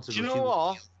couple months ago, do you know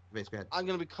what? Basically, I'm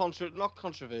going to be not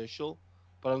controversial,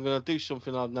 but I'm going to do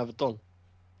something I've never done.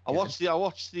 I watched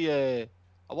the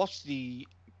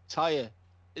Taya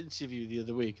interview the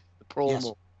other week, the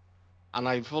promo, and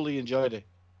I fully enjoyed it.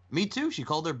 Me too. She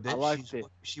called her bitch. I liked it.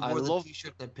 She wore the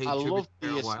T-shirt that paid tribute loved to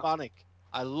the her a while. Hispanic.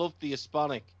 I loved the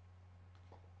Hispanic.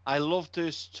 I loved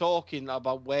her talking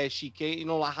about where she came. You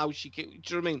know, like how she came. Do you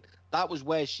know what I mean? That was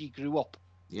where she grew up.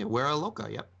 Yeah, Wera Loca.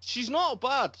 Yep. She's not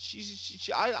bad.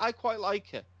 I quite like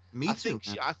her. Me too.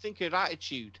 I think her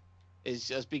attitude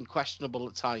has been questionable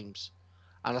at times,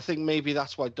 and I think maybe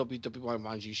that's why WWE,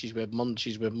 mind you, she's with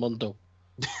Mundo.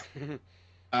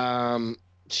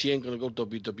 She ain't gonna go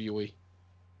WWE.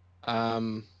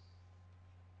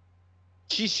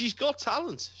 She's got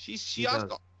talent. She has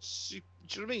got. Do you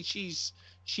know what I mean? She's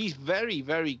very,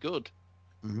 very good.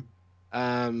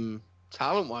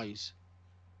 Talent wise,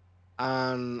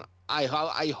 and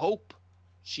I hope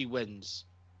she wins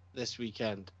this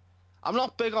weekend. I'm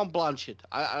not big on Blanchard.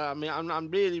 I mean,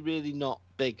 I'm really, really not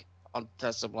big on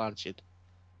Tessa Blanchard.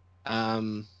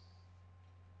 I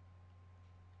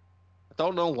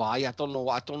don't know why. I don't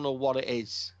know what it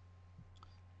is.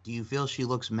 Do you feel she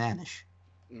looks mannish?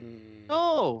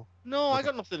 No, I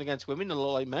got nothing against women that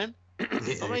look like men.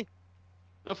 I mean,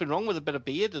 nothing wrong with a bit of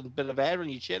beard and a bit of hair on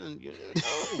your chin. And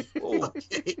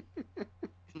Okay.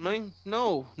 I mean,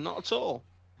 no, not at all.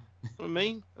 You know what I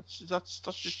mean, that's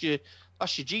just your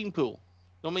gene pool. You know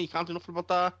what I mean? You can't do nothing about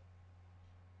that.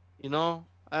 You know.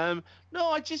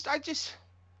 No, I just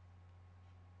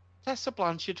Tessa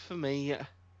Blanchard for me.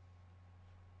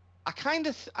 I kind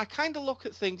of look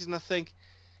at things and I think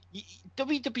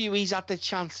WWE's had their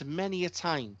chance many a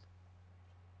time.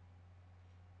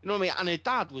 You know what I mean? And her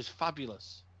dad was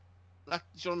fabulous. Like,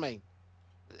 do you know what I mean?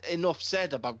 Enough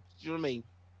said about, do you know what I mean?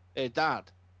 Her dad.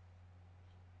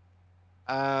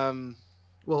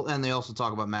 Well, and they also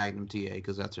talk about Magnum TA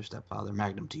because that's her stepfather.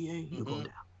 Magnum TA, you go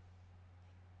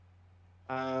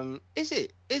down. That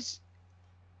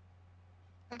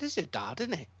is her dad,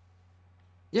 isn't it?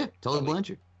 Yeah, Tully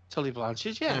Blanchard. Tully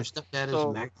Blanchard, yeah. And her stepdad is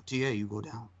Magnum TA, you go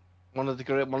down. One of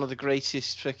the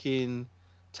greatest freaking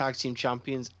tag team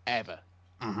champions ever.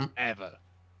 Ever.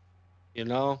 You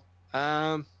know?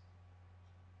 I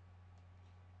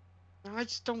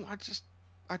don't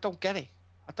get it.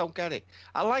 I don't get it.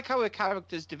 I like how her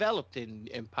character's developed in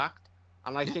Impact,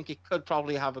 and I think it could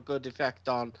probably have a good effect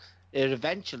on her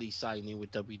eventually signing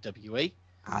with WWE.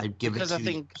 Because I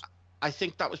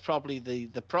think that was probably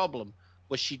the problem,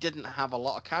 was she didn't have a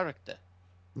lot of character.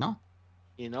 No.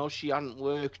 You know, she hadn't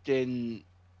worked in,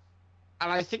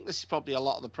 and I think this is probably a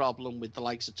lot of the problem with the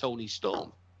likes of Toni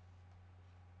Storm.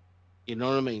 You know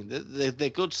what I mean? They're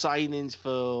good signings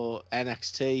for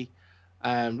NXT.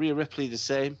 Rhea Ripley the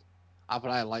same. But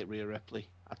I like Rhea Ripley.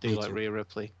 I do like Rhea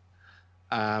Ripley.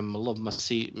 I love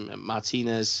Mercedes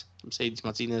Martinez.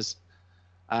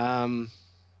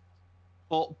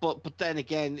 But then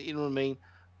again, you know what I mean?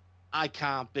 I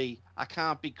can't be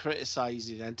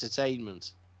criticizing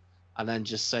entertainment and then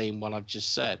just saying what I've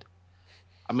just said.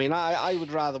 I mean, I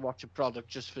would rather watch a product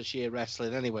just for sheer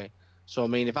wrestling anyway. So I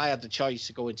mean, if I had the choice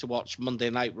to go in to watch Monday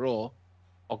Night Raw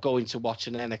or go in to watch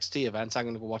an NXT event, I'm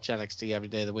going to go watch NXT every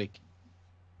day of the week.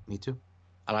 Me too.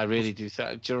 And I really do. Do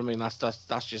you know what I mean?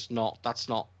 That's just not. That's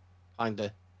not kind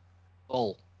of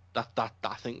all. That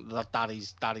I think that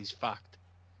is fact.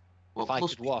 Well, if I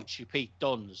could watch you Pete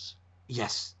Dunne's.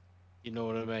 Yes. You know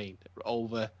what I mean?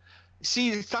 Over.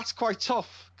 See, that's quite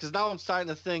tough because now I'm starting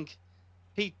to think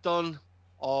Pete Dunne,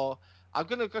 or I'm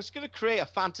gonna create a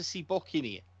fantasy book in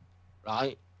here,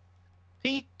 right?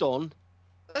 Pete Dunne.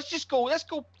 Let's go.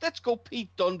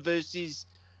 Pete Dunne versus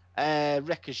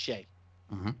Ricochet.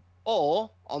 Or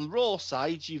on Raw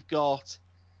side, you've got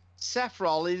Seth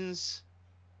Rollins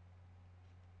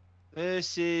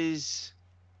versus,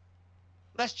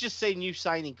 let's just say, new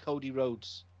signing Cody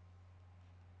Rhodes.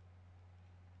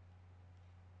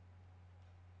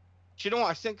 Do you know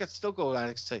what? I think I'd still go with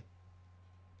NXT.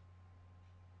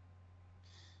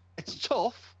 It's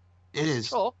tough. It is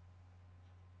tough.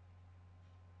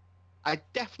 I'd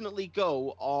definitely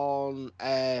go on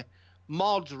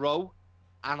Modro,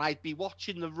 and I'd be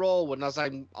watching the Raw one as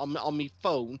I'm on my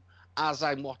phone as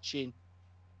I'm watching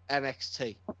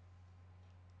NXT.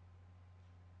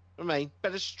 I mean,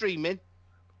 better streaming.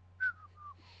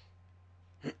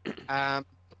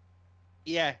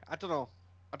 Yeah, I don't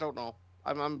know.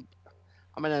 I'm an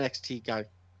NXT guy.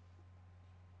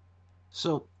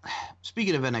 So,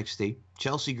 speaking of NXT,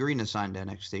 Chelsea Green has signed to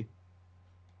NXT.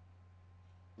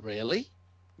 Really?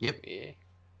 Yep. Yeah.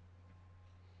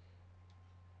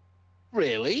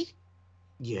 Really?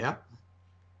 Yeah.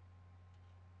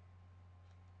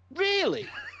 Really?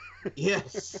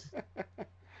 Yes.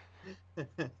 It's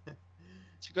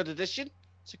a good addition.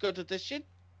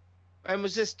 When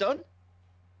was this done?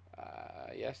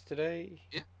 Yesterday.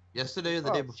 Yeah. Yesterday or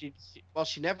the day before?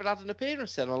 She never had an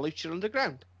appearance then on Lucha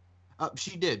Underground.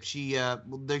 She did. She's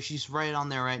right on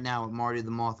there right now with Marty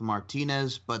the Moth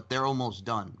Martinez, but they're almost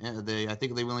done. I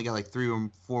think they've only got like 3 or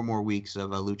 4 more weeks of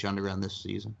Lucha Underground this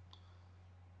season.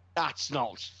 That's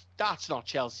not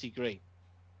Chelsea Green.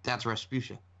 That's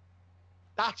Rasputia.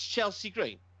 That's Chelsea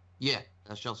Green. Yeah,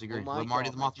 that's Chelsea Green. Oh with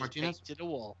Marty the Moth Martinez. Painted a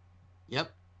wall.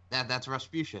 Yep, that's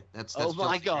Rasputia. That's oh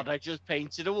my Chelsea God! Green. I just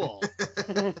painted a wall.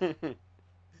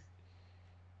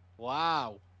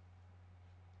 Wow.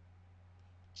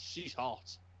 She's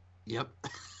hot. Yep.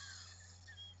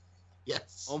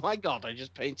 Yes. Oh my God! I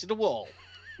just painted a wall.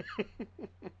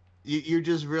 You're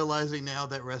just realizing now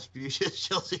that Rasputia is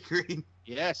Chelsea Green.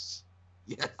 Yes.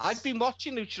 Yes. I've been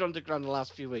watching Lucha Underground the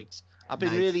last few weeks. I've been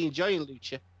Nice. really enjoying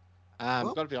Lucha.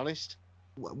 Well, Got to be honest.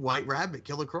 White Rabbit,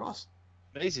 Killer Cross.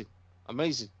 Amazing.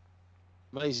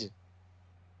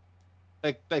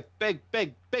 Big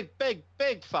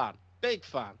fan. Big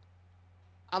fan.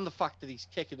 And the fact that he's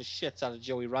kicking the shit out of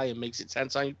Joey Ryan makes it 10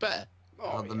 times better.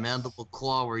 The mandible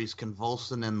claw where he's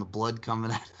convulsing and the blood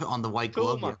coming out on the white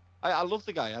Cool, glove. man. I love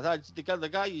the guy. The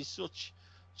guy is such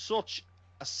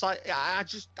a sight. I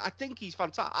think he's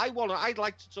fantastic. I'd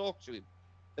like to talk to him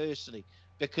personally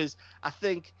because I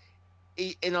think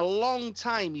in a long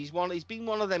time he's been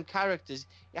one of them characters.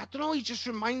 I don't know. He just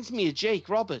reminds me of Jake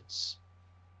Roberts.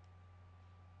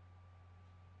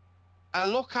 I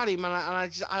look at him and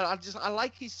I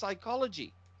like his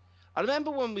psychology. I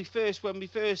remember when he first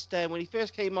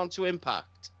came onto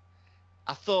Impact,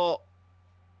 I thought,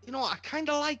 I kind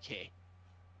of like it,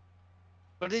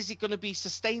 but is it going to be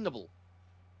sustainable?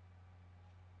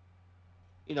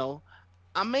 And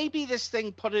maybe this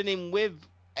thing putting him with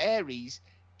Aries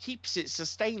keeps it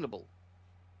sustainable.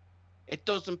 It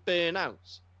doesn't burn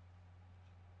out.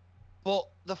 But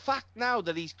the fact now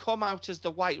that he's come out as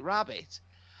the White Rabbit,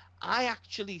 I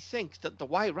actually think that the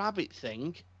White Rabbit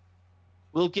thing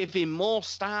will give him more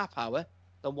star power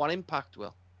than what Impact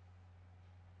will.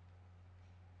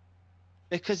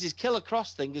 Because his Killer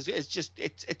Cross thing is just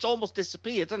it's almost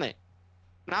disappeared, isn't it?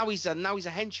 Now he's a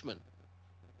henchman.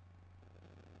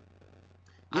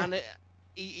 Yeah. And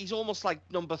he's almost like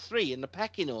number 3 in the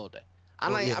pecking order.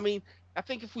 And I mean, I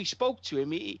think if we spoke to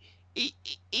him, he'd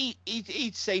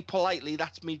say politely,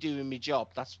 "That's me doing my job.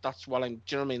 That's what I'm."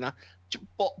 Do you know what I mean?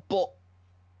 But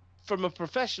from a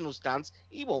professional stance,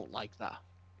 he won't like that.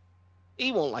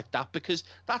 He won't like that because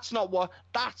that's not.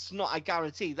 I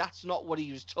guarantee that's not what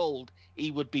he was told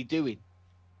he would be doing.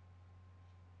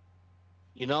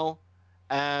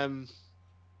 And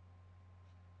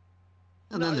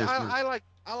then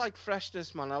I like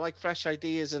freshness, man. I like fresh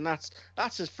ideas, and that's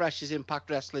as fresh as Impact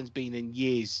Wrestling's been in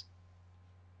years.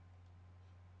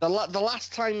 The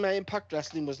last time Impact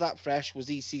Wrestling was that fresh was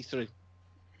EC3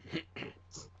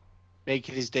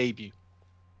 making his debut.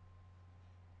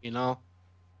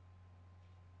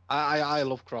 I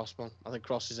love Cross, man. I think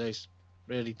Cross is ace.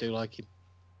 Really do like him.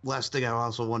 Last thing I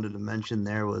also wanted to mention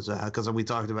there was because we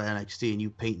talked about NXT and you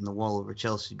painting the wall over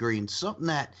Chelsea Green, something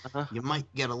that you might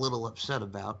get a little upset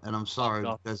about, and I'm sorry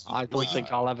because I don't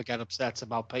think I'll ever get upset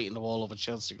about painting the wall over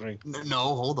Chelsea Green.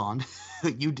 No, hold on,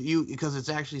 you because it's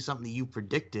actually something that you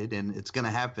predicted, and it's going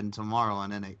to happen tomorrow on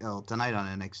tonight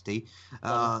on NXT.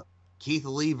 Keith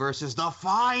Lee versus the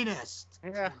Finest.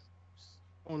 Yeah,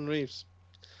 Owen Reeves.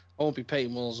 I won't be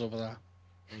painting walls over that.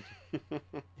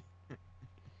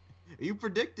 You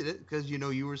predicted it because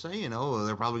you were saying,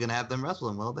 they're probably going to have them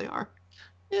wrestling. Well, they are.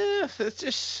 Yeah, it's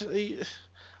just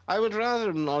I would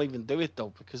rather not even do it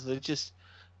though because they're just,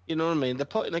 what I mean. They're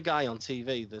putting a guy on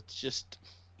TV that's just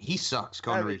he sucks.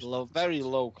 Very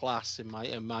low class in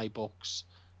my books.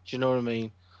 Do you know what I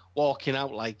mean? Walking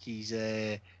out like he's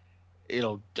I'm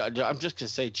just gonna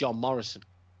say John Morrison.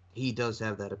 He does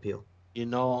have that appeal.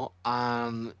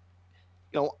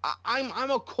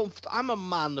 I'm a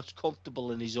man that's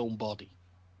comfortable in his own body.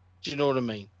 Do you know what I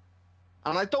mean?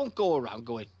 And I don't go around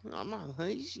going,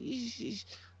 he's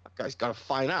that guy's got a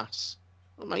fine ass.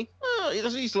 I mean,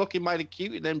 he's looking mighty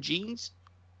cute in them jeans.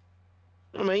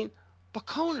 You know what I mean? But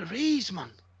Kona Reeves,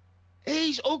 man,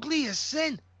 he's ugly as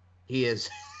sin. He is.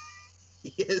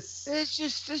 He is. There's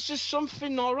just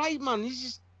something all right, man.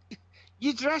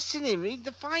 You're dressing him. He's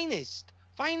the finest.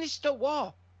 Finest at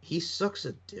what? He sucks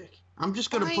a dick. I'm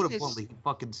just going to put it bluntly. He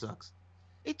fucking sucks.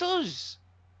 He does.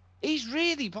 He's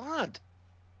really bad.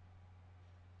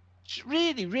 It's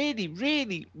really, really,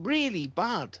 really, really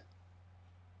bad.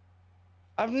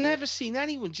 I've never seen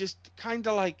anyone just kind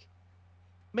of like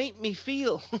make me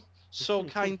feel so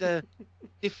kind of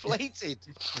deflated.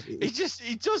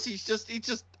 He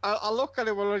does. I look at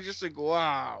him and I just think,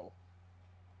 wow.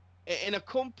 In a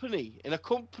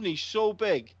company so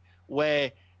big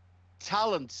where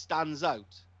talent stands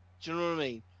out. Do you know what I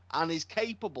mean? And is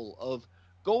capable of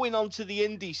going onto the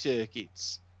indie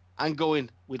circuits and going,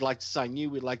 we'd like to sign you,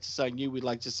 we'd like to sign you, we'd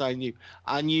like to sign you.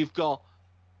 And you've got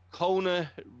Conor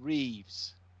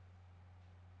Reeves.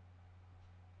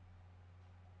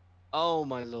 Oh,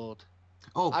 my Lord.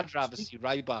 Oh, I'd rather see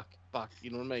Ryback back,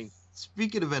 you know what I mean?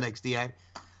 Speaking of NXT,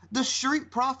 the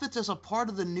Street Profits as a part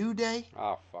of the New Day?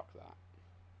 Oh, fuck that.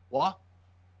 What?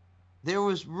 There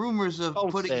was rumors of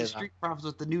Don't putting say the that. Street Profits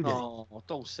with the New Day. Oh,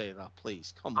 don't say that,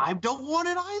 please. Come on. I don't want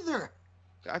it either.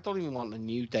 I don't even want the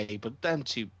New Day, but them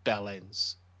two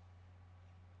bellends.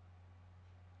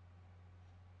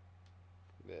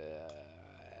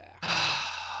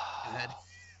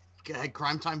 Go ahead,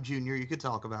 Crime Time Jr., you could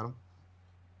talk about him.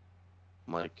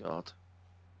 My God.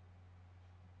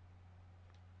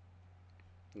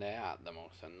 They are the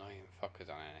most annoying fuckers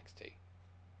on NXT.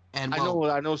 And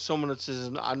I know someone that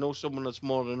says I know someone that's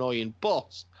more annoying,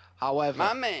 but however,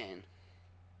 my man,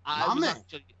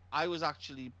 I was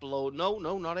actually blown. No,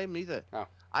 not him either. Oh.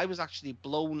 I was actually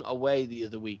blown away the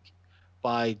other week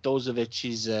by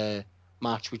Dozovic's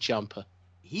match with Ciampa.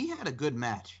 He had a good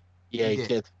match. Yeah, he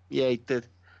did. Yeah, he did.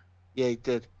 Yeah, he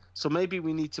did. So maybe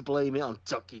we need to blame it on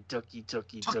Tucky. You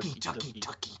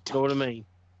know what I mean?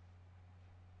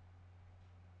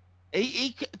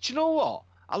 He, do you know what?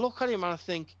 I look at him and I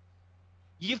think,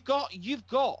 you've got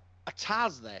a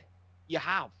Taz there. You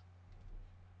have.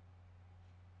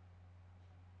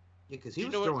 Yeah, because he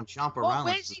was throwing Ciampa around.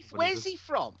 Where's he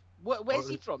from? Where's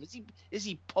he from? Is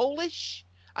he Polish?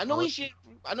 I know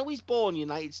he's born in the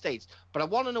United States, but I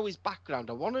want to know his background.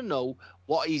 I want to know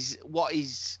what is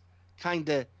kind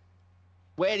of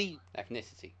where he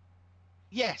ethnicity.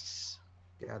 Yes.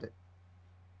 Got it.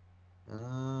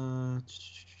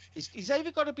 He's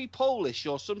either got to be Polish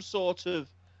or some sort of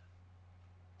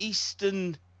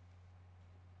Eastern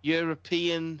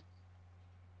European.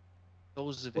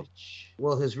 Dozovich.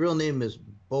 Well, his real name is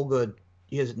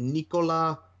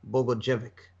Nikola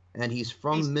Bogojevic, and he's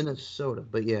from Minnesota.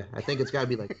 But yeah, I think it's got to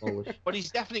be like Polish. But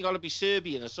he's definitely got to be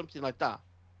Serbian or something like that.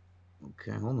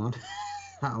 Okay, hold on.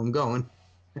 I'm going.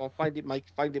 Well, find it, Mike.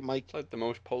 It's like the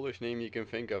most Polish name you can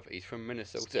think of. He's from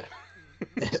Minnesota.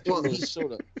 Well, he's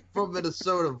from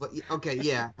Minnesota, but okay,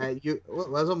 yeah.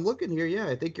 As I'm looking here, yeah,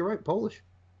 I think you're right. Polish.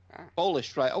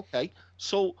 Polish, right? Okay.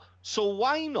 So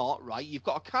why not? Right, you've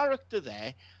got a character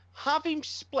there. Have him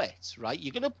split, right?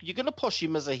 You're gonna push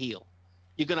him as a heel.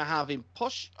 You're gonna have him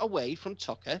push away from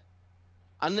Tucker,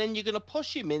 and then you're gonna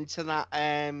push him into that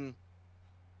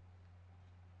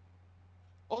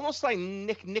almost like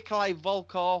Nikolai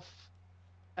Volkov.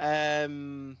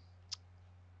 The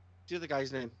other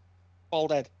guy's name.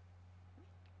 Bald Head.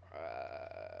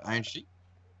 Iron Sheik?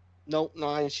 No,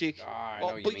 Iron Sheik. I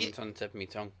know you mean, it's on the tip of my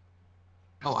tongue.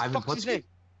 Oh, Ivan Putski?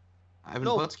 Ivan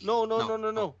Putski? No. What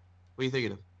are you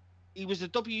thinking of? He was a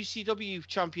WCW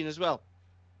champion as well.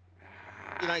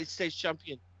 United States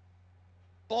champion.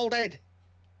 Bald Head.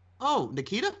 Oh,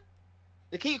 Nikita?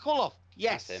 Nikita Koloff.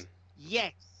 Yes. That's him.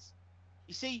 Yes.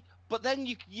 You see, but then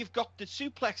you've got the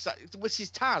suplex, which is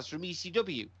Taz from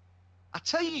ECW. I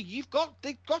tell you,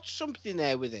 they've got something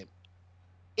there with him.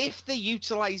 If they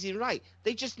utilize him right,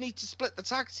 they just need to split the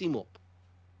tag team up.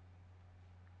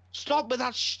 Stop with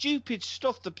that stupid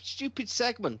stuff, the stupid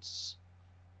segments.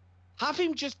 Have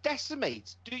him just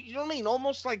decimate. You know what I mean?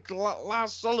 Almost like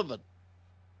Lars Sullivan,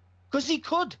 because he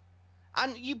could.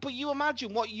 But you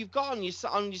imagine what you've got on your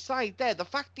side there. The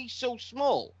fact he's so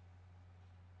small,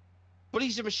 but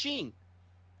he's a machine.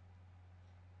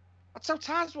 That's how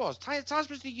Taz was. Taz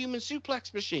was the human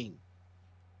suplex machine.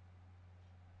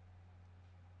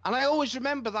 And I always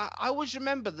remember that. I always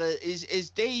remember his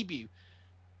debut.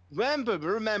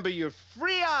 Remember your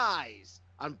free eyes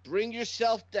and bring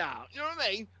yourself down. You know what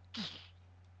I mean?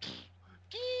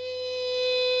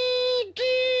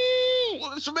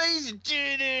 Well, it's amazing.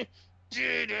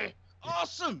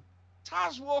 Awesome.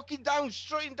 Taz walking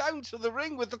straight down to the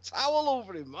ring with a towel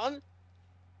over him, man.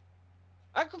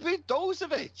 That could be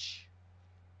Dozovich.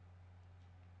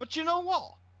 But you know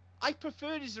what? I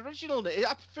preferred his original name.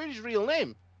 I preferred his real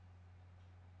name.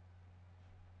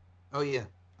 Oh, yeah.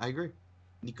 I agree.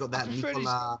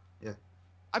 Nicola. Yeah.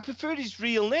 I preferred his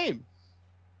real name.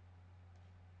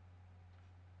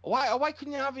 Why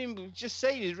couldn't you have him just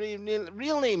say his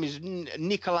real name is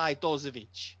Nikolai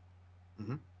Dozovich?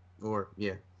 Mm-hmm. Or,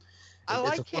 yeah. I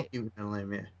like it. It's a fucking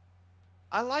name, yeah.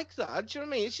 I like that. Do you know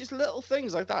what I mean? It's just little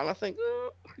things like that. And I think,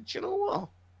 do you know what?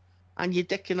 And you're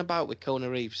dicking about with Conor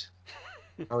Reeves.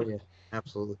 Oh, yeah.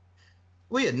 Absolutely.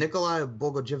 Well, yeah, Nikolai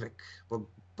Bogojevic.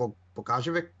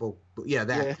 Bogojevic? Yeah,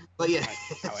 that. Yeah. But, yeah.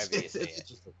 However you say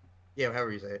it. Yeah,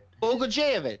 however you say it.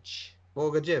 Bogojevic.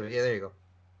 Bogojevic. Yeah, there you go.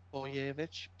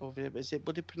 Bogojevic. Is it,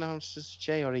 would it pronounce as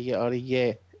J or a Y or a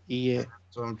Y? Yeah.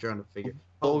 That's what I'm trying to figure.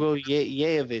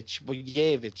 Bogojevic.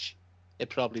 It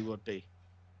probably would be.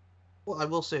 Well, I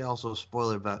will say also a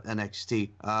spoiler about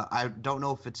NXT. I don't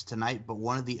know if it's tonight, but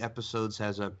one of the episodes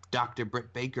has a Dr.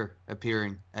 Britt Baker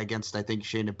appearing against, I think,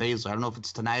 Shayna Baszler. I don't know if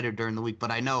it's tonight or during the week,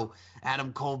 but I know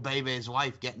Adam Cole Baby's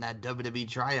wife getting that WWE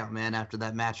tryout, man, after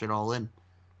that match at All In.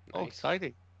 Oh,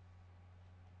 exciting.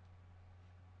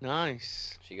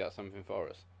 Nice. She got something for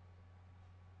us.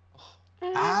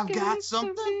 I've got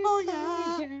something for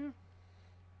you.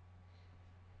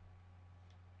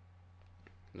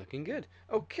 Looking good.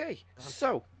 Okay,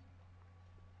 so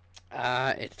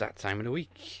it's that time of the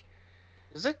week.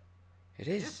 Is it? It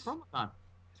is. It's promo time.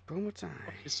 It's promo time.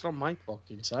 It's not my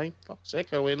fucking time. Fuck's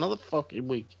sake, I wait another fucking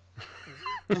week.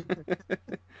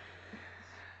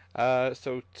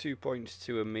 So 2 points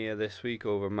to Amir this week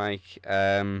over Mike.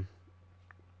 But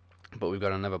we've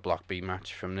got another Block B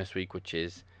match from this week, which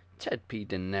is Ted P.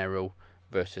 De Niro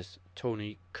versus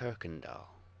Tony Kirkendall.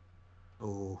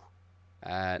 Oh.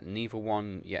 Neither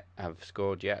one yet have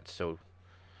scored yet, so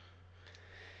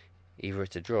either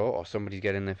it's a draw or somebody's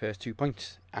getting their first 2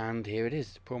 points. And here it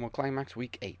is, promo climax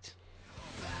week 8.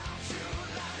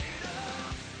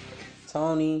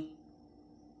 Tony.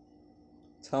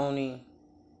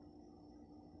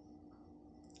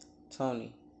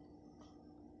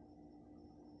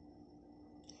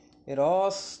 It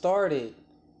all started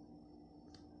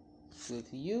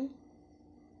with you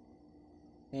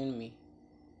and me.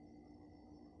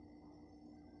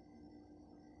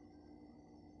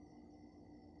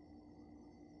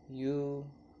 You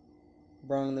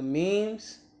brought the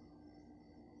memes,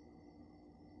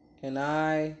 and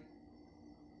I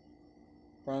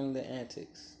brought the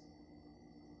antics.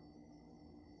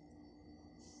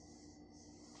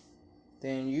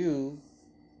 Then you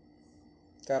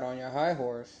got on your high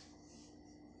horse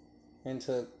and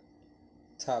took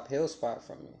top hill spot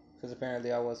from me. Because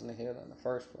apparently I wasn't a hill in the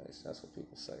first place. That's what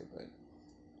people say. But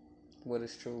what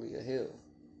is truly a hill?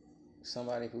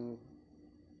 Somebody who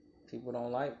people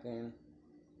don't like, and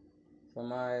from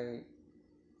my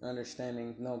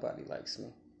understanding, nobody likes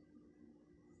me.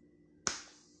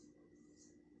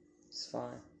 It's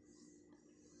fine.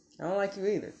 I don't like you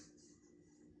either.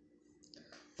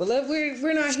 But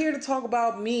we're not here to talk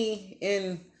about me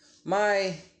and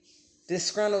my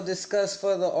disgruntled disgust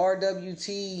for the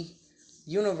RWT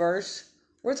universe.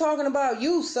 We're talking about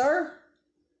you, sir.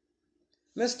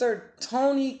 Mr.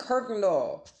 Tony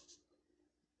Kirkendall.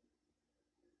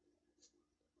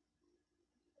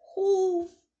 Who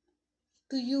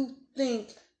do you think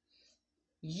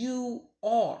you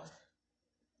are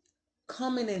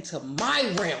coming into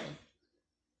my realm?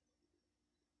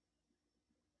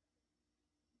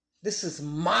 This is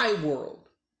my world.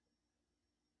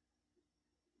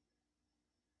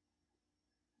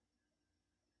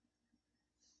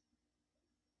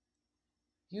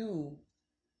 You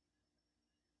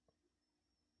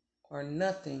are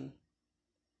nothing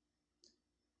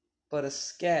but a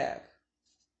scab.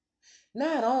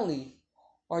 Not only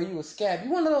are you a scab,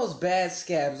 you're one of those bad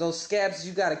scabs. Those scabs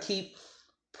you gotta keep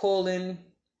pulling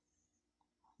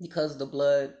because the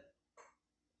blood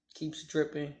keeps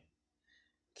dripping,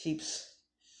 keeps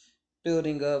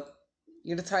building up.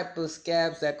 You're the type of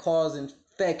scabs that cause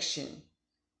infection,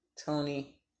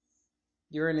 Tony.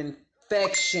 You're an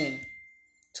infection,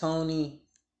 Tony.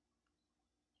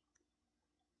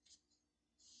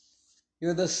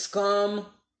 You're the scum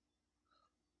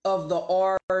of the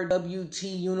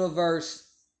RWT universe,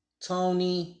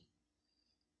 Tony.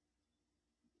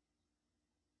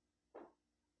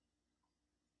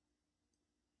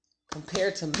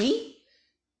 Compared to me?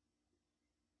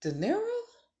 De Niro?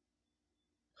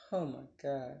 Oh my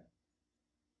God.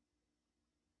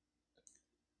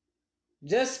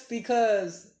 Just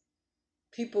because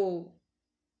people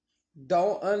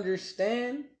don't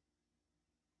understand,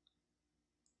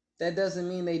 that doesn't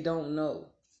mean they don't know.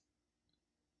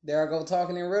 There I go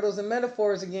talking in riddles and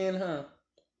metaphors again, huh?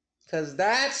 Because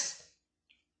that's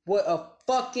what a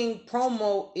fucking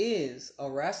promo is. A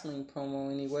wrestling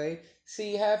promo, anyway.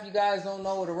 See, half you guys don't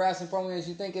know what a wrestling promo is.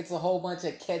 You think it's a whole bunch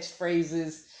of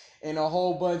catchphrases and a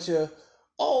whole bunch of,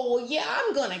 oh, well, yeah,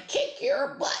 I'm gonna kick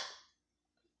your butt.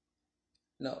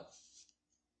 No.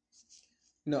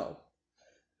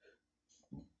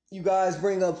 You guys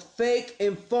bring up fake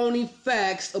and phony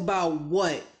facts about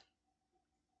what?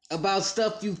 About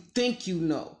stuff you think you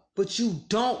know, but you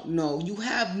don't know. You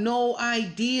have no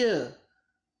idea.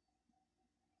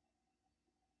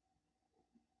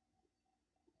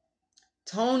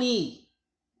 Tony,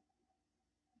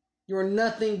 You're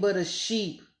nothing but a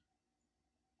sheep.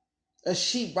 A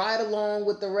sheep right along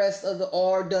with the rest of the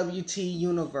RWT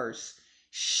universe.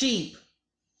 Sheep.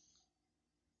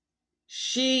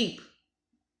 Sheep.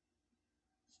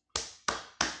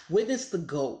 Witness the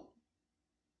GOAT.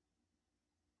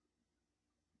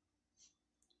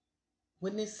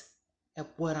 Witness at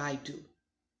what I do.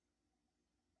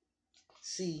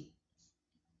 See,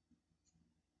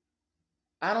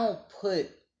 I don't put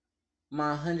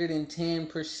my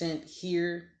 110%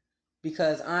 here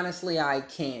because honestly I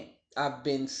can't. I've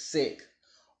been sick.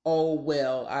 Oh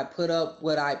well, I put up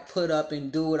what I put up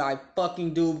and do what I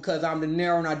fucking do because I'm De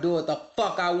Niro and I do what the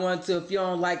fuck I want to. If you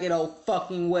don't like it, oh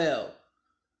fucking well.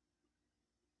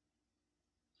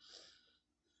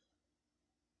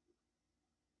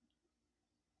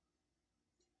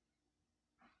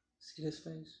 See this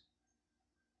face?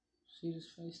 See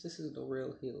this face? This is the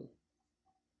real heel.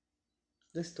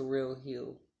 This is the real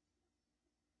heel.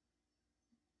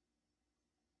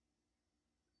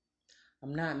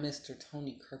 I'm not Mr.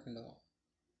 Tony Kirkendall.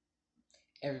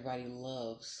 Everybody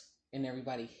loves and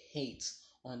everybody hates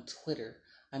on Twitter.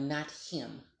 I'm not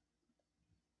him.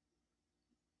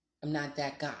 I'm not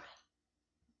that guy.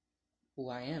 Who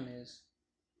I am is,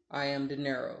 I am De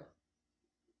Niro.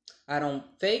 I don't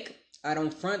fake. I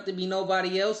don't front to be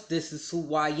nobody else. This is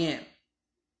who I am.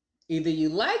 Either you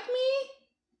like me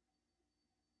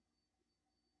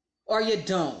or you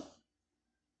don't.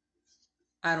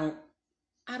 I don't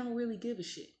really give a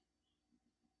shit.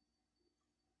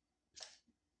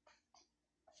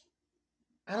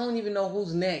 I don't even know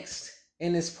who's next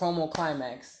in this promo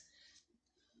climax.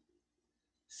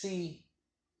 See,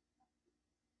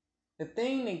 the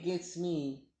thing that gets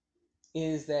me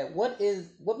is that what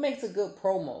makes a good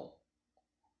promo?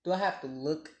 Do I have to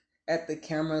look at the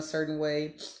camera a certain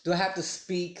way? Do I have to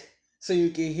speak so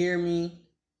you can hear me?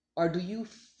 Or do you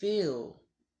feel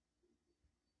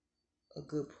a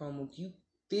good promo? Do you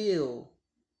feel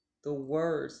the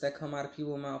words that come out of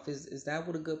people's mouth? Is that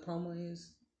what a good promo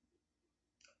is?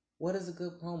 What is a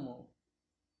good promo?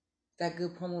 That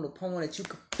good promo, the promo that you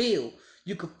could feel.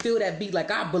 You could feel that beat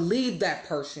like, I believe that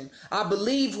person. I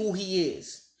believe who he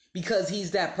is because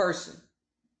he's that person.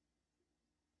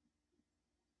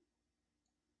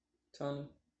 Tony,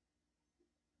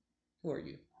 who are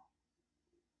you?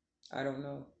 I don't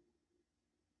know.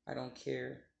 I don't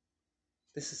care.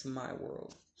 This is my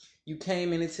world. You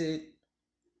came into it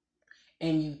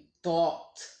and you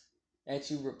thought that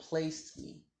you replaced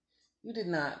me. You did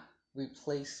not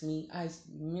replace me. I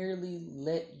merely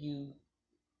let you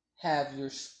have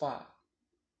your spot.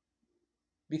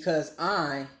 Because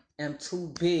I am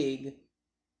too big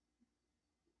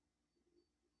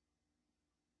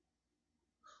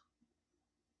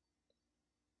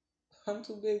I'm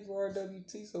too big for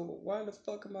RWT, so why the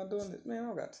fuck am I doing this? Man, I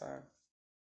don't got time.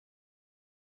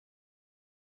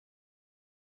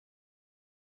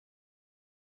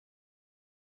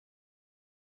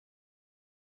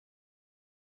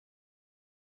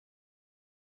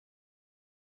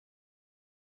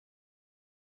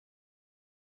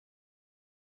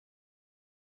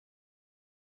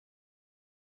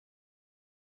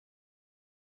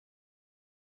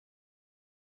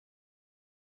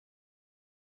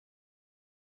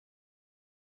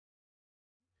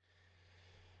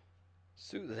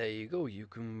 So there you go, you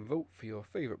can vote for your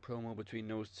favourite promo between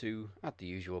those two at the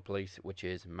usual place, which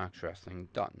is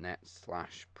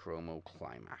matchwrestling.net/promo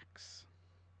climax.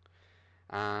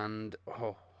 And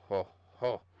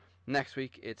next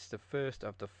week it's the first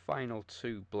of the final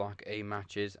two Block A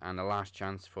matches and the last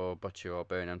chance for Butcher or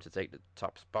Burnham to take the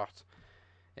top spot.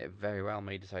 It very well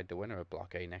may decide the winner of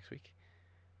Block A next week.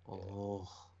 Oh,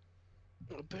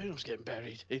 Burnham's getting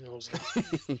buried. He knows.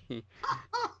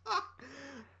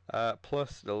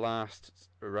 Plus the last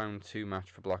round 2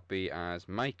 match for Block B as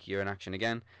Mike, you're in action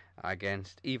again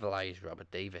against Evil Eyes Robert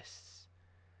Davis.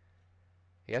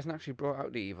 He hasn't actually brought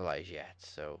out the Evil Eyes yet,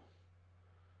 so...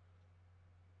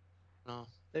 No,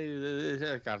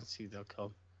 I guarantee they'll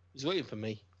come. He's waiting for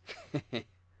me.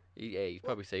 Yeah, he's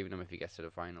probably saving them if he gets to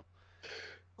the final.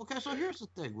 Okay, so here's the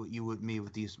thing with me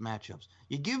with these matchups.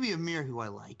 You give me Amir, who I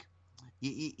like.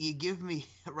 You give me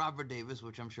Robert Davis,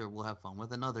 which I'm sure we'll have fun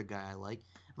with, another guy I like.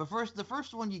 But the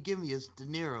first one you give me is De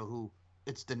Niro,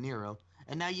 it's De Niro.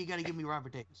 And now you got to give me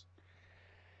Robert Davis.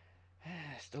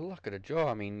 Still luck at a draw.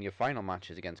 I mean, your final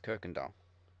match is against Kirkendall.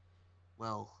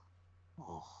 Well,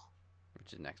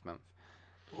 which is next month.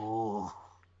 Oh,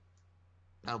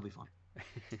 that'll be fun.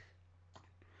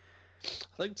 I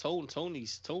think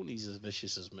Tony's as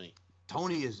vicious as me.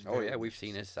 Tony is. Oh yeah, we've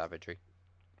seen his savagery.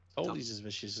 Tony's as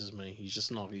vicious as me. He's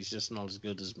just not as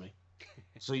good as me.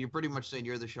 So you're pretty much saying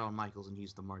you're the Shawn Michaels and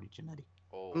he's the Marty Jannetty.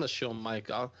 Oh. I'm not Shawn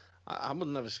Michaels. I would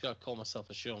never call myself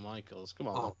a Shawn Michaels. Come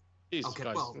on, man. Jesus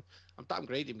Christ. Well, I'm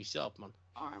downgrading myself, man.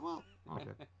 All right, well,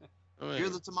 okay. I mean, You're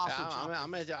the Tommaso Ciampa.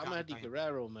 I'm Eddie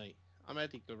Guerrero, mate. I'm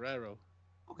Eddie Guerrero.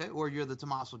 Okay, or you're the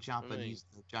Tommaso Ciampa and mean, he's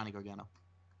the Johnny Gargano.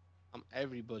 I'm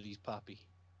everybody's pappy.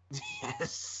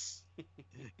 Yes.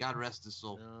 God rest his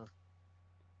soul.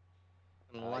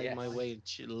 I'm gonna lie my way.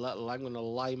 I'm gonna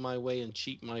lie my way and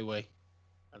cheat my way,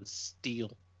 and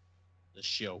steal the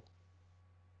show.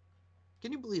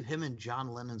 Can you believe him and John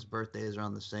Lennon's birthdays are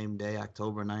on the same day,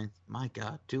 October 9th? My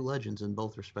God, two legends in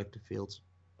both respective fields.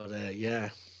 But yeah,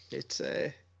 it's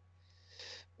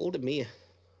older Mia,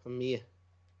 and Mia,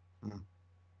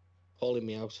 calling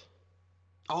me out.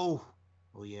 Oh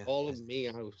yeah, calling me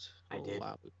out. I did.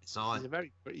 Wow. Saw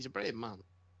it. He's a brave man.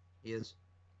 He is.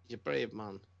 He's a brave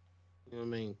man. You know what I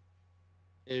mean?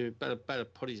 He better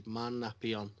put his man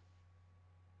nappy on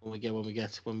when we get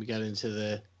into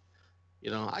the. You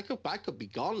know, I could be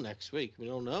gone next week. We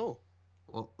don't know.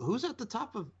 Well, who's at the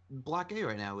top of Block A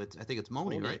right now? I think it's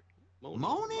Moni, right?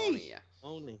 Moni, yeah.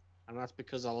 Moni, and that's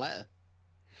because I let her.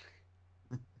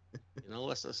 You know,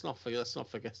 let's not forget.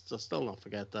 Let's still not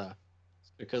forget that.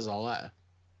 It's because I let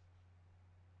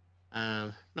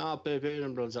her. No,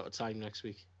 Burnham runs out of time next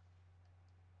week.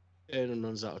 Burnham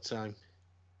runs out of time.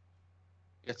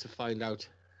 Get to find out.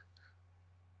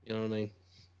 You know what I mean?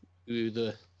 Who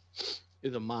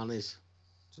the man is.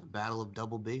 It's a battle of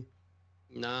Double B.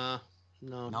 No,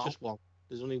 just one.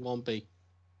 There's only one B.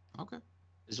 Okay.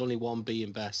 There's only one B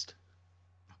in best.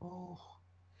 Oh.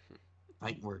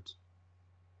 Fighting words.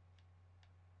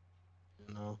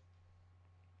 No.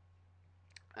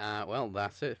 Well,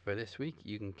 that's it for this week.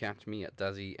 You can catch me at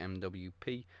Dazzy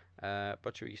MWP.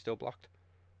 Butcher, are you still blocked?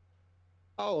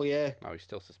 Oh, yeah. Oh, he's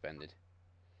still suspended.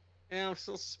 Yeah, I'm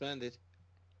still suspended.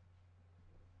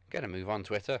 Gotta move on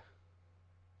Twitter.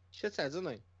 Shithead, isn't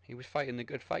he? He was fighting the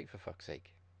good fight, for fuck's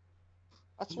sake.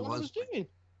 That's what I was doing.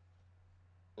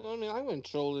 You know what I mean? I wasn't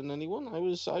trolling anyone. I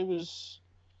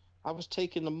was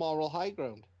taking the moral high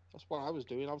ground. That's what I was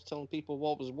doing. I was telling people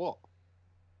what was what.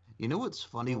 You know what's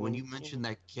funny? When you mentioned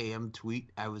that KM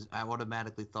tweet, I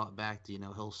automatically thought back to,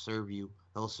 he'll serve you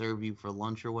for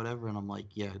lunch or whatever, and I'm like,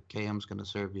 yeah, KM's gonna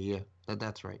serve you. Yeah,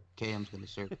 that's right. KM's gonna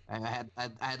serve you. I had a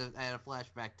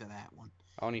flashback to that one.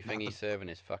 Only thing he's serving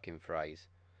is fucking fries.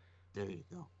 There you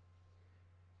go.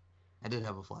 I did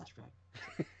have a flashback.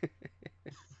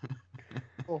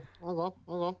 Oh,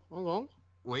 hang on.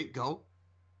 Wait, go.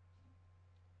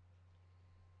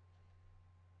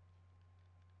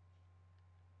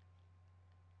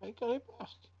 I got it back.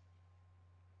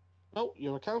 No,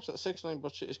 your account at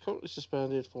 69Butcher is currently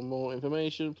suspended. For more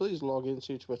information, please log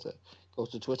into Twitter. Go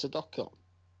to twitter.com.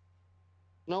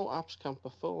 No apps can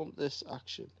perform this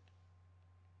action.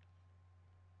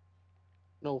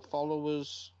 No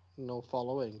followers, no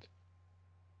following.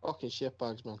 Fucking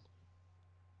shitbags, man.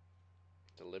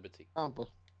 The Liberty. Can't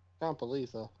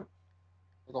believe that.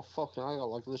 I got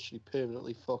like literally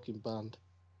permanently fucking banned.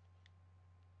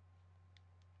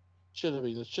 Should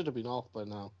have been off by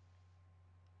now.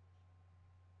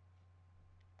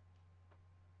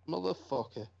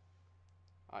 Motherfucker.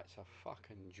 It's a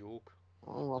fucking joke.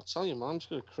 Oh, I'll tell you, man. I'm just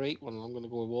gonna create one and I'm gonna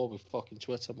go to war with fucking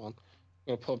Twitter, man.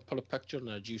 I'm gonna put a picture on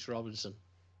there, Juice Robinson.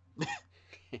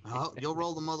 Oh, you'll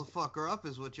roll the motherfucker up,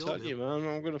 is what you'll do. You, man.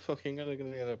 I'm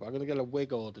gonna get a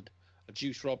wig ordered, a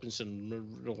Juice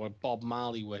Robinson, a Bob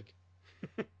Marley wig.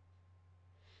 I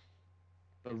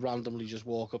randomly just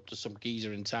walk up to some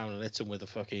geezer in town and hit him with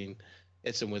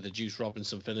a Juice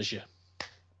Robinson finisher.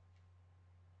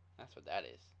 That's what that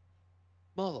is.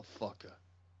 Motherfucker.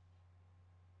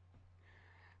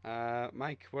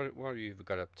 Mike, what have you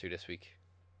got up to this week?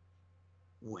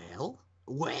 Well,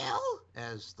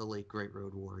 as the late great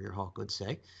Road Warrior Hawk would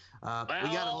say, we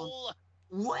got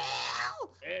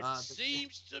it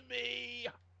seems to me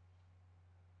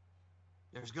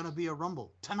there's gonna be a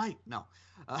Rumble tonight. No,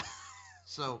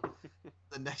 so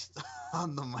the next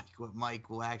on the mic with Mike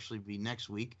will actually be next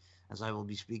week, as I will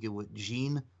be speaking with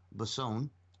Jean Basson,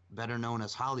 better known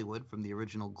as Hollywood from the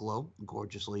original Glow,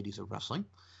 Gorgeous Ladies of Wrestling.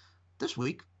 This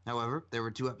week, however, there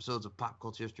were 2 episodes of Pop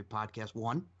Culture History Podcast.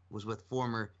 One was with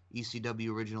former ECW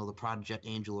original The Project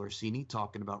Angel Orsini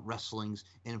talking about wrestling's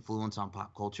influence on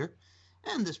pop culture.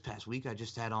 And this past week, I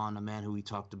just had on a man who we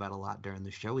talked about a lot during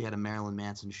the show. We had a Marilyn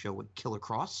Manson show with Killer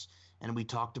Cross, and we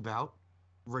talked about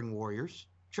Ring Warriors,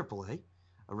 AAA,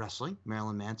 wrestling,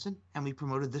 Marilyn Manson, and we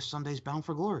promoted this Sunday's Bound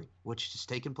for Glory, which is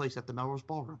taking place at the Melrose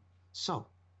Ballroom. So,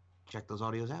 check those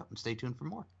audios out and stay tuned for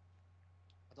more.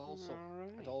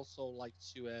 I'd also like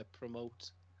to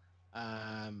promote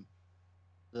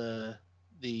the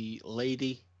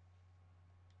lady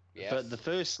Yes. But the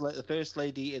first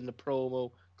lady in the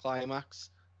promo climax,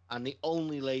 and the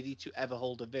only lady to ever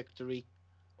hold a victory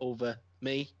over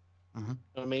me. Mm-hmm. You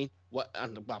know what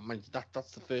I mean?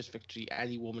 That's the first victory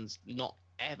any woman's not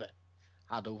ever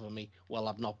had over me while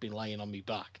I've not been laying on me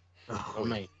back. You know what I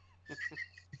mean?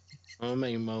 I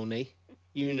mean, Moni,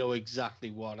 you know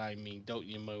exactly what I mean, don't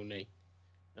you, Moni?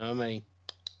 You know what I mean?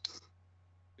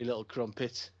 You little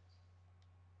crumpet.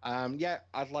 Yeah,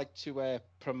 I'd like to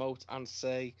promote and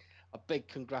say a big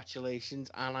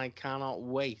congratulations, and I cannot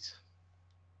wait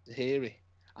to hear it.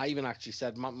 I even actually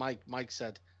said, Mike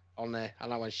said on there,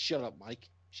 and I went, shut up, Mike.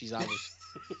 She's ours.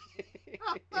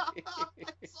 I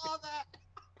saw that.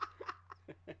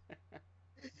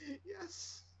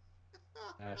 Yes.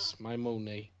 Yes, my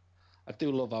Monet. I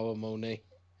do love our Monet.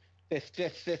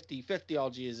 50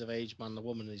 odd years of age, man. The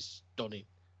woman is stunning.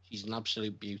 She's an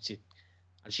absolute beauty.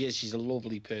 And she's a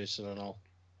lovely person and all.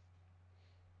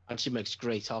 And she makes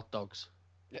great hot dogs.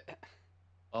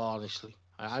 Honestly.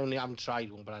 I only haven't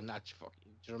tried one, but I'm not fucking. Do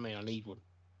you know what I mean? I need one.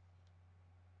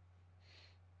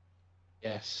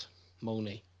 Yes,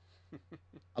 Monet.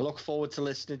 I look forward to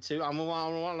listening to. I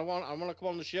want to come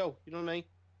on the show. You know what I mean?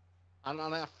 And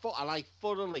I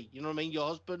thoroughly. You know what I mean? Your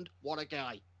husband, what a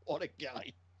guy! What a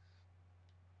guy!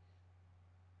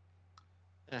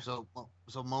 Yeah. So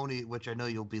Moni, which I know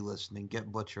you'll be listening,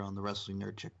 get Butcher on the Wrestling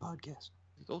Nerd Chick podcast.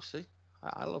 Go see.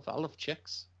 I love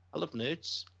chicks. I love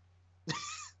nerds.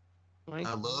 Right?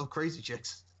 I love crazy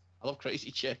chicks. I love crazy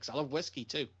chicks. I love whiskey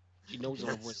too. She knows I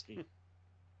love whiskey.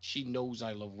 She knows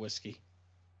I love whiskey.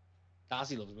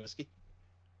 Kazi loves whiskey.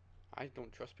 I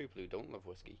don't trust people who don't love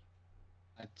whiskey.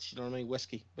 You know what I mean?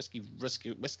 Whiskey.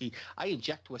 I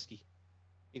inject whiskey.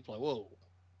 People are like, whoa.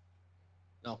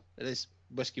 No, it is.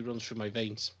 Whiskey runs through my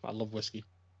veins. I love whiskey.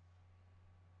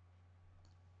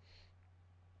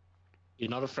 You're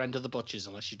not a friend of the Butchers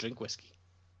unless you drink whiskey.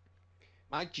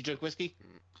 Mike, do you drink whiskey?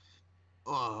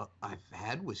 I've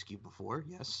had whiskey before,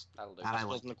 yes. That'll do. That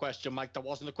wasn't a question, Mike. That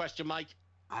wasn't a question, Mike.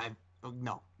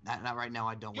 No, not right now.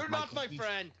 I don't. You're not my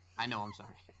friend. I know. I'm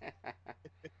sorry.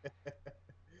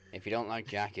 If you don't like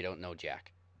Jack, you don't know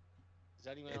Jack.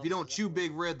 If you don't chew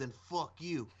Big Red, then fuck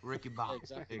you, Ricky Bobby.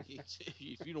 Exactly.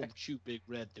 If you don't chew Big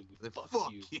Red, then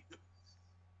fuck you.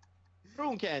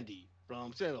 Prune candy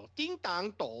from Ding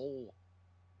Dong Do.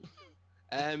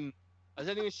 Has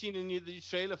anyone seen the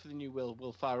trailer for the new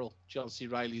Will Ferrell, John C.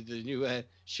 Reilly, the new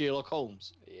Sherlock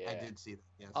Holmes? Yeah, I did see that.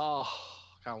 Yes. Oh,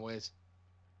 can't wait.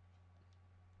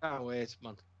 Can't wait,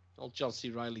 man. Old John C.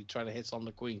 Reilly trying to hit on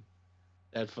the Queen.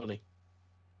 Dead funny.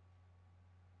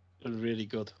 Really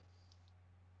good.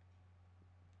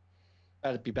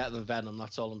 Better be better than Venom,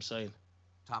 that's all I'm saying.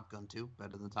 Top Gun 2,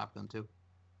 better than Top Gun 2.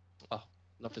 Oh,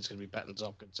 nothing's going to be better than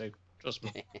Top Gun 2. Trust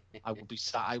me. I will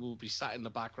be sat in the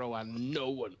back row, and no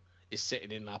one is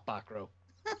sitting in that back row.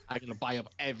 I'm going to buy up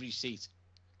every seat.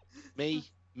 Me,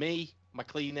 my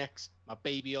Kleenex, my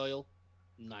baby oil.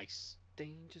 Nice.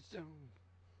 Danger zone.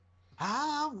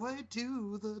 Highway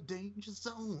to the danger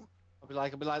zone. I'll be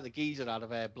like the geezer out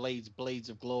of Blades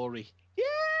of Glory. Yeah,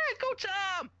 go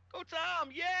Tom,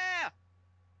 yeah.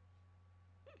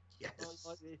 Yes.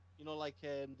 Like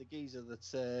the geezer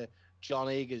that's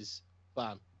John Eager's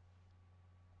fan.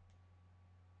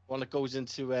 One that goes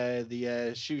into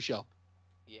the shoe shop.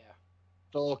 Yeah.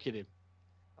 Stalking him.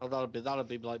 Oh, that'll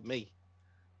be like me.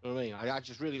 You know what I mean? I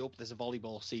just really hope there's a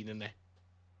volleyball scene in there,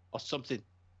 or something,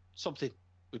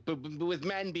 with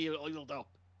men being oiled up.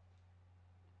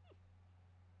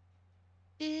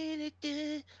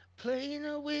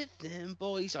 Playing with them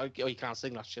boys. Oh, you can't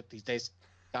sing that shit these days.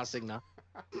 Can't sing that.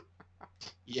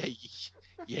 Yeah,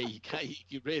 you can't.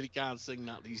 You really can't sing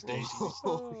that these days.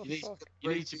 You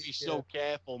need to be so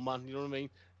careful, man. You know what I mean?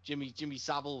 Jimmy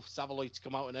Savile to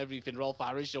come out and everything. Rolf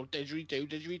Harris,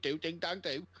 didgeridoo, ding dang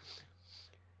do.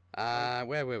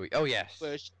 Where were we? Oh yes.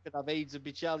 Where she could have AIDS and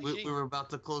be Charlie We were about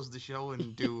to close the show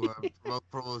and do a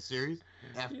promo series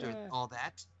after all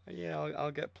that. Yeah,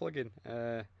 I'll get plugging.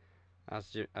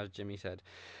 As Jimmy said,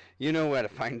 you know where to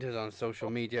find us on social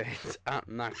media. It's at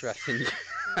Max Wrestling.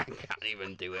 I can't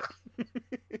even do it.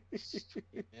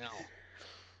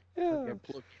 Yeah.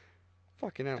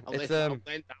 Fucking hell.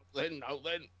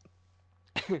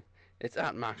 It's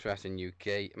at Max Wrestling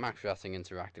UK, Max Wrestling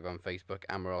Interactive on Facebook,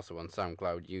 and we're also on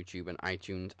SoundCloud, YouTube, and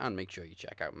iTunes. And make sure you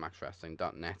check out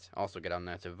maxwrestling.net. Also get on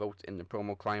there to vote in the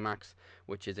promo climax,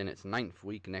 which is in its 9th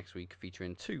week next week,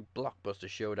 featuring 2 blockbuster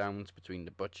showdowns between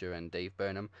The Butcher and Dave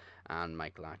Burnham, and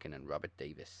Mike Larkin and Robert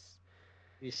Davis.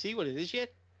 You see what it is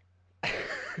yet?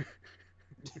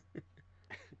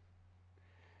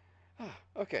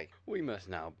 Okay, we must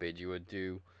now bid you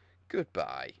adieu.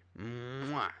 Goodbye.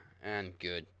 Mwah, and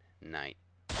good night.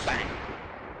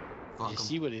 You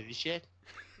see what it is yet?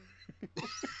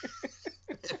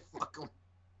 Fuck 'em.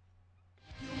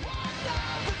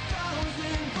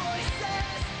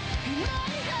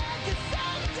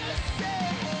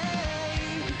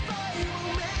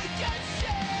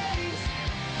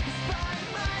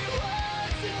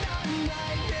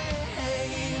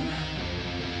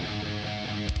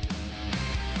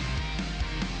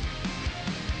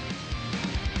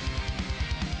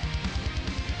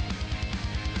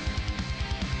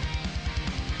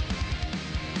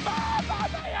 Mamma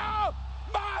mia!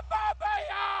 Mamma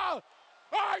mia!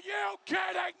 Are you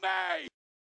kidding me?